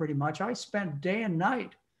life pretty much. I spent day and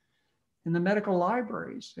night in the medical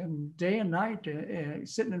libraries and day and night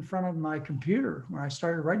sitting in front of my computer when I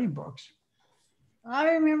started writing books. I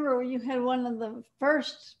remember when you had one of the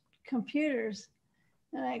first computers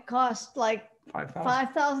and it cost like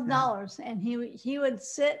 $5,000. Yeah. And he would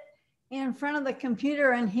sit in front of the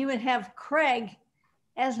computer and he would have Craig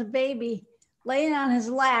as a baby laying on his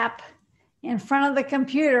lap in front of the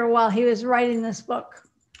computer while he was writing this book.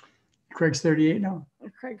 Craig's 38 now.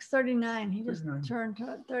 Craig's 39. He just turned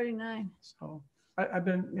 39. So I've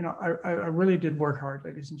been, I really did work hard,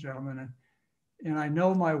 ladies and gentlemen, and I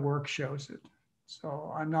know my work shows it.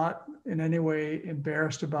 So I'm not in any way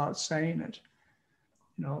embarrassed about saying it.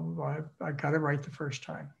 I got it right the first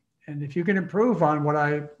time. And if you can improve on what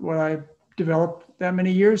I developed that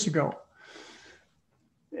many years ago,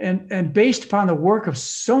 and based upon the work of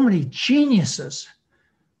so many geniuses,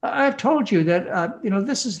 I've told you that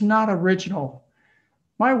this is not original.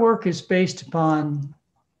 my work is based upon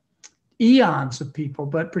eons of people,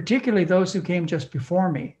 but particularly those who came just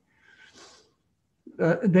before me.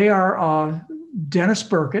 They are Dennis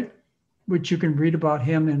Burkett, which you can read about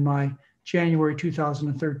him in my January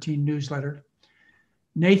 2013 newsletter.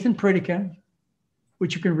 Nathan Pritikin,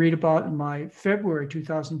 which you can read about in my February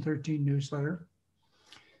 2013 newsletter.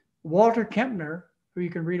 Walter Kempner, who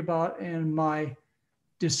you can read about in my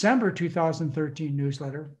December 2013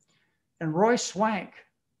 newsletter. And Roy Swank,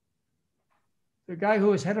 the guy who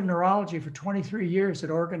was head of neurology for 23 years at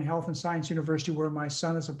Oregon Health and Science University, where my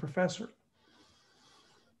son is a professor,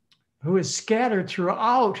 who is scattered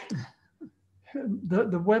throughout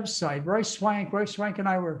the website. Roy Swank and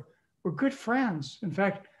I were good friends. In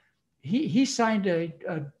fact, he signed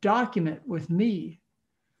a document with me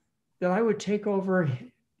that I would take over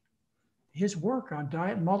his work on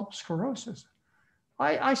diet and multiple sclerosis.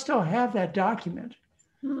 I still have that document.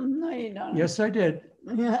 No, you don't. Yes, I did.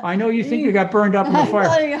 Yeah. I know you think you got burned up in the I fire.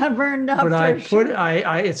 thought you got burned up. But I for put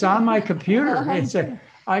sure. it's on my computer.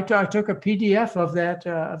 I took a PDF of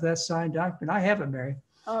that signed document. I have it, Mary.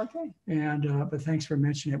 Okay. And but thanks for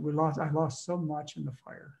mentioning it. I lost so much in the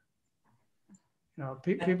fire. You know,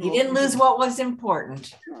 people. You didn't lose what was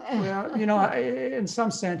important. Well, you know, in some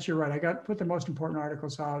sense, you're right. I got put the most important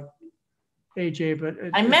articles out, AJ. But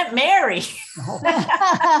I meant Mary.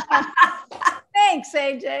 Thanks,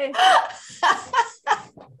 AJ.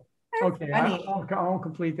 Okay, I won't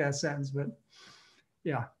complete that sentence, but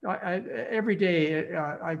yeah, every day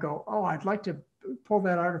I go, oh, I'd like to pull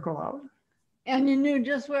that article out. And you knew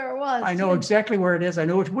just where it was. I know exactly where it is. I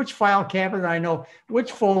know which file cabinet. I know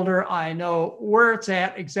which folder. I know where it's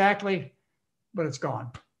at exactly, but it's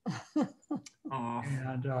gone.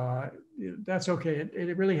 And that's okay.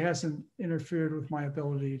 It really hasn't interfered with my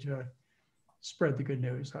ability to spread the good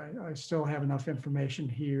news. I still have enough information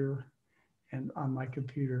here and on my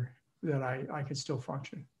computer that I can still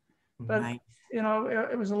function. But, Nice. you know,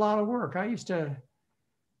 it was a lot of work. I used to,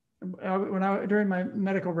 during my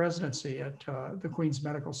medical residency at the Queen's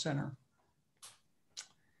Medical Center,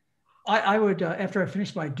 I would, after I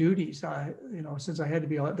finished my duties, since I had to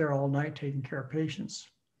be there all night taking care of patients,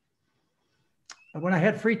 when I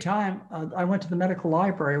had free time, I went to the medical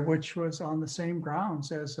library, which was on the same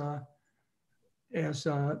grounds as the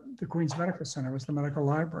Queen's Medical Center was the medical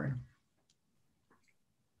library.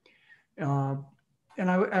 And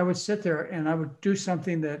I would sit there and I would do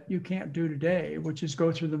something that you can't do today, which is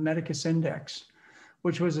go through the Medicus Index,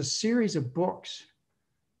 which was a series of books.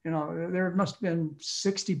 You know, there must have been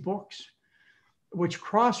 60 books, which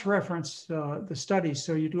cross-reference the studies.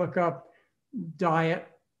 So you'd look up diet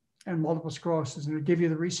and multiple sclerosis, and it would give you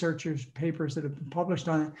the researchers' papers that have been published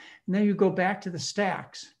on it. And then you go back to the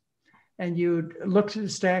stacks, and you'd look through the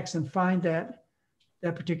stacks and find that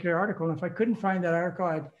particular article. And if I couldn't find that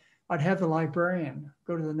article, I'd have the librarian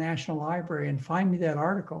go to the National Library and find me that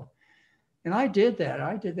article. And I did that.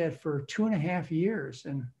 I did that for 2.5 years.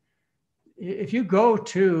 And if you go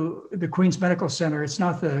to the Queen's Medical Center, it's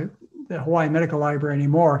not the Hawaii Medical Library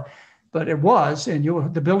anymore, but it was, and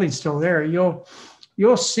the building's still there.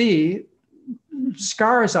 You'll see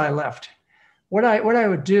scars I left. What I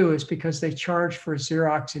would do is, because they charge for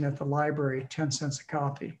Xeroxing at the library 10 cents a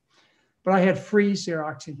copy, but I had free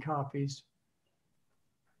Xeroxing copies.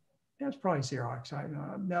 That's probably Xerox.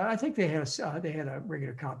 I think they had a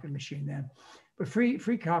regular copy machine then, but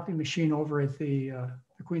free copy machine over at the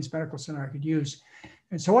Queen's Medical Center I could use.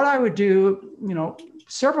 And so what I would do,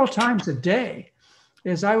 several times a day,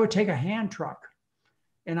 is I would take a hand truck,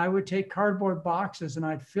 and I would take cardboard boxes and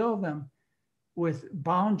I'd fill them with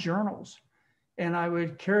bound journals, and I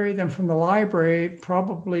would carry them from the library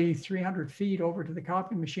probably 300 feet over to the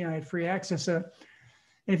copy machine. I had free access to.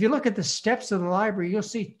 And if you look at the steps of the library, you'll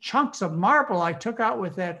see chunks of marble I took out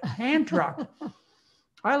with that hand truck.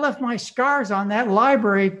 I left my scars on that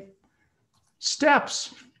library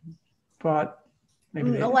steps, but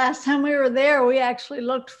maybe the last time we were there, we actually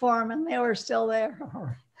looked for them and they were still there.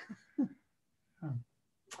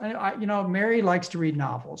 Mary likes to read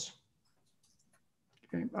novels.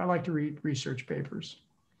 Okay. I like to read research papers.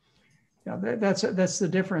 Yeah, that's the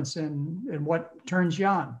difference in what turns you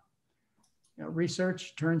on.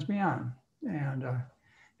 Research turns me on, and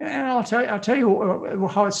I'll tell you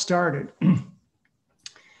how it started.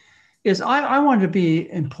 Is I wanted to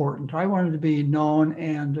be important. I wanted to be known,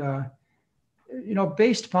 and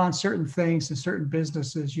based upon certain things and certain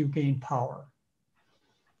businesses, you gain power.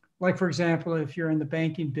 Like, for example, if you're in the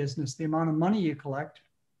banking business, the amount of money you collect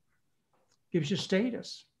gives you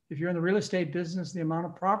status. If you're in the real estate business, the amount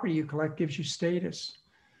of property you collect gives you status.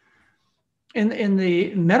 In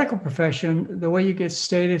the medical profession, the way you get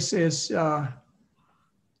status is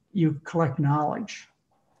you collect knowledge.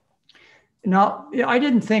 Now, I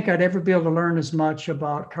didn't think I'd ever be able to learn as much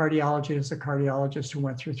about cardiology as a cardiologist who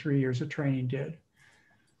went through 3 years of training did,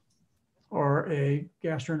 or a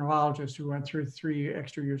gastroenterologist who went through 3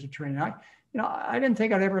 extra years of training. I didn't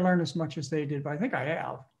think I'd ever learn as much as they did, but I think I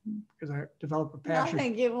have, because I developed a passion. I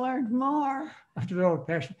think you've learned more. I've developed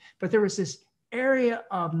a passion. But there was this area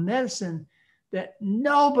of medicine that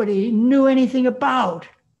nobody knew anything about.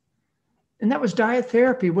 And that was diet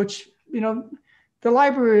therapy, which, the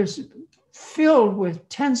library is filled with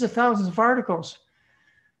tens of thousands of articles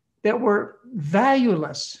that were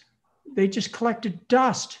valueless. They just collected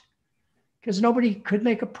dust because nobody could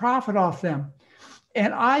make a profit off them.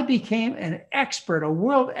 And I became an expert, a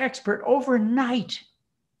world expert overnight.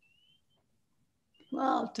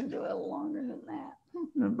 Well, it took a little longer than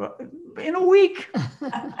that. In a week.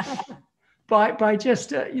 by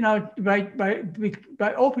just,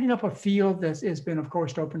 by opening up a field that has been, of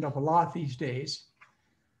course, opened up a lot these days.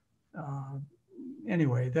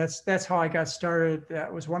 Anyway, that's how I got started.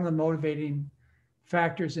 That was one of the motivating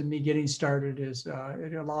factors in me getting started, is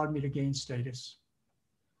it allowed me to gain status.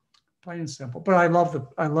 Plain and simple. But I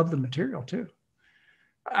love the material too.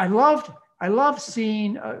 I love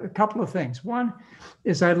seeing a couple of things. One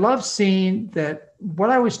is I love seeing that what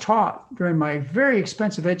I was taught during my very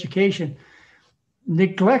expensive education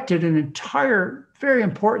neglected an entire, very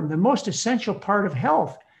important, the most essential part of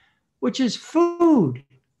health, which is food.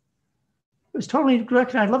 It was totally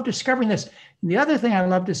neglected. I love discovering this. And the other thing I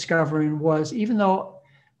love discovering was, even though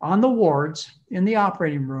on the wards, in the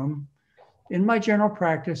operating room, in my general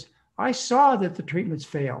practice, I saw that the treatments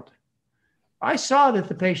failed. I saw that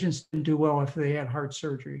the patients didn't do well if they had heart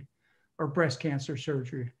surgery or breast cancer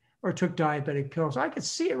surgery or took diabetic pills. I could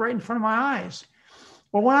see it right in front of my eyes.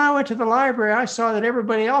 Well, when I went to the library, I saw that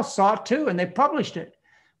everybody else saw it too, and they published it.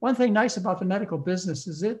 One thing nice about the medical business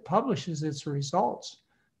is it publishes its results,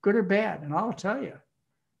 good or bad. And I'll tell you,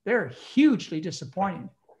 they're hugely disappointing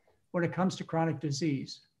when it comes to chronic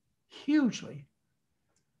disease, hugely.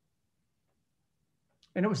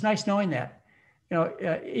 And it was nice knowing that.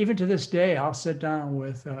 Even to this day, I'll sit down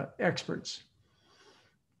with experts.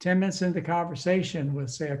 10 minutes into the conversation with,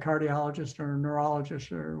 say, a cardiologist or a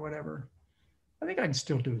neurologist or whatever, I think I can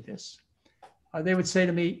still do this. They would say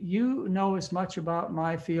to me, "You know as much about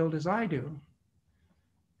my field as I do."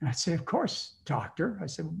 And I'd say, "Of course, doctor." I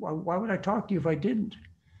said, "Why would I talk to you if I didn't?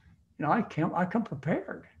 I come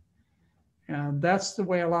prepared." And that's the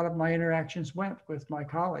way a lot of my interactions went with my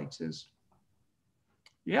colleagues is,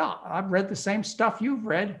 "Yeah, I've read the same stuff you've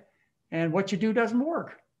read, and what you do doesn't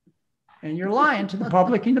work. And you're lying to the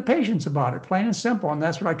public and the patients about it, plain and simple." And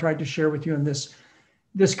that's what I tried to share with you in this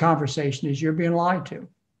conversation is you're being lied to.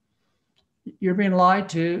 You're being lied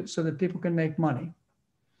to so that people can make money.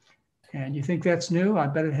 And you think that's new? I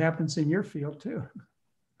bet it happens in your field too.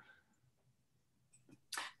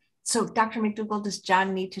 So, Dr. McDougall, does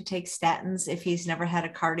John need to take statins if he's never had a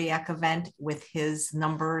cardiac event with his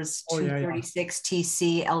numbers 236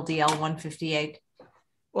 TC, LDL 158?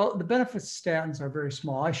 Well, the benefits of statins are very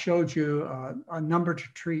small. I showed you a number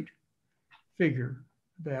to treat figure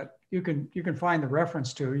that you can find the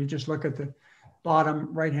reference to. You just look at the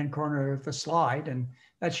bottom right-hand corner of the slide, and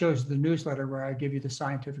that shows the newsletter where I give you the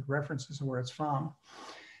scientific references of where it's from.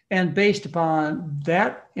 And based upon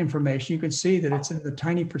that information, you can see that it's in the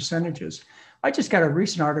tiny percentages. I just got a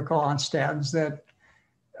recent article on statins that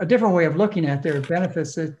a different way of looking at their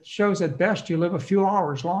benefits that shows at best you live a few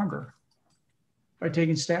hours longer by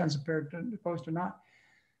taking statins opposed to not.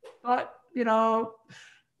 But,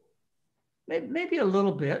 maybe a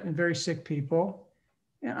little bit in very sick people.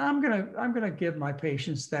 And I'm gonna give my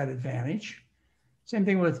patients that advantage. Same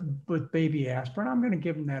thing with baby aspirin. I'm gonna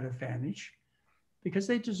give them that advantage because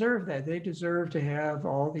they deserve that. They deserve to have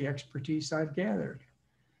all the expertise I've gathered.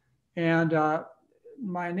 And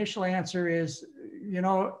my initial answer is,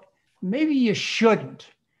 maybe you shouldn't.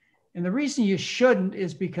 And the reason you shouldn't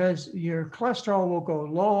is because your cholesterol will go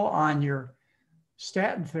low on your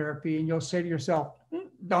statin therapy and you'll say to yourself,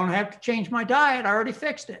 "Don't have to change my diet, I already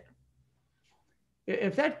fixed it."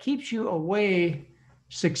 If that keeps you away,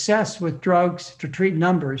 success with drugs to treat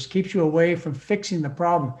numbers keeps you away from fixing the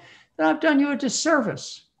problem, then I've done you a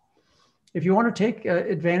disservice. If you want to take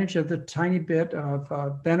advantage of the tiny bit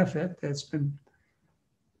of benefit that's been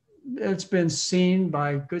seen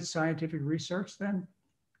by good scientific research, then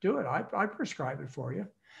do it. I prescribe it for you.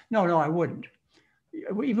 No, I wouldn't.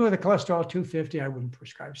 Even with a cholesterol 250, I wouldn't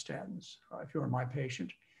prescribe statins if you were my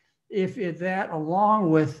patient. If that,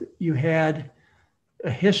 along with you had a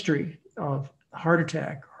history of heart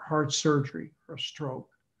attack, or heart surgery, or stroke,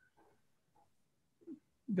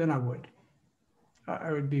 then I would.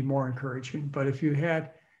 I would be more encouraging. But if you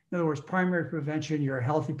had, in other words, primary prevention, you're a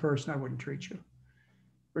healthy person, I wouldn't treat you,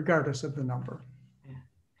 regardless of the number.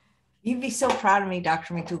 You'd be so proud of me,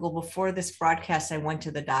 Dr. McDougall. Before this broadcast, I went to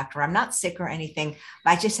the doctor. I'm not sick or anything,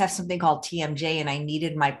 but I just have something called TMJ, and I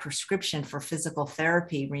needed my prescription for physical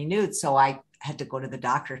therapy renewed. So I had to go to the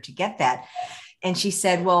doctor to get that. And she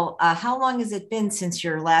said, well, how long has it been since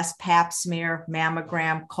your last pap smear,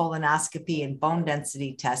 mammogram, colonoscopy, and bone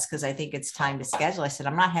density test? Because I think it's time to schedule. I said,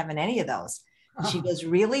 I'm not having any of those. And she goes,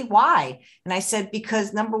 really? Why? And I said,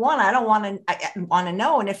 because number one, I don't want to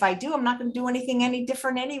know. And if I do, I'm not going to do anything any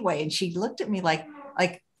different anyway. And she looked at me like,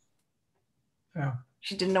 yeah.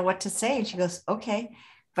 She didn't know what to say. And she goes, okay.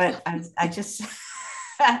 But I just,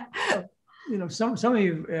 some of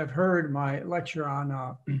you have heard my lecture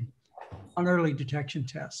on early detection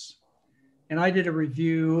tests. And I did a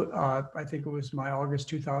review, I think it was my August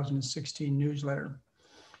 2016 newsletter.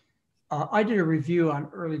 I did a review on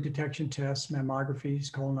early detection tests,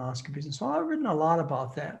 mammographies, colonoscopies, and so I've written a lot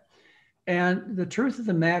about that. And the truth of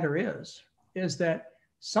the matter is that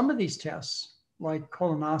some of these tests, like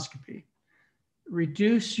colonoscopy,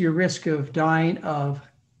 reduce your risk of dying of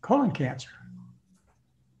colon cancer,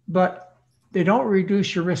 but they don't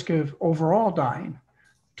reduce your risk of overall dying.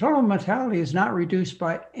 Total mortality is not reduced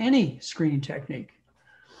by any screening technique.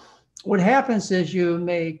 What happens is you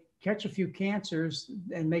may catch a few cancers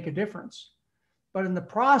and make a difference. But in the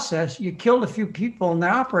process, you killed a few people in the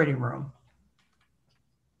operating room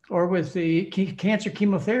or with the cancer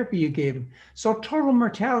chemotherapy you gave them. So total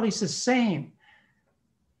mortality is the same.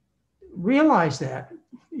 Realize that,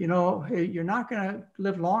 you're not going to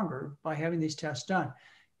live longer by having these tests done.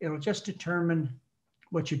 It'll just determine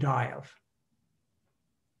what you die of.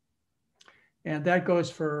 And that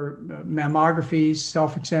goes for mammographies,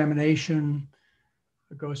 self-examination.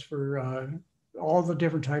 It goes for all the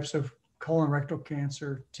different types of colorectal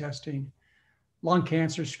cancer testing, lung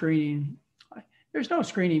cancer screening. There's no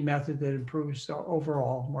screening method that improves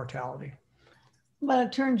overall mortality. But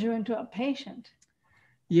it turns you into a patient.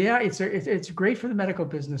 Yeah, it's great for the medical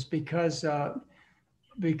business because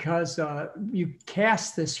you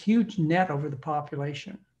cast this huge net over the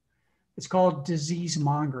population. It's called disease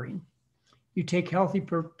mongering. You take healthy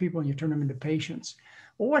people and you turn them into patients.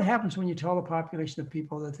 Well, what happens when you tell the population of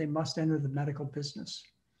people that they must enter the medical business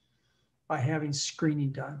by having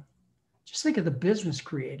screening done? Just think of the business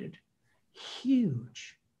created.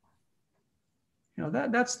 Huge.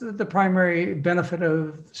 That's the primary benefit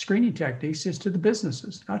of screening techniques is to the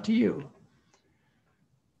businesses, not to you.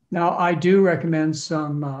 Now, I do recommend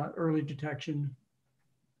some early detection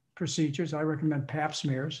procedures. I recommend pap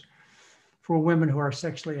smears for women who are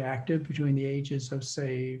sexually active between the ages of,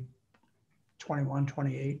 say, 21,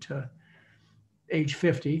 28 to age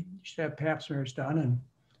 50. You should have pap smears done. And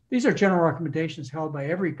these are general recommendations held by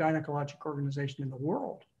every gynecologic organization in the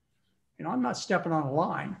world. I'm not stepping on a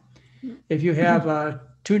line. If you have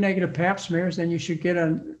 2 negative pap smears, then you should get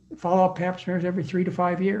a follow-up pap smears every 3 to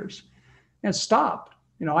 5 years and stop.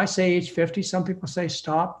 I say age 50, some people say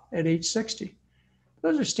stop at age 60.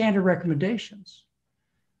 Those are standard recommendations.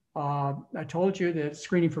 I told you that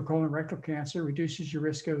screening for colorectal cancer reduces your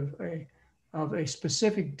risk of a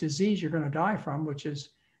specific disease you're going to die from, which is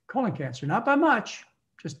colon cancer. Not by much,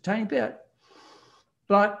 just a tiny bit.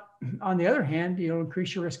 But on the other hand, you'll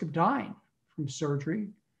increase your risk of dying from surgery,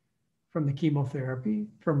 from the chemotherapy,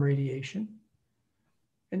 from radiation.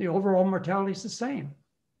 And the overall mortality is the same.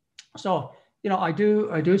 So, I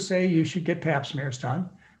do say you should get pap smears done.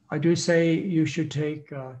 I do say you should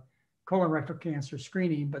take colorectal cancer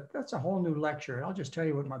screening, but that's a whole new lecture. I'll just tell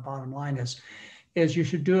you what my bottom line is you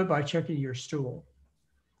should do it by checking your stool,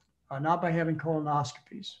 not by having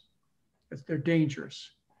colonoscopies. They're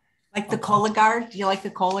dangerous. Like the Cologuard? Do you like the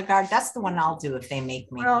Cologuard? That's the one I'll do if they make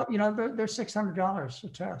me. Well, they're $600 a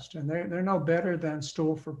test, and they're no better than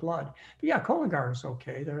stool for blood. But yeah, Cologuard is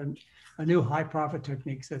okay. They're a new high profit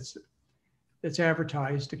technique that's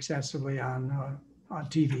advertised excessively on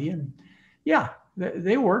TV, and yeah,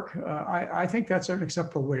 they work. I think that's an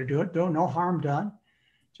acceptable way to do it. No harm done,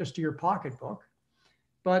 just to your pocketbook.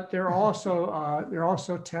 But there are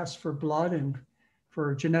also tests for blood and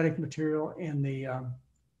for genetic material in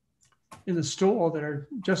the stool that are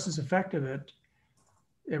just as effective at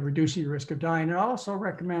reducing your risk of dying. And I also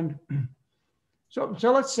recommend, so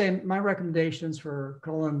let's say my recommendations for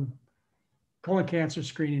colon cancer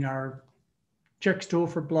screening are check stool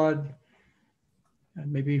for blood,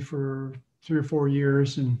 and maybe for 3 or 4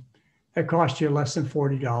 years, and that costs you less than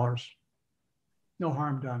 $40. No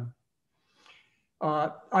harm done.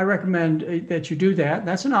 I recommend that you do that.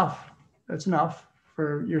 That's enough. That's enough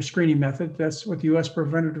for your screening method. That's what the U.S.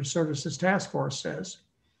 Preventative Services Task Force says.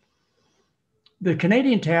 The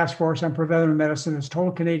Canadian Task Force on Preventive Medicine has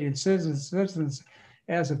told Canadian citizens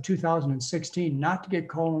as of 2016 not to get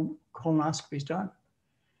colonoscopies done.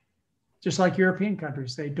 Just like European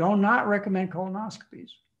countries, they do not recommend colonoscopies.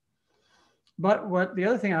 But what the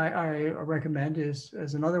other thing I recommend is,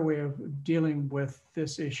 as another way of dealing with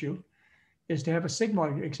this issue, is to have a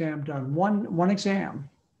sigmoid exam done, one exam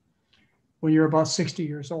when you're about 60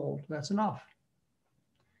 years old. That's enough.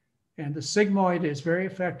 And the sigmoid is very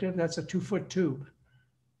effective. That's a 2-foot tube.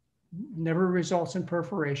 Never results in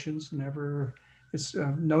perforations, never, it's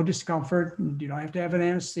no discomfort. You don't have to have an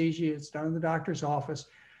anesthesia. It's done in the doctor's office.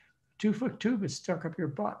 2-foot tube is stuck up your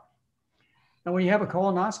butt. Now, when you have a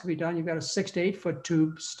colonoscopy done, you've got a 6 to 8 foot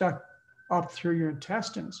tube stuck up through your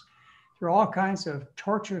intestines. There are all kinds of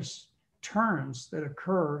tortuous turns that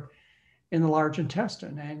occur in the large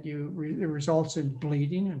intestine, and it results in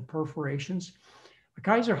bleeding and perforations. A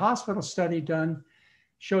Kaiser Hospital study done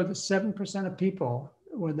showed that 7% of people,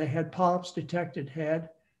 when they had polyps detected, had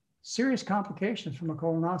serious complications from a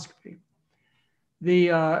colonoscopy.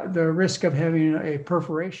 The risk of having a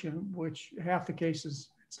perforation, which half the cases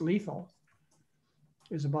it's lethal,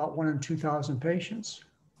 is about 1 in 2,000 patients.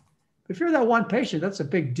 If you're that one patient, that's a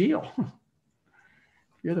big deal.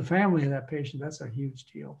 If you're the family of that patient, that's a huge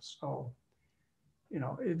deal. So, you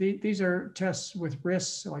know, these are tests with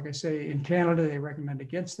risks. Like I say, in Canada, they recommend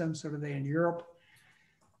against them. So do they in Europe.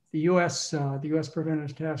 The U.S.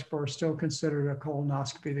 Preventive Task Force still considered a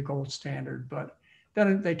colonoscopy the gold standard, but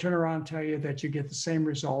then they turn around and tell you that you get the same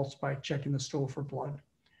results by checking the stool for blood.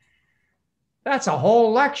 That's a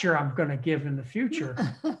whole lecture I'm going to give in the future.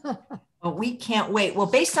 Well, we can't wait. Well,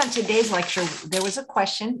 based on today's lecture, there was a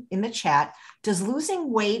question in the chat. Does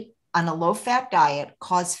losing weight on a low-fat diet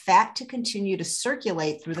cause fat to continue to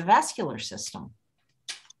circulate through the vascular system?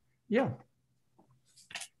 Yeah.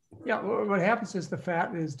 Yeah, what happens is the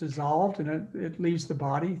fat is dissolved and it leaves the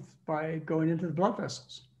body by going into the blood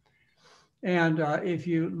vessels. And if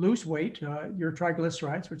you lose weight, your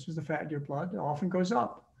triglycerides, which is the fat in your blood, often goes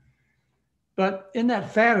up. But in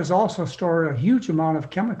that fat is also stored a huge amount of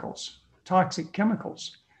chemicals, toxic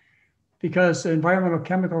chemicals, because environmental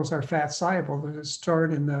chemicals are fat soluble. They're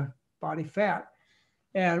stored in the body fat.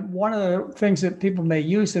 And one of the things that people may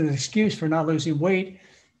use as an excuse for not losing weight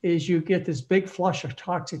is you get this big flush of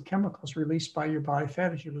toxic chemicals released by your body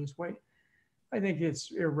fat as you lose weight. I think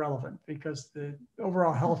it's irrelevant because the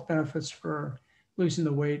overall health benefits for losing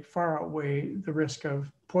the weight far outweigh the risk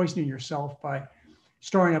of poisoning yourself by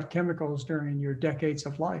storing up chemicals during your decades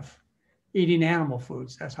of life. Eating animal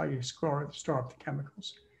foods, that's how you store up the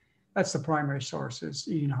chemicals. That's the primary source, is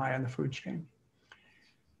eating high on the food chain.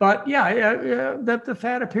 But yeah, that the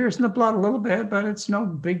fat appears in the blood a little bit, but it's no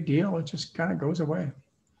big deal. It just kind of goes away.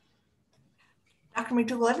 Dr.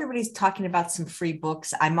 McDougall, everybody's talking about some free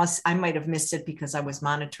books. I might have missed it because I was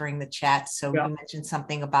monitoring the chat. So yeah. You mentioned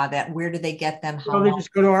something about that. Where do they get them? How they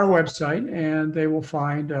just go to our website and they will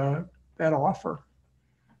find that offer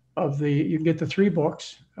of you can get the 3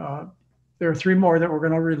 books. There are 3 more that we're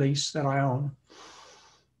going to release that I own.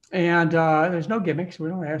 And there's no gimmicks. We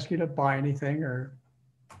don't ask you to buy anything or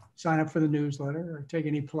sign up for the newsletter or take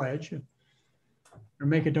any pledge or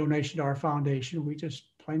make a donation to our foundation. We just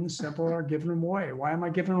plain and simple are giving them away. Why am I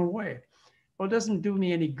giving them away? Well, it doesn't do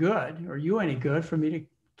me any good or you any good for me to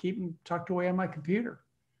keep them tucked away on my computer.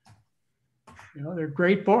 You know, they're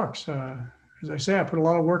great books. As I say, I put a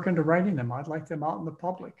lot of work into writing them. I'd like them out in the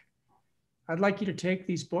public. I'd like you to take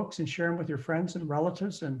these books and share them with your friends and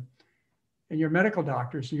relatives and your medical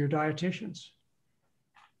doctors and your dietitians.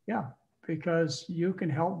 Yeah, because you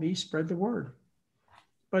can help me spread the word.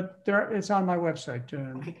 But it's on my website.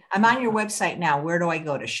 Okay. I'm on your website now. Where do I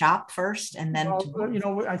go to shop first and then? You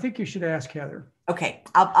know, I think you should ask Heather. Okay,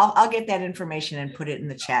 I'll get that information and put it in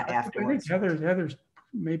the chat afterwards. I think Heather's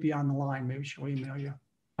maybe on the line. Maybe she'll email you.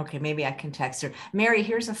 Okay, maybe I can text her. Mary,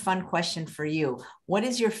 here's a fun question for you. What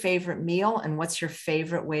is your favorite meal and what's your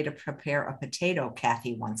favorite way to prepare a potato?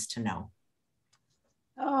 Kathy wants to know.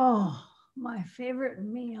 Oh, my favorite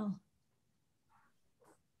meal.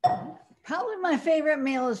 Probably my favorite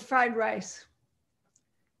meal is fried rice.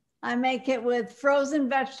 I make it with frozen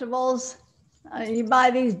vegetables. You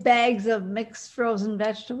buy these bags of mixed frozen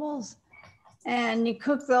vegetables and you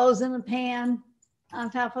cook those in a pan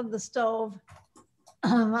on top of the stove.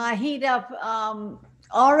 I heat up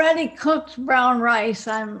already cooked brown rice.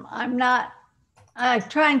 I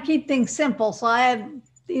try and keep things simple. So I have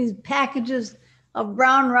these packages of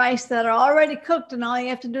brown rice that are already cooked and all you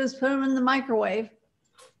have to do is put them in the microwave.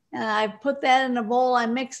 And I put that in a bowl. I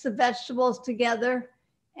mix the vegetables together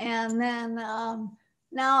and then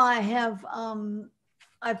now I have,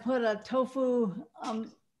 I put a tofu,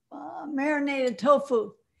 marinated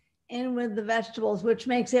tofu in with the vegetables, which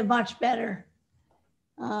makes it much better.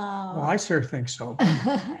 Well, I sure think so.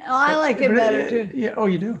 I like it better too. Yeah. Oh,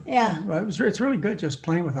 you do? Yeah. Well, it's really good just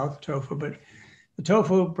plain without the tofu, but the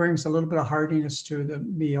tofu brings a little bit of hardiness to the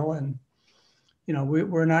meal. And, you know,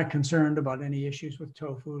 we're not concerned about any issues with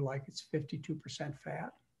tofu, like it's 52%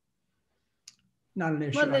 fat. Not an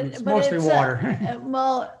issue. I mean, it's mostly water.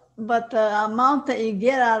 Well, but the amount that you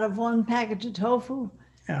get out of one package of tofu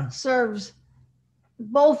serves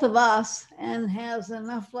both of us and has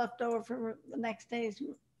enough left over for the next day's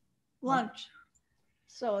lunch.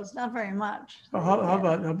 So it's not very much. Well, how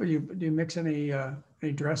about you? Do you mix any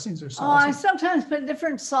dressings or sauces? Oh, I sometimes put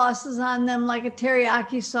different sauces on them, like a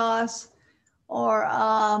teriyaki sauce or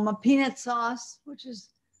a peanut sauce, which is,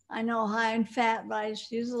 I know, high in fat, but I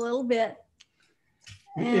just use a little bit.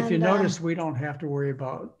 If you notice, we don't have to worry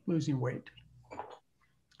about losing weight.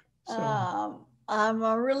 So. I'm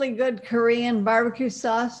a really good Korean barbecue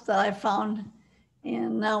sauce that I found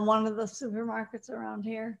in one of the supermarkets around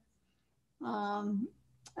here. And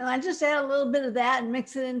I just add a little bit of that and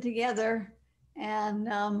mix it in together.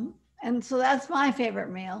 And so that's my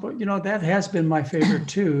favorite meal. But, you know, that has been my favorite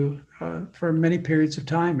too for many periods of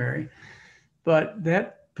time, Mary. But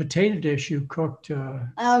that potato dish you cooked.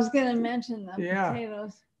 I was going to mention the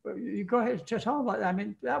potatoes. You go ahead, just talk about it. I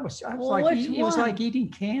mean, it was like eating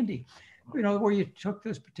candy. You know, where you took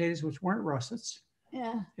those potatoes, which weren't russets.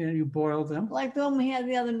 Yeah. And you boiled them. Like the one we had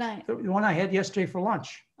the other night. The one I had yesterday for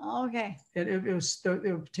lunch. Oh, okay. It was,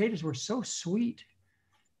 the potatoes were so sweet.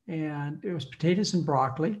 And it was potatoes and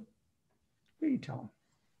broccoli. What do you tell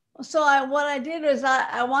them? So what I did was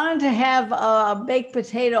I wanted to have a baked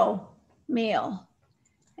potato meal.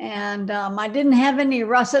 And I didn't have any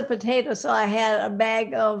russet potatoes. So I had a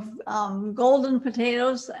bag of golden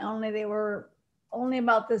potatoes, only they were only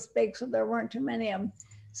about this big, so there weren't too many of them.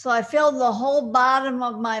 So I filled the whole bottom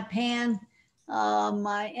of my pan,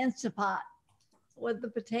 my Instapot, with the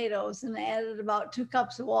potatoes and added about 2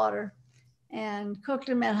 cups of water and cooked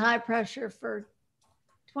them at high pressure for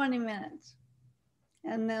 20 minutes.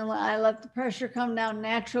 And then I let the pressure come down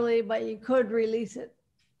naturally, but you could release it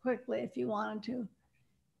quickly if you wanted to.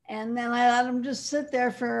 And then I let them just sit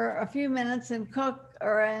there for a few minutes and cook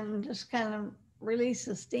and just kind of release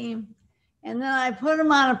the steam. And then I put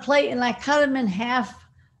them on a plate and I cut them in half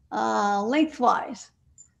lengthwise.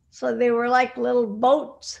 So they were like little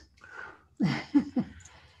boats.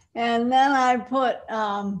 And then I put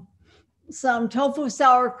some tofu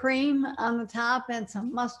sour cream on the top and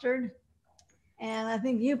some mustard. And I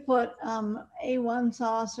think you put A1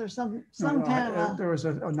 sauce or some kind of there was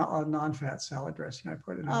a non-fat salad dressing I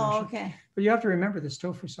put in. Oh, okay. But you have to remember this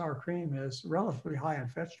tofu sour cream is relatively high in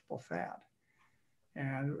vegetable fat.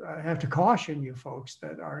 And I have to caution you folks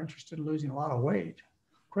that are interested in losing a lot of weight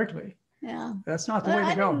quickly. Yeah. That's not the way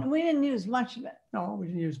to go. We didn't use much of it. No, we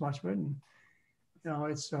didn't use much of it. And, you know,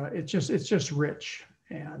 it's just rich.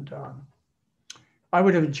 And I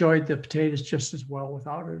would have enjoyed the potatoes just as well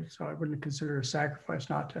without it. So I wouldn't consider it a sacrifice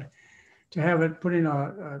not to have it. Putting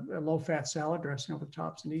a low-fat salad dressing over the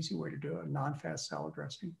top is an easy way to do it, a non-fat salad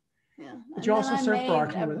dressing. Yeah. But you also serve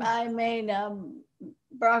broccoli with it. I made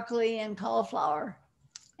broccoli and cauliflower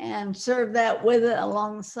and served that with it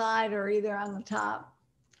along the side or either on the top.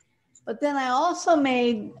 But then I also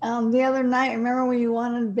made the other night, remember when you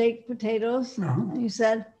wanted baked potatoes? You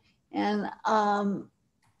said, and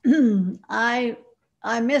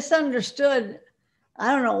I misunderstood,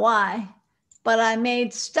 I don't know why, but I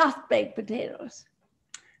made stuffed baked potatoes.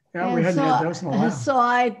 Yeah, and we hadn't had those in a while. So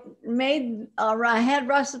I made, I had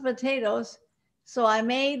russet potatoes. So I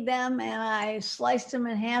made them and I sliced them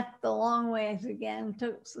in half the long ways again,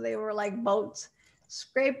 so they were like boats,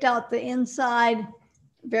 scraped out the inside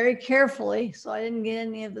very carefully so I didn't get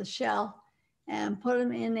any of the shell, and put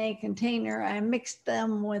them in a container. I mixed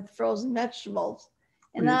them with frozen vegetables.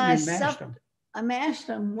 And then I mashed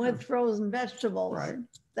them with frozen vegetables,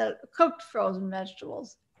 cooked frozen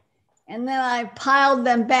vegetables. And then I piled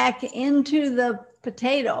them back into the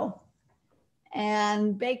potato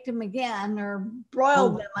and baked them again, or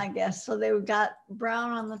broiled them, I guess. So they got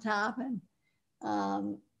brown on the top.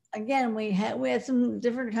 And again, we had some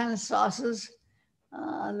different kind of sauces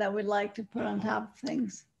that we'd like to put on top of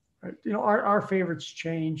things. You know, our favorites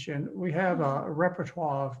change, and we have a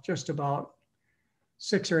repertoire of just about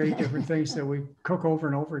 6 or 8 different things that we cook over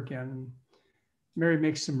and over again. Mary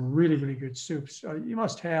makes some really, really good soups. You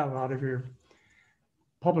must have, out of your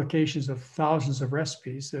publications of thousands of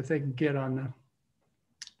recipes that they can get on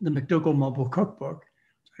the McDougall Mobile Cookbook.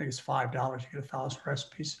 I think it's $5 to get 1,000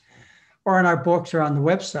 recipes. or in our books or on the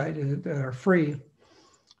website that are free.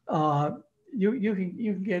 You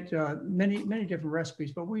can get many different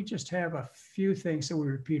recipes, but we just have a few things that we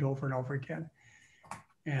repeat over and over again,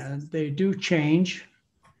 and they do change.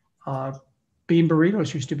 Bean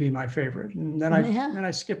burritos used to be my favorite, and then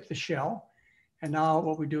I skipped the shell, and now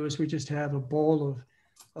what we do is we just have a bowl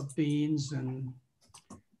of beans and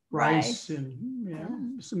rice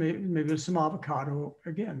and so maybe some avocado.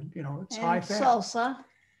 Again, it's and high fat. Salsa.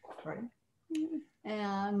 Right.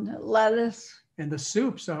 And lettuce. And the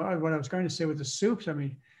soups, what I was going to say with the soups, I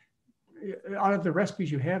mean, out of the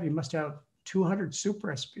recipes you have, you must have 200 soup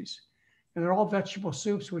recipes. And they're all vegetable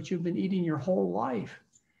soups, which you've been eating your whole life.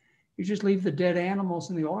 You just leave the dead animals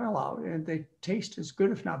and the oil out, and they taste as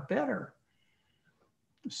good, if not better.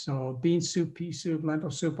 So bean soup, pea soup,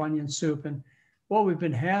 lentil soup, onion soup. And what we've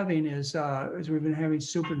been having is we've been having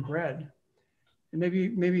soup and bread. And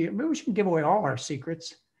maybe we should give away all our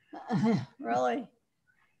secrets. Really?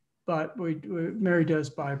 But Mary does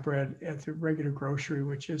buy bread at the regular grocery,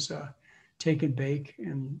 which is take and bake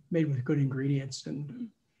and made with good ingredients and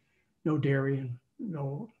no dairy and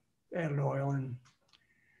no added oil. And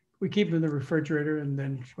we keep them in the refrigerator. And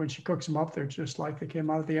then when she cooks them up, they're just like they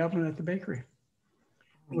came out of the oven at the bakery.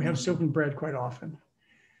 We have soup and bread quite often.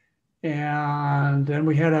 And then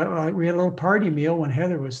we had a little party meal when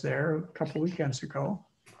Heather was there a couple weekends ago.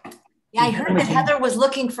 Yeah, I heard that Heather was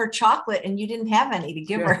looking for chocolate and you didn't have any to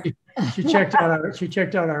give her. She checked out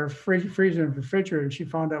our freezer and refrigerator, and she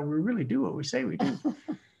found out we really do what we say we do.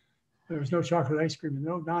 There was no chocolate ice cream,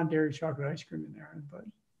 no non-dairy chocolate ice cream in there. But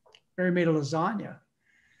Mary made a lasagna,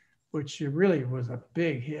 which really was a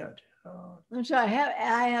big hit. Which I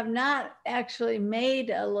have not actually made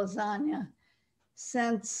a lasagna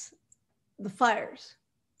since the fires.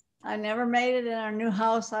 I never made it in our new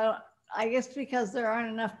house. I guess because there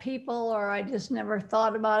aren't enough people, or I just never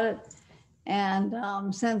thought about it. And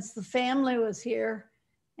since the family was here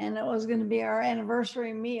and it was going to be our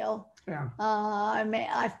anniversary meal,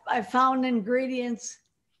 I found ingredients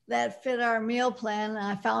that fit our meal plan.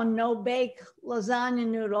 I found no bake lasagna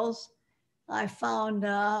noodles. I found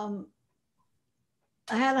I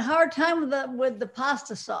had a hard time with the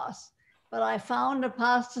pasta sauce, but I found a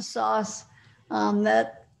pasta sauce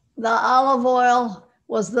that the olive oil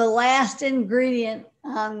was the last ingredient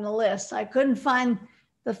on the list. I couldn't find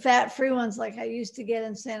the fat-free ones like I used to get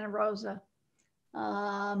in Santa Rosa.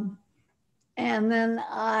 And then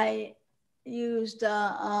I used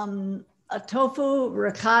a tofu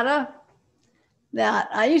ricotta that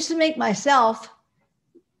I used to make myself,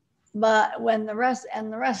 but when the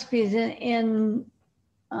recipes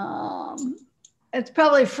it's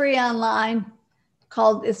probably free online.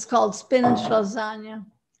 It's called spinach lasagna,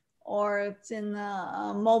 or it's in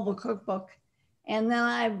the mobile cookbook. And then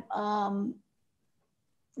I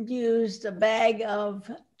used a bag of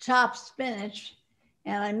chopped spinach,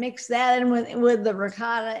 and I mixed that in with the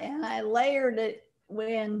ricotta, and I layered it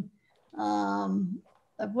when I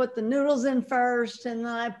put the noodles in first, and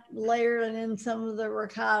then I layered it in some of the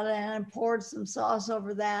ricotta, and I poured some sauce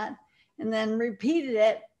over that, and then repeated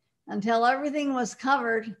it until everything was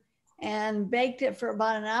covered, and baked it for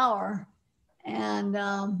about an hour. And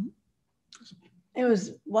it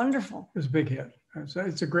was wonderful. It was a big hit.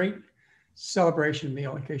 It's a great celebration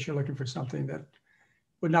meal in case you're looking for something that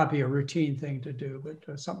would not be a routine thing to do,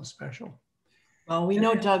 but something special. Well, we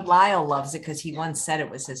know Doug Lyle loves it because he once said it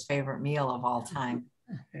was his favorite meal of all time.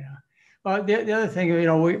 Yeah. Well, the other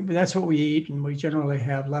thing, that's what we eat, and we generally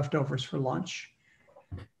have leftovers for lunch.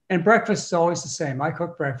 And breakfast is always the same. I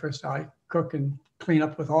cook breakfast. I cook and clean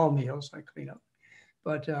up with all meals. I clean up.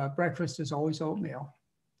 But breakfast is always oatmeal.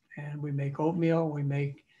 And we make oatmeal.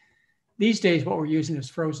 These days, what we're using is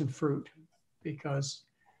frozen fruit, because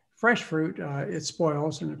fresh fruit, it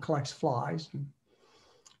spoils and it collects flies. And,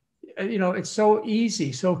 it's so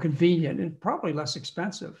easy, so convenient, and probably less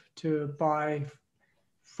expensive to buy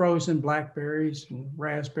frozen blackberries and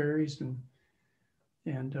raspberries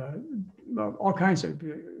and all kinds of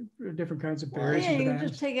different kinds of berries. Well, yeah, you can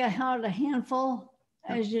just take out a handful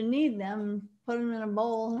as you need them, put them in a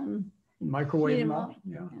bowl, and microwave them up.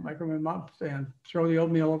 Microwave them up and throw the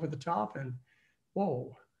oatmeal over the top, and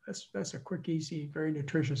whoa, that's a quick, easy, very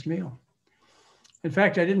nutritious meal. In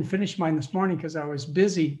fact, I didn't finish mine this morning because I was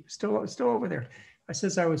busy, still over there.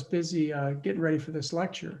 I was busy getting ready for this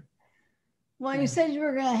lecture. Well, you said you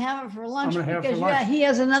were going to have it for lunch because lunch. He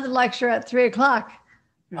has another lecture at 3:00.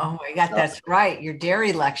 Oh my God, that's right. Your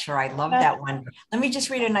dairy lecture. I love that one. Let me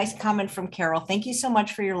just read a nice comment from Carol. Thank you so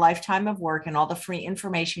much for your lifetime of work and all the free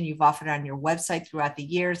information you've offered on your website throughout the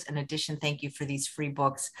years. In addition, thank you for these free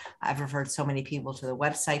books. I've referred so many people to the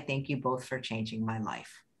website. Thank you both for changing my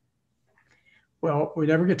life. Well, we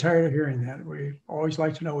never get tired of hearing that. We always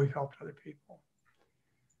like to know we've helped other people.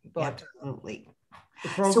 But absolutely. the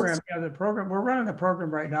program, we're running the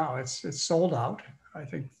program right now. It's sold out. I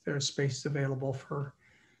think there's space available for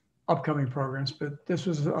upcoming programs, but this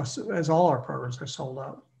was, as all our programs are sold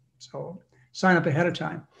out. So sign up ahead of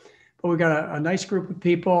time. But we got a nice group of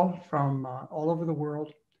people from all over the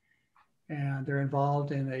world, and they're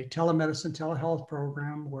involved in a telemedicine, telehealth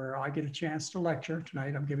program where I get a chance to lecture.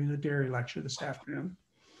 Tonight, I'm giving the dairy lecture this afternoon.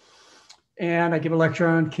 And I give a lecture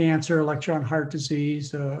on cancer, a lecture on heart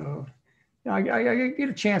disease. I get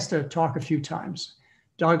a chance to talk a few times.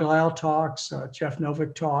 Doug Lyle talks, Jeff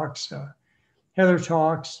Novick talks, Heather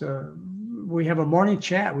talks. We have a morning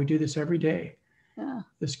chat. We do this every day. Yeah.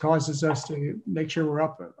 This causes us to make sure we're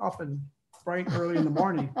up and bright early in the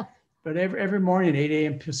morning. But every morning at 8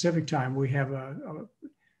 a.m. Pacific time, we have a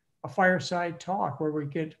fireside talk where we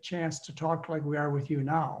get a chance to talk like we are with you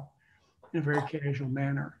now in a very casual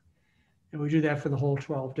manner. And we do that for the whole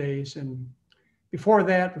 12 days. And before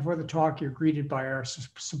the talk, you're greeted by our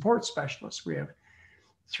support specialists. We have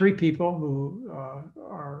 3 people who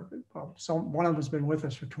one of them has been with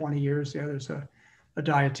us for 20 years. The other's a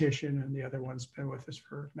dietitian, and the other one's been with us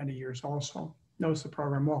for many years also, knows the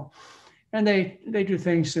program well. And they do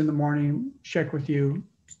things in the morning, check with you.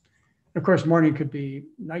 Of course, morning could be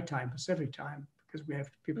nighttime, Pacific time, because we have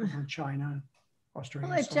people from China and Australia.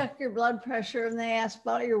 Well, they check your blood pressure, and they ask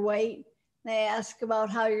about your weight. They ask about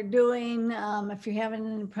how you're doing, if you're having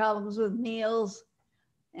any problems with meals.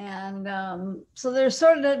 And so they're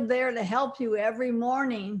sort of there to help you every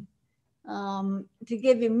morning, to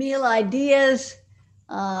give you meal ideas,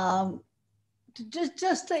 to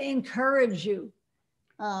just to encourage you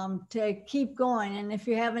to keep going. And if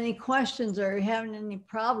you have any questions or you're having any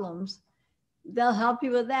problems, they'll help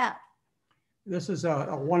you with that. This is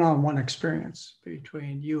a one-on-one experience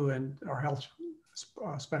between you and our health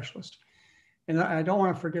specialist. And I don't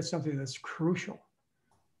want to forget something that's crucial,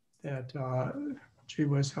 that she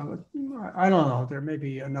was, I don't know, there may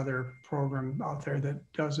be another program out there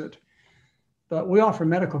that does it, but we offer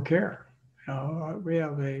medical care. We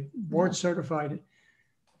have a board certified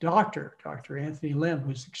doctor, Dr. Anthony Lim,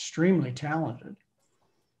 who's extremely talented,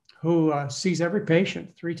 who sees every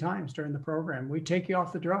patient 3 times during the program. We take you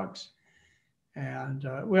off the drugs, and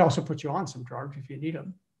we also put you on some drugs if you need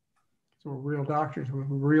them. So we're real doctors with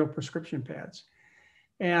real prescription pads.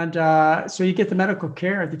 And so you get the medical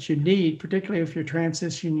care that you need, particularly if you're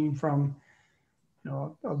transitioning from,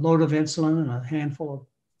 a load of insulin and a handful of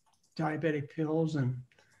diabetic pills and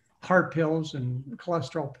heart pills and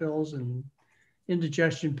cholesterol pills and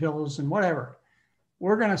indigestion pills and whatever.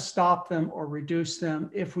 We're going to stop them or reduce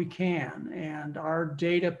them if we can. And our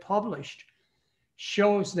data published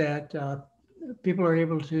shows that people are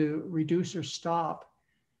able to reduce or stop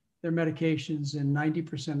their medications in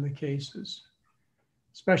 90% of the cases,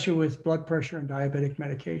 especially with blood pressure and diabetic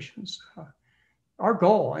medications. Our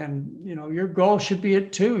goal, and your goal should be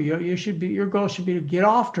it too. Your goal should be to get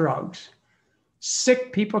off drugs.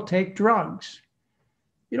 Sick people take drugs.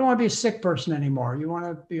 You don't want to be a sick person anymore. You want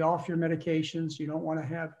to be off your medications. You don't want to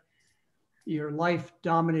have your life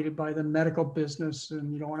dominated by the medical business,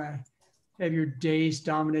 and you don't want to have your days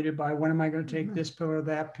dominated by when am I going to take this pill or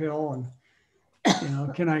that pill, and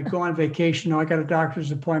can I go on vacation? No, I got a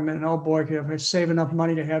doctor's appointment, and oh boy, if I save enough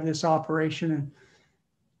money to have this operation,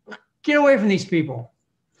 and get away from these people.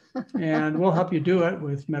 And we'll help you do it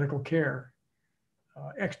with medical care,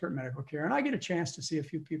 expert medical care. And I get a chance to see a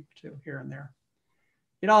few people too, here and there.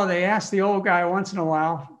 They ask the old guy once in a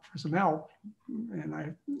while for some help, and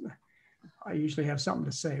I usually have something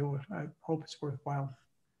to say. I hope it's worthwhile.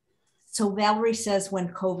 So Valerie says, when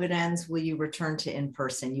COVID ends, will you return to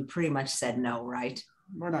in-person? You pretty much said no, right?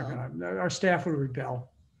 We're not going to. Our staff would rebel.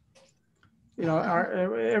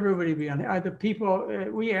 Everybody be on the people.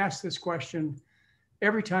 We ask this question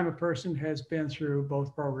every time a person has been through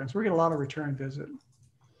both programs. We get a lot of return visit.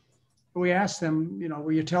 We ask them,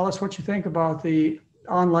 will you tell us what you think about the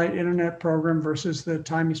online internet program versus the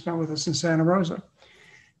time you spent with us in Santa Rosa?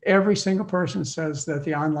 Every single person says that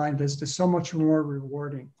the online visit is so much more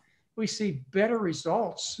rewarding. We see better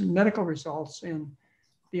results, medical results, in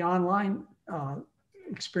the online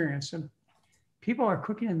experience. And people are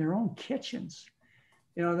cooking in their own kitchens.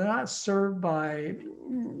 They're not served by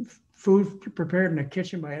food prepared in a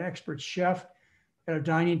kitchen by an expert chef at a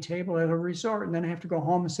dining table at a resort, and then have to go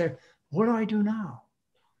home and say, what do I do now?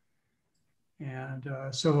 And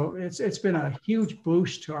so it's been a huge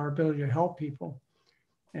boost to our ability to help people.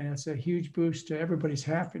 And it's a huge boost to everybody's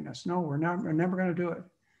happiness. No, we're never going to do it.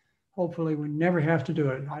 Hopefully we never have to do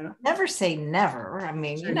it. Never say never. I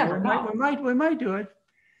mean, you never know. We might do it.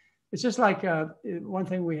 It's just like one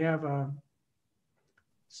thing we have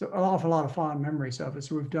so an awful lot of fond memories of is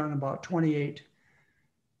we've done about 28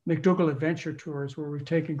 McDougall adventure tours where we've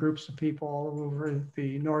taken groups of people all over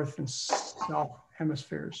the North and South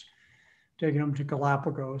hemispheres, taken them to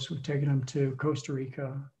Galapagos, we've taken them to Costa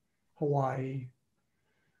Rica, Hawaii,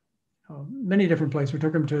 many different places. We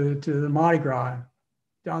took them to the Mardi Gras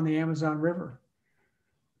down the Amazon River.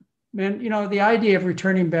 And, you know, the idea of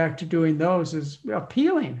returning back to doing those is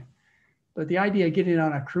appealing, but the idea of getting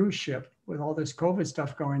on a cruise ship with all this COVID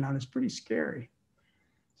stuff going on is pretty scary.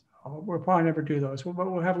 So we'll probably never do those, but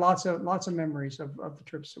we'll have lots of memories of the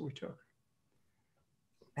trips that we took.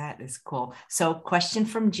 That is cool. So question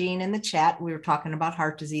from Jean in the chat. We were talking about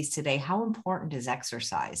heart disease today. How important is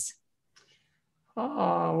exercise?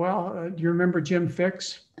 Do you remember Jim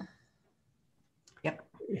Fixx? Yep.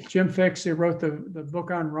 Jim Fixx, he wrote the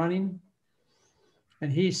book on running.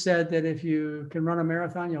 And he said that if you can run a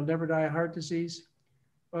marathon, you'll never die of heart disease.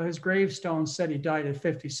 Well, his gravestone said he died at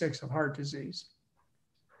 56 of heart disease.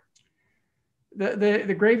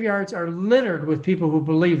 The graveyards are littered with people who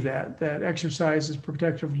believe that exercise is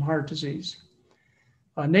protective from heart disease.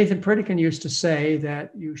 Nathan Pritikin used to say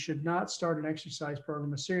that you should not start an exercise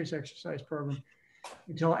program, a serious exercise program,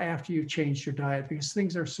 until after you've changed your diet, because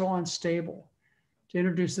things are so unstable. To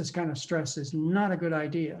introduce this kind of stress is not a good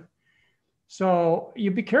idea. So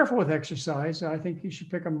you be careful with exercise. I think you should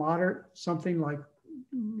pick a moderate, something like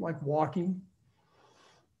walking,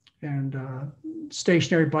 and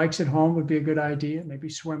stationary bikes at home would be a good idea. Maybe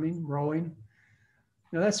swimming, rowing.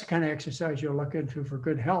 Now that's the kind of exercise you'll look into for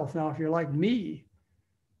good health. Now, if you're like me,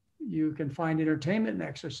 you can find entertainment in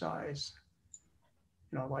exercise.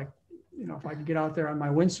 If I can get out there on my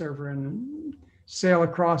windsurfer and sail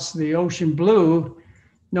across the ocean blue,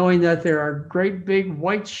 knowing that there are great big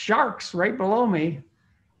white sharks right below me,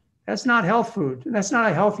 that's not health food. That's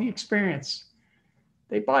not a healthy experience.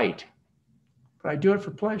 They bite, but I do it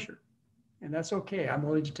for pleasure. And that's okay. I'm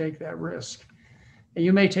willing to take that risk. And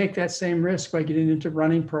you may take that same risk by getting into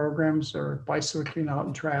running programs or bicycling out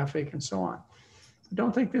in traffic and so on. But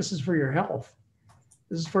don't think this is for your health.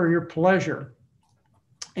 This is for your pleasure.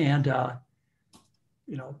 And,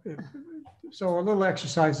 so a little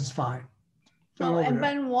exercise is fine. But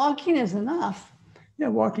walking is enough. Yeah,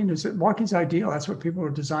 walking's ideal. That's what people are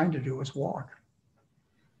designed to do, is walk.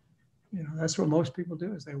 That's what most people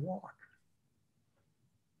do, is they walk.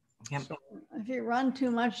 Yep. So, if you run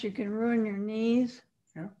too much, you can ruin your knees.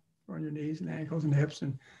 Yeah, ruin your knees and ankles and hips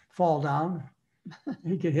and fall down.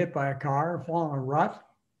 You get hit by a car or fall in a rut.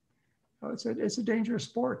 So it's a dangerous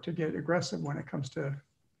sport to get aggressive when it comes to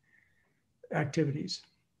activities.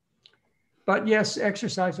 But yes,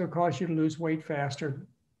 exercise will cause you to lose weight faster.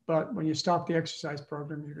 But when you stop the exercise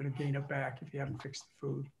program, you're going to gain it back if you haven't fixed the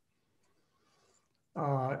food.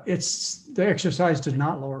 The exercise does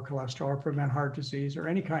not lower cholesterol or prevent heart disease or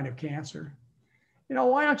any kind of cancer.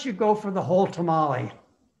 Why don't you go for the whole tamale?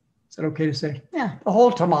 Is that okay to say? Yeah. The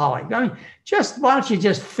whole tamale. I mean, why don't you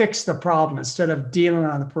just fix the problem instead of dealing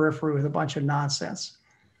on the periphery with a bunch of nonsense?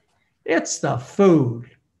 It's the food.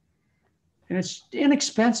 And it's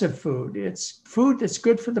inexpensive food. It's food that's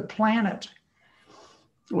good for the planet,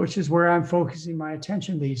 which is where I'm focusing my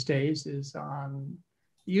attention these days, is on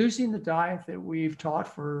using the diet that we've taught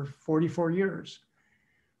for 44 years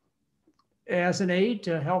as an aid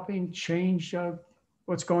to helping change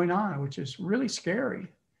what's going on, which is really scary.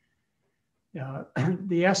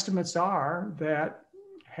 The estimates are that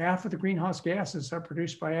half of the greenhouse gases are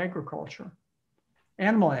produced by agriculture,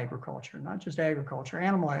 animal agriculture, not just agriculture,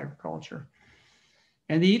 animal agriculture.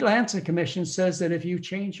 And the Eat Lancet Commission says that if you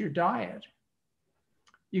change your diet,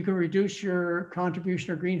 you can reduce your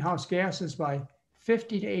contribution of greenhouse gases by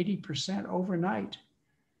 50 to 80% overnight.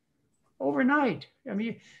 Overnight. I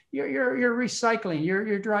mean, you're recycling.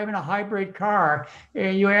 You're driving a hybrid car,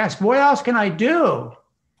 and you ask, what else can I do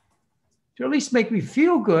to at least make me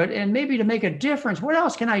feel good and maybe to make a difference? What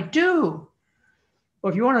else can I do?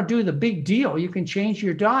 Well, if you want to do the big deal, you can change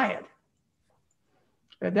your diet.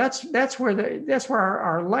 That's where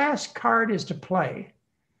our last card is to play.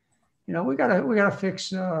 We gotta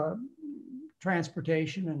fix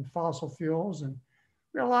transportation and fossil fuels, and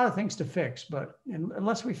we got a lot of things to fix. But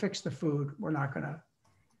unless we fix the food, we're not gonna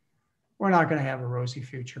have a rosy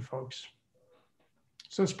future, folks.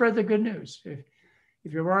 So spread the good news.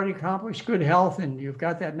 If you've already accomplished good health and you've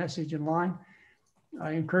got that message in line,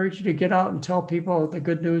 I encourage you to get out and tell people the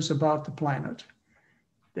good news about the planet,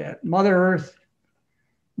 that Mother Earth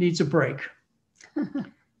needs a break.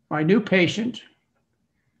 My new patient,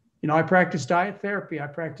 I practice diet therapy. I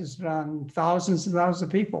practice it on thousands and thousands of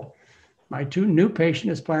people. My new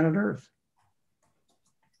patient is planet Earth.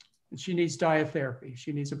 And she needs diet therapy.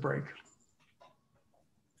 She needs a break.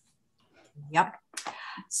 Yep.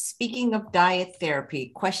 Speaking of diet therapy,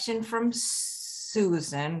 question from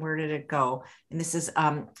Susan. Where did it go? And this is,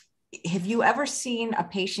 have you ever seen a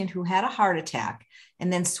patient who had a heart attack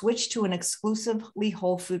and then switched to an exclusively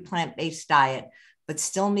whole food plant-based diet, but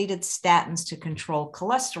still needed statins to control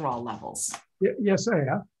cholesterol levels? Yes, I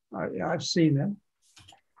have. I've seen them.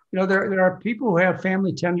 You know, there are people who have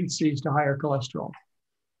family tendencies to higher cholesterol.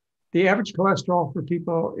 The average cholesterol for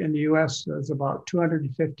people in the US is about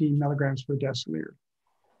 215 milligrams per deciliter.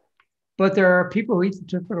 But there are people who eat the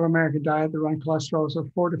typical American diet that run cholesterols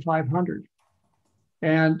of 400 to 500.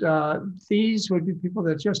 And these would be people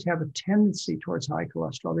that just have a tendency towards high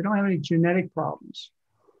cholesterol. They don't have any genetic problems.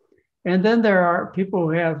 And then there are people who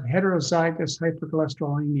have heterozygous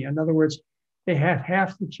hypercholesterolemia. In other words, they have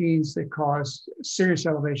half the genes that cause serious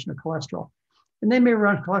elevation of cholesterol. And they may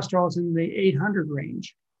run cholesterols in the 800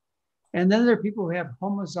 range. And then there are people who have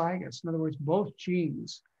homozygous. In other words, both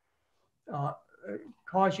genes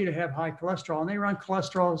cause you to have high cholesterol. And they run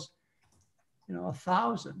cholesterols,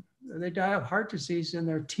 1,000. They die of heart disease in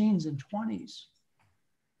their teens and 20s.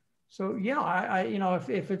 So yeah,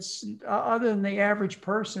 if it's other than the average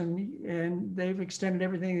person and they've extended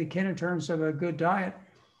everything they can in terms of a good diet,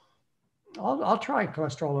 I'll try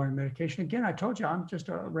cholesterol-lowering medication. Again, I told you I'm just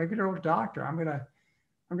a regular old doctor. I'm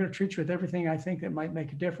gonna treat you with everything I think that might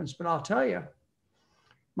make a difference. But I'll tell you,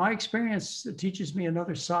 my experience teaches me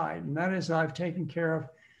another side, and that is I've taken care of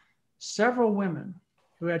several women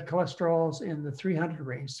who had cholesterols in the 300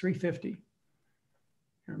 range, 350.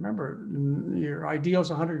 And remember, your ideal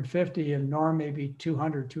is 150 and norm maybe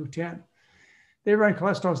 200, 210. They run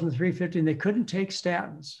cholesterols in the 350 and they couldn't take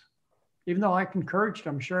statins, even though I encouraged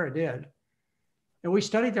them, sure I did. And we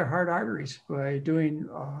studied their heart arteries by doing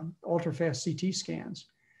ultra-fast CT scans.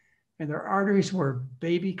 And their arteries were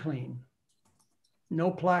baby clean,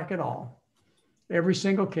 no plaque at all, every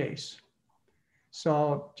single case.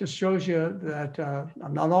 So just shows you that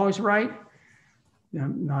I'm not always right.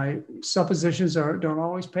 My suppositions don't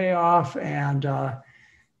always pay off. And, I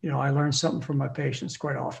learn something from my patients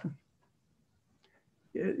quite often.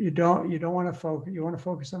 You don't want to focus. You want to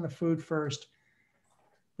focus on the food first.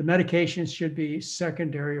 The medications should be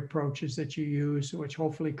secondary approaches that you use, which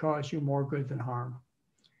hopefully cause you more good than harm.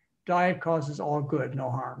 Diet causes all good, no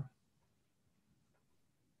harm.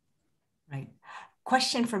 Right.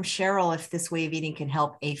 Question from Cheryl, if this way of eating can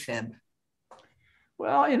help AFib.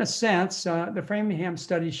 Well, in a sense, the Framingham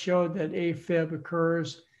studies showed that AFib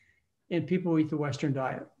occurs in people who eat the Western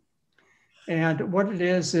diet. And what it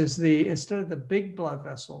is instead of the big blood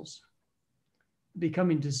vessels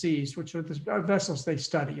becoming diseased, which are the vessels they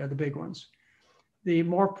study are the big ones, the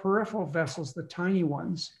more peripheral vessels, the tiny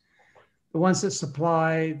ones, the ones that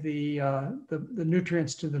supply the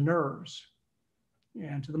nutrients to the nerves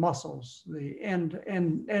and to the muscles, the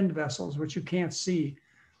end vessels, which you can't see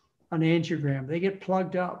on angiogram, they get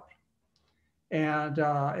plugged up. And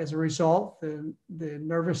as a result, the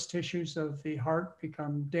nervous tissues of the heart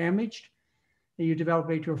become damaged and you develop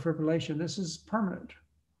atrial fibrillation. This is permanent.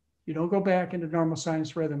 You don't go back into normal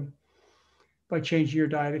sinus rhythm by changing your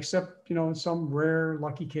diet, except, in some rare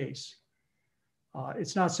lucky case.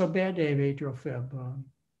 It's not so bad to have atrial fib.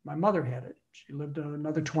 My mother had it. She lived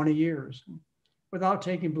another 20 years without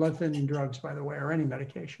taking blood thinning drugs, by the way, or any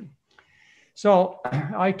medication. So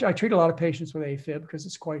I treat a lot of patients with AFib because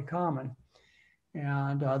it's quite common.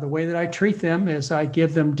 And the way that I treat them is I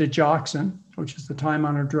give them digoxin, which is the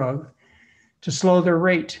time-honored drug, to slow their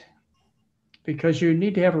rate, because you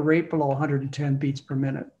need to have a rate below 110 beats per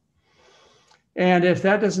minute. And if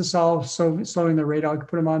that doesn't solve slowing the rate, I'll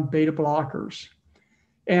put them on beta blockers.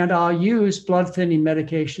 And I'll use blood thinning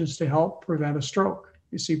medications to help prevent a stroke.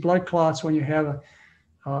 You see, blood clots, when you have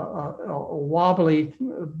a wobbly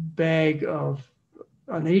bag of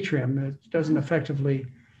an atrium, it doesn't effectively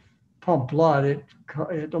pump blood.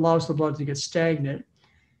 It allows the blood to get stagnant.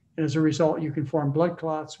 And as a result, you can form blood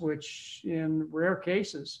clots, which in rare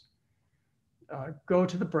cases go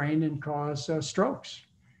to the brain and cause strokes.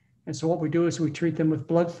 And so what we do is we treat them with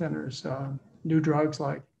blood thinners, new drugs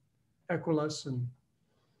like Equilus, and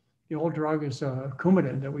the old drug is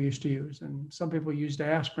Coumadin that we used to use. And some people used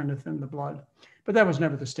aspirin to thin the blood, but that was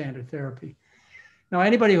never the standard therapy. Now,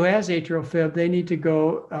 anybody who has atrial fib, they need to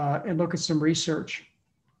go and look at some research.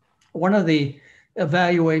 One of the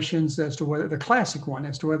evaluations as to whether, the classic one,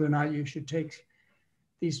 as to whether or not you should take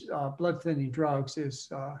these blood thinning drugs is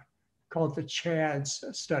called the CHADS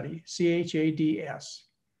study, CHADS.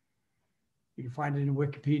 You can find it in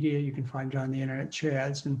Wikipedia, you can find it on the internet,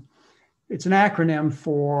 CHADS. And it's an acronym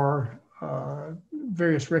for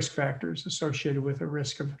various risk factors associated with a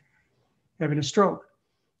risk of having a stroke.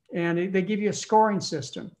 And they give you a scoring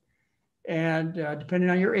system. And depending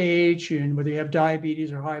on your age and whether you have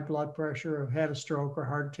diabetes or high blood pressure or had a stroke or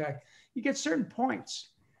heart attack, you get certain points.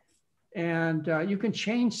 And you can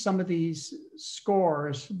change some of these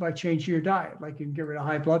scores by changing your diet. Like you can get rid of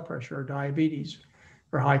high blood pressure or diabetes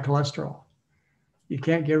or high cholesterol. You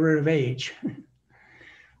can't get rid of age.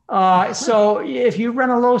 So if you run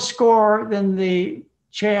a low score, then the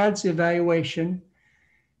CHADS evaluation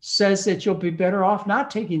says that you'll be better off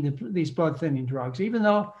not taking these blood thinning drugs, even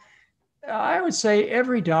though I would say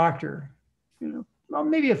every doctor, well,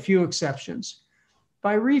 maybe a few exceptions,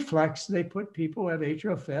 by reflex, they put people who have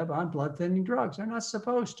atrial fib on blood thinning drugs. They're not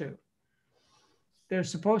supposed to. They're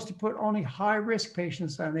supposed to put only high risk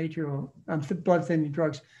patients on blood thinning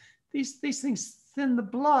drugs. These things thin the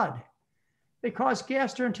blood. They cause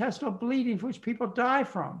gastrointestinal bleeding, which people die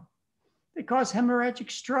from. They cause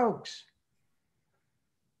hemorrhagic strokes.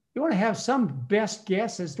 You want to have some best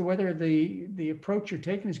guess as to whether the approach you're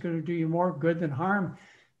taking is going to do you more good than harm.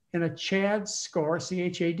 And a CHADS score,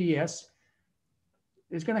 CHADS,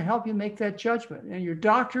 is going to help you make that judgment. And your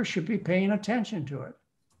doctor should be paying attention to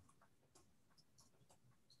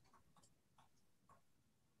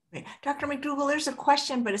it. Dr. McDougall, there's a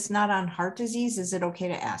question, but it's not on heart disease. Is it okay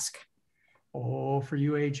to ask? Oh, for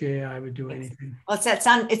you, AJ, I would do anything. Well,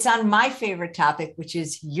 it's on my favorite topic, which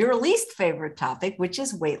is your least favorite topic, which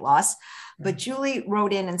is weight loss. But Julie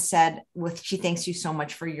wrote in and said, she thanks you so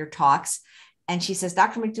much for your talks. And she says,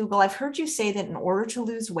 Dr. McDougall, I've heard you say that in order to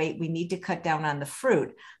lose weight, we need to cut down on the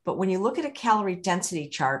fruit. But when you look at a calorie density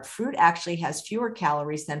chart, fruit actually has fewer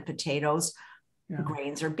calories than potatoes,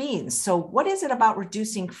 grains, or beans. So what is it about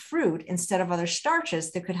reducing fruit instead of other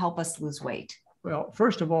starches that could help us lose weight? Well,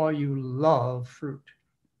 first of all, you love fruit.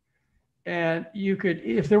 And you could,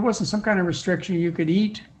 if there wasn't some kind of restriction, you could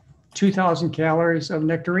eat 2,000 calories of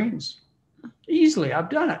nectarines. Easily, I've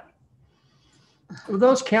done it.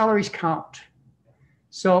 Those calories count.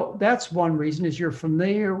 So that's one reason, is you're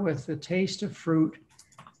familiar with the taste of fruit.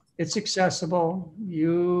 It's accessible.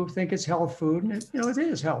 You think it's health food, and it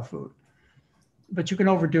is health food, but you can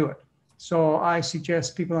overdo it. So I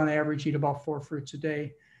suggest people on average eat about 4 fruits a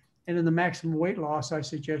day. And in the maximum weight loss, I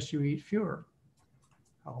suggest you eat fewer.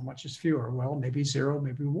 How much is fewer? Well, maybe 0,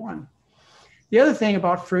 maybe 1. The other thing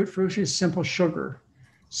about fruit is simple sugar.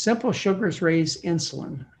 Simple sugars raise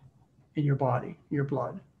insulin in your body, your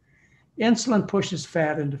blood. Insulin pushes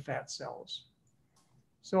fat into fat cells.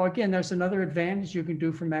 So again, there's another advantage you can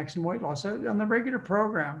do for maximum weight loss. On the regular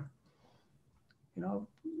program,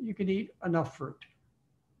 you can eat enough fruit.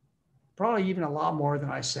 Probably even a lot more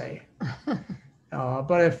than I say.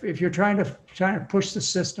 But if you're trying to push the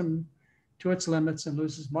system to its limits and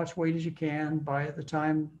lose as much weight as you can by the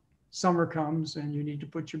time summer comes and you need to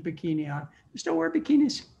put your bikini on, you still wear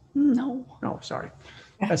bikinis? No. No, sorry.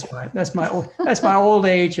 That's my old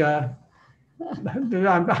age. I'm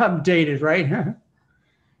dated, right?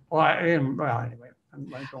 Well, anyway. I'm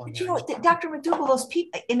going but Dr. McDougall, those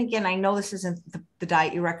people, and again, I know this isn't the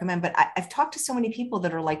diet you recommend, but I've talked to so many people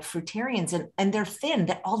that are like fruitarians and they're thin,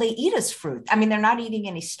 that all they eat is fruit. I mean, they're not eating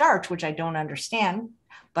any starch, which I don't understand,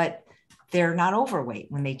 but they're not overweight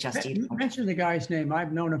when they just eat. Mention the guy's name.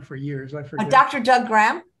 I've known him for years. I forget. Dr. Doug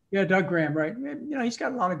Graham? Yeah, Doug Graham, right. He's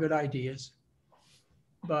got a lot of good ideas.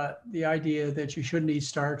 But the idea that you shouldn't eat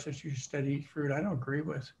starch, that you should eat fruit, I don't agree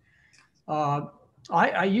with.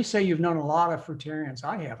 You say you've known a lot of fruitarians.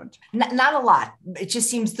 I haven't. Not a lot. It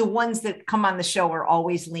just seems the ones that come on the show are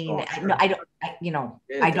always lean. Oh, sure. I don't know.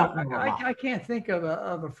 I can't think of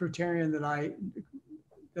a fruitarian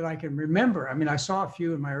that I can remember. I mean, I saw a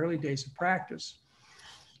few in my early days of practice,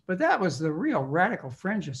 but that was the real radical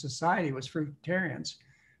fringe of society, was fruitarians.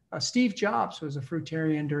 Steve Jobs was a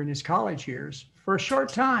fruitarian during his college years for a short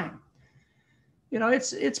time.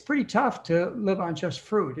 It's pretty tough to live on just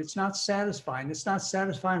fruit. It's not satisfying. It's not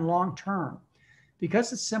satisfying long term.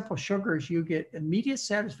 Because it's simple sugars, you get immediate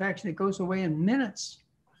satisfaction that goes away in minutes.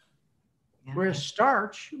 Yeah. Whereas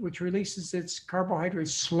starch, which releases its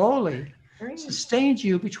carbohydrates slowly, sustains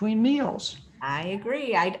you between meals. I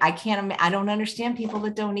agree. I don't understand people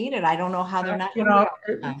that don't eat it. I don't know how they're not.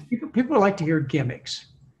 People like to hear gimmicks,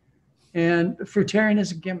 and fruitarian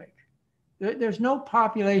is a gimmick. There's no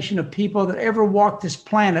population of people that ever walked this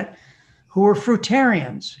planet who were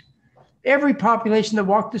fruitarians. Every population that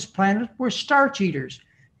walked this planet were starch eaters,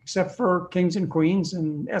 except for kings and queens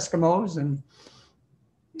and Eskimos and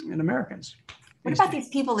Americans. What about these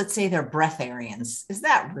people that say they're breatharians? Is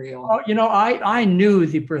that real? Oh, I knew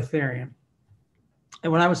the breatharian.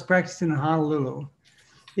 And when I was practicing in Honolulu,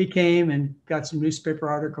 he came and got some newspaper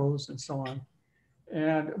articles and so on.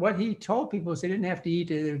 And what he told people is they didn't have to eat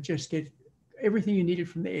it. They would just get everything you needed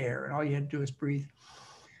from the air, and all you had to do was breathe.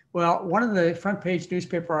 Well, one of the front page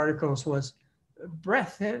newspaper articles was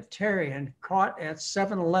breatharian caught at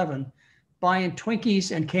 7-Eleven buying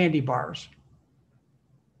Twinkies and candy bars.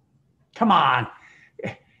 Come on.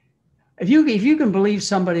 If you can believe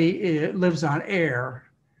somebody lives on air,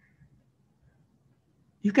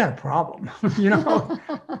 you've got a problem,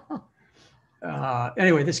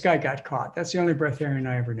 Anyway, this guy got caught. That's the only breatharian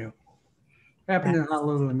I ever knew. Happened in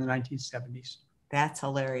Honolulu in the 1970s. That's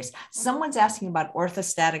hilarious. Someone's asking about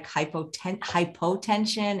orthostatic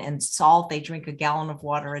hypotension and salt. They drink a gallon of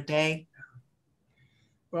water a day.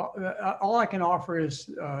 Well, all I can offer is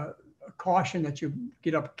a caution that you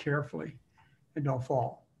get up carefully and don't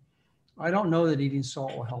fall. I don't know that eating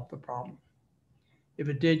salt will help the problem. If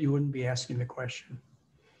it did, you wouldn't be asking the question.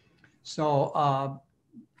 So,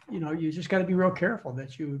 you just got to be real careful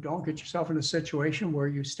that you don't get yourself in a situation where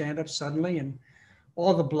you stand up suddenly and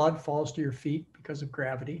all the blood falls to your feet because of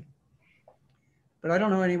gravity. But I don't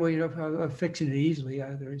know any way of fixing it easily.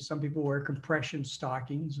 Some people wear compression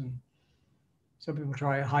stockings, and some people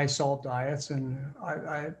try high salt diets, and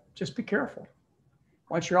I just be careful.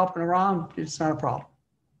 Once you're up and around, it's not a problem.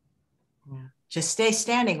 Yeah. Just stay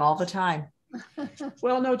standing all the time.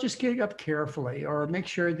 Well, no, just get up carefully, or make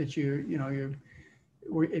sure that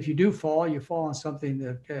if you do fall, you fall on something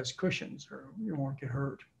that has cushions, or you won't get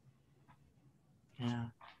hurt. Yeah.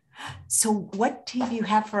 So what do you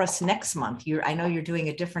have for us next month? I know you're doing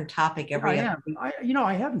a different topic every year.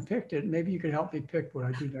 I haven't picked it. Maybe you could help me pick what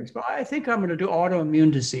I do next. But I think I'm going to do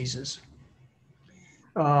autoimmune diseases.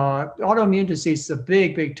 Autoimmune disease is a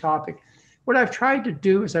big, big topic. What I've tried to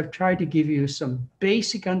do is I've tried to give you some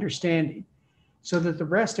basic understanding so that the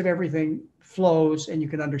rest of everything flows and you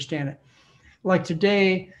can understand it. Like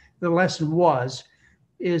today, the lesson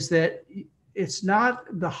is that it's not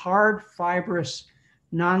the hard, fibrous,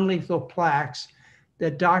 non-lethal plaques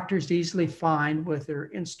that doctors easily find with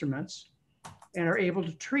their instruments and are able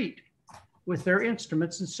to treat with their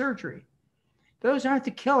instruments and surgery. Those aren't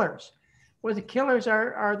the killers. What the killers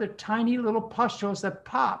are the tiny little pustules that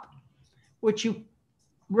pop, which you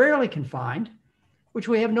rarely can find, which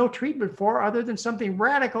we have no treatment for other than something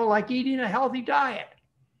radical like eating a healthy diet.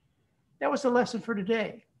 That was the lesson for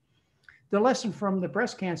today. The lesson from the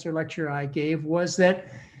breast cancer lecture I gave was that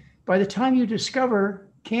by the time you discover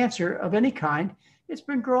cancer of any kind, it's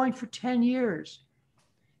been growing for 10 years.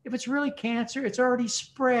 If it's really cancer, it's already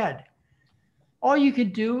spread. All you can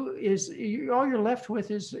do is, all you're left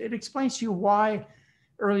with is, it explains to you why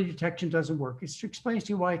early detection doesn't work. It explains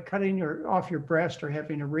to you why cutting off your breast or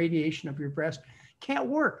having a radiation of your breast can't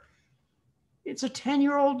work. It's a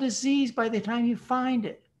 10-year-old disease by the time you find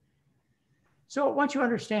it. So once you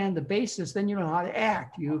understand the basis, then you know how to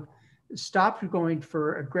act. You stop going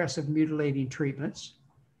for aggressive mutilating treatments,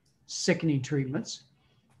 sickening treatments,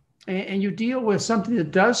 and you deal with something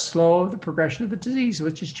that does slow the progression of the disease,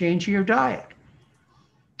 which is changing your diet.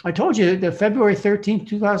 I told you the February 13th,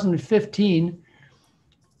 2015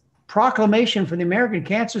 proclamation from the American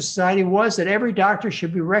Cancer Society was that every doctor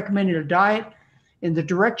should be recommending a diet in the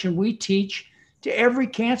direction we teach to every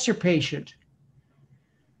cancer patient.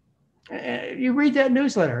 You read that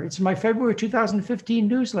newsletter. It's my February 2015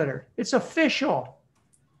 newsletter. It's official.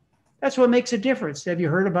 That's what makes a difference. Have you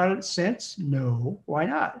heard about it since? No. Why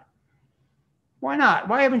not? Why not?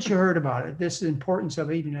 Why haven't you heard about it? This is the importance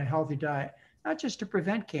of eating a healthy diet, not just to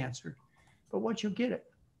prevent cancer, but once you get it.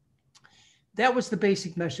 That was the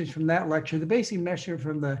basic message from that lecture. The basic message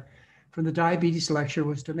from the diabetes lecture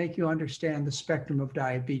was to make you understand the spectrum of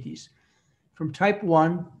diabetes. From type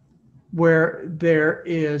 1, where there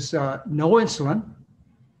is no insulin,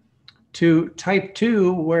 to type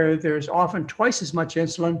 2, where there's often twice as much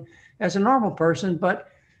insulin as a normal person, but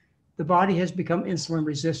the body has become insulin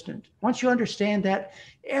resistant. Once you understand that,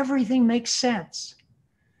 everything makes sense.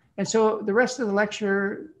 And so the rest of the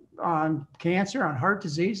lecture on cancer, on heart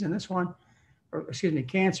disease, and this one,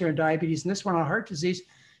 cancer and diabetes, and this one on heart disease,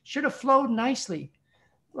 should have flowed nicely.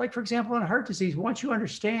 Like, for example, in heart disease, once you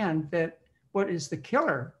understand that what is the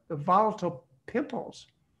killer, the volatile pimples,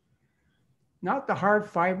 not the hard,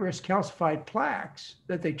 fibrous, calcified plaques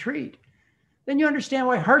that they treat, then you understand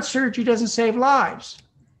why heart surgery doesn't save lives.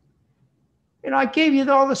 And I gave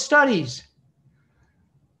you all the studies.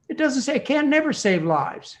 It doesn't say, it can never save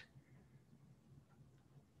lives.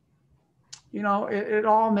 It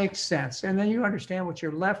all makes sense. And then you understand what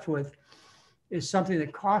you're left with is something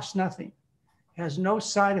that costs nothing, has no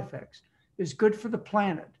side effects, is good for the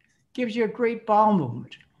planet, gives you a great bowel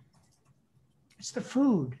movement. It's the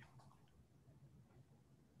food.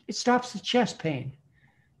 It stops the chest pain.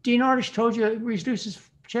 Dean Ornish told you it reduces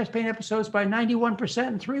chest pain episodes by 91%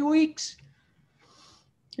 in 3 weeks.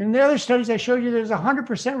 In the other studies I showed you, there's a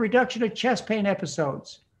 100% reduction of chest pain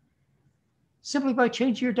episodes. Simply by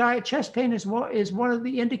changing your diet. Chest pain is one of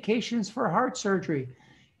the indications for heart surgery.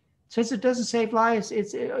 Since it doesn't save lives,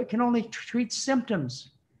 it can only treat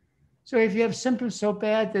symptoms. So if you have symptoms so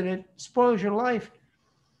bad that it spoils your life,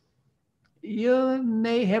 you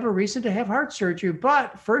may have a reason to have heart surgery.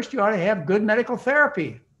 But first, you ought to have good medical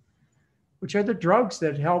therapy, which are the drugs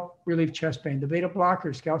that help relieve chest pain, the beta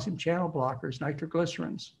blockers, calcium channel blockers,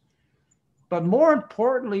 nitroglycerins. But more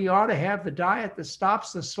importantly, you ought to have the diet that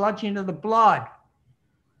stops the sludging of the blood,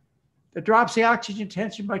 that drops the oxygen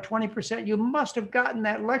tension by 20%. You must have gotten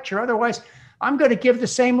that lecture. Otherwise, I'm going to give the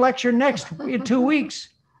same lecture in 2 weeks.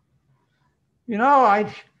 You know,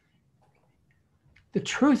 the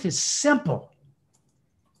truth is simple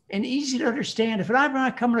and easy to understand. If I'm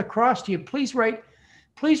not coming across to you, please write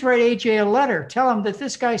AJ a letter. Tell him that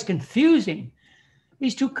this guy's confusing.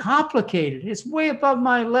 He's too complicated. It's way above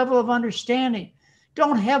my level of understanding.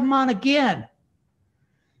 Don't have him on again.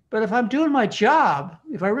 But if I'm doing my job,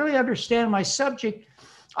 if I really understand my subject,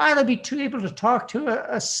 I ought to be able to talk to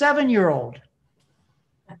a 7-year-old.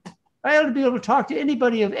 I ought to be able to talk to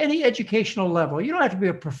anybody of any educational level. You don't have to be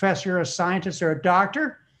a professor, a scientist, or a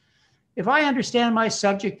doctor. If I understand my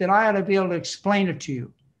subject, then I ought to be able to explain it to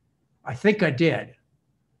you. I think I did.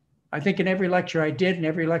 I think in every lecture I did, and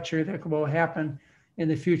every lecture that will happen in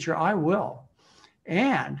the future, I will.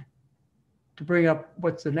 And to bring up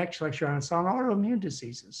what's the next lecture on, it's on autoimmune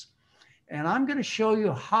diseases. And I'm going to show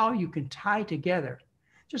you how you can tie together.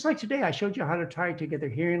 Just like today, I showed you how to tie together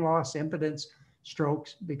hearing loss, impotence,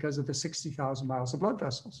 strokes because of the 60,000 miles of blood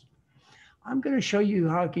vessels. I'm going to show you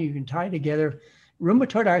how you can tie together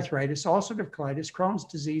rheumatoid arthritis, ulcerative colitis, Crohn's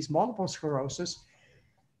disease, multiple sclerosis,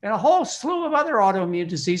 and a whole slew of other autoimmune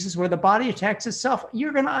diseases where the body attacks itself.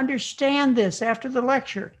 You're going to understand this after the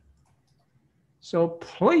lecture. So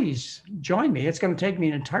please join me. It's going to take me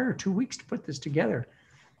an entire 2 weeks to put this together.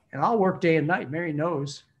 And I'll work day and night. Mary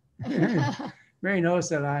knows. Mary knows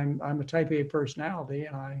that I'm a type A personality.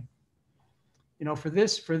 And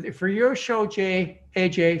for your show,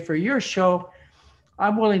 AJ, for your show,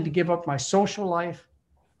 I'm willing to give up my social life.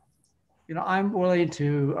 I'm willing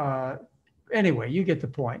to, anyway, you get the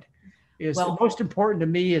point. The most important to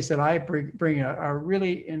me is that I bring a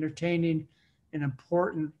really entertaining and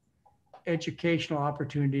important educational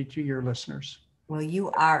opportunity to your listeners. Well,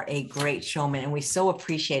 you are a great showman, and we so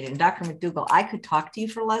appreciate it. And Dr. McDougall, I could talk to you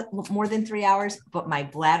for more than 3 hours, but my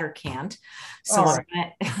bladder can't. So,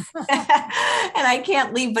 right. And I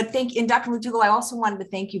can't leave. But and Dr. McDougall, I also wanted to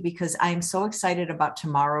thank you because I'm so excited about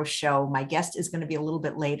tomorrow's show. My guest is going to be a little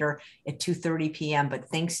bit later at 2:30 p.m. But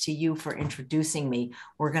thanks to you for introducing me.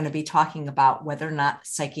 We're going to be talking about whether or not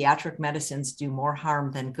psychiatric medicines do more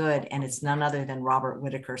harm than good, and it's none other than Robert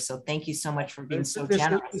Whitaker. So thank you so much for being so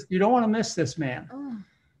generous. You don't want to miss this man.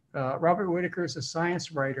 Robert Whitaker is a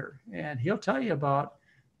science writer, and he'll tell you about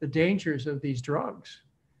the dangers of these drugs.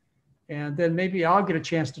 And then maybe I'll get a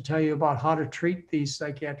chance to tell you about how to treat these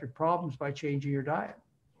psychiatric problems by changing your diet,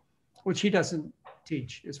 which he doesn't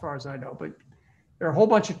teach as far as I know. But there are a whole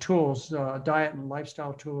bunch of tools, diet and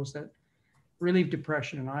lifestyle tools that relieve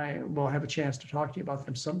depression. And I will have a chance to talk to you about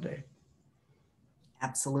them someday.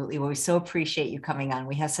 Absolutely. Well, we so appreciate you coming on.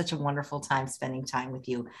 We have such a wonderful time spending time with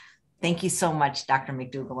you. Thank you so much, Dr.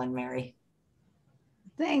 McDougall and Mary.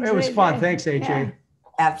 Thanks. It was AJ. fun. Thanks, AJ. Yeah.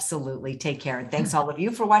 Absolutely. Take care. And thanks all of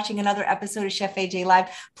you for watching another episode of Chef AJ Live.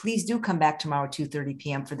 Please do come back tomorrow, 2:30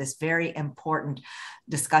 p.m. for this very important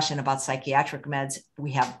discussion about psychiatric meds.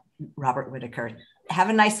 We have Robert Whitaker. Have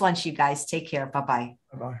a nice lunch, you guys. Take care. Bye-bye.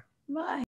 Bye-bye. Bye.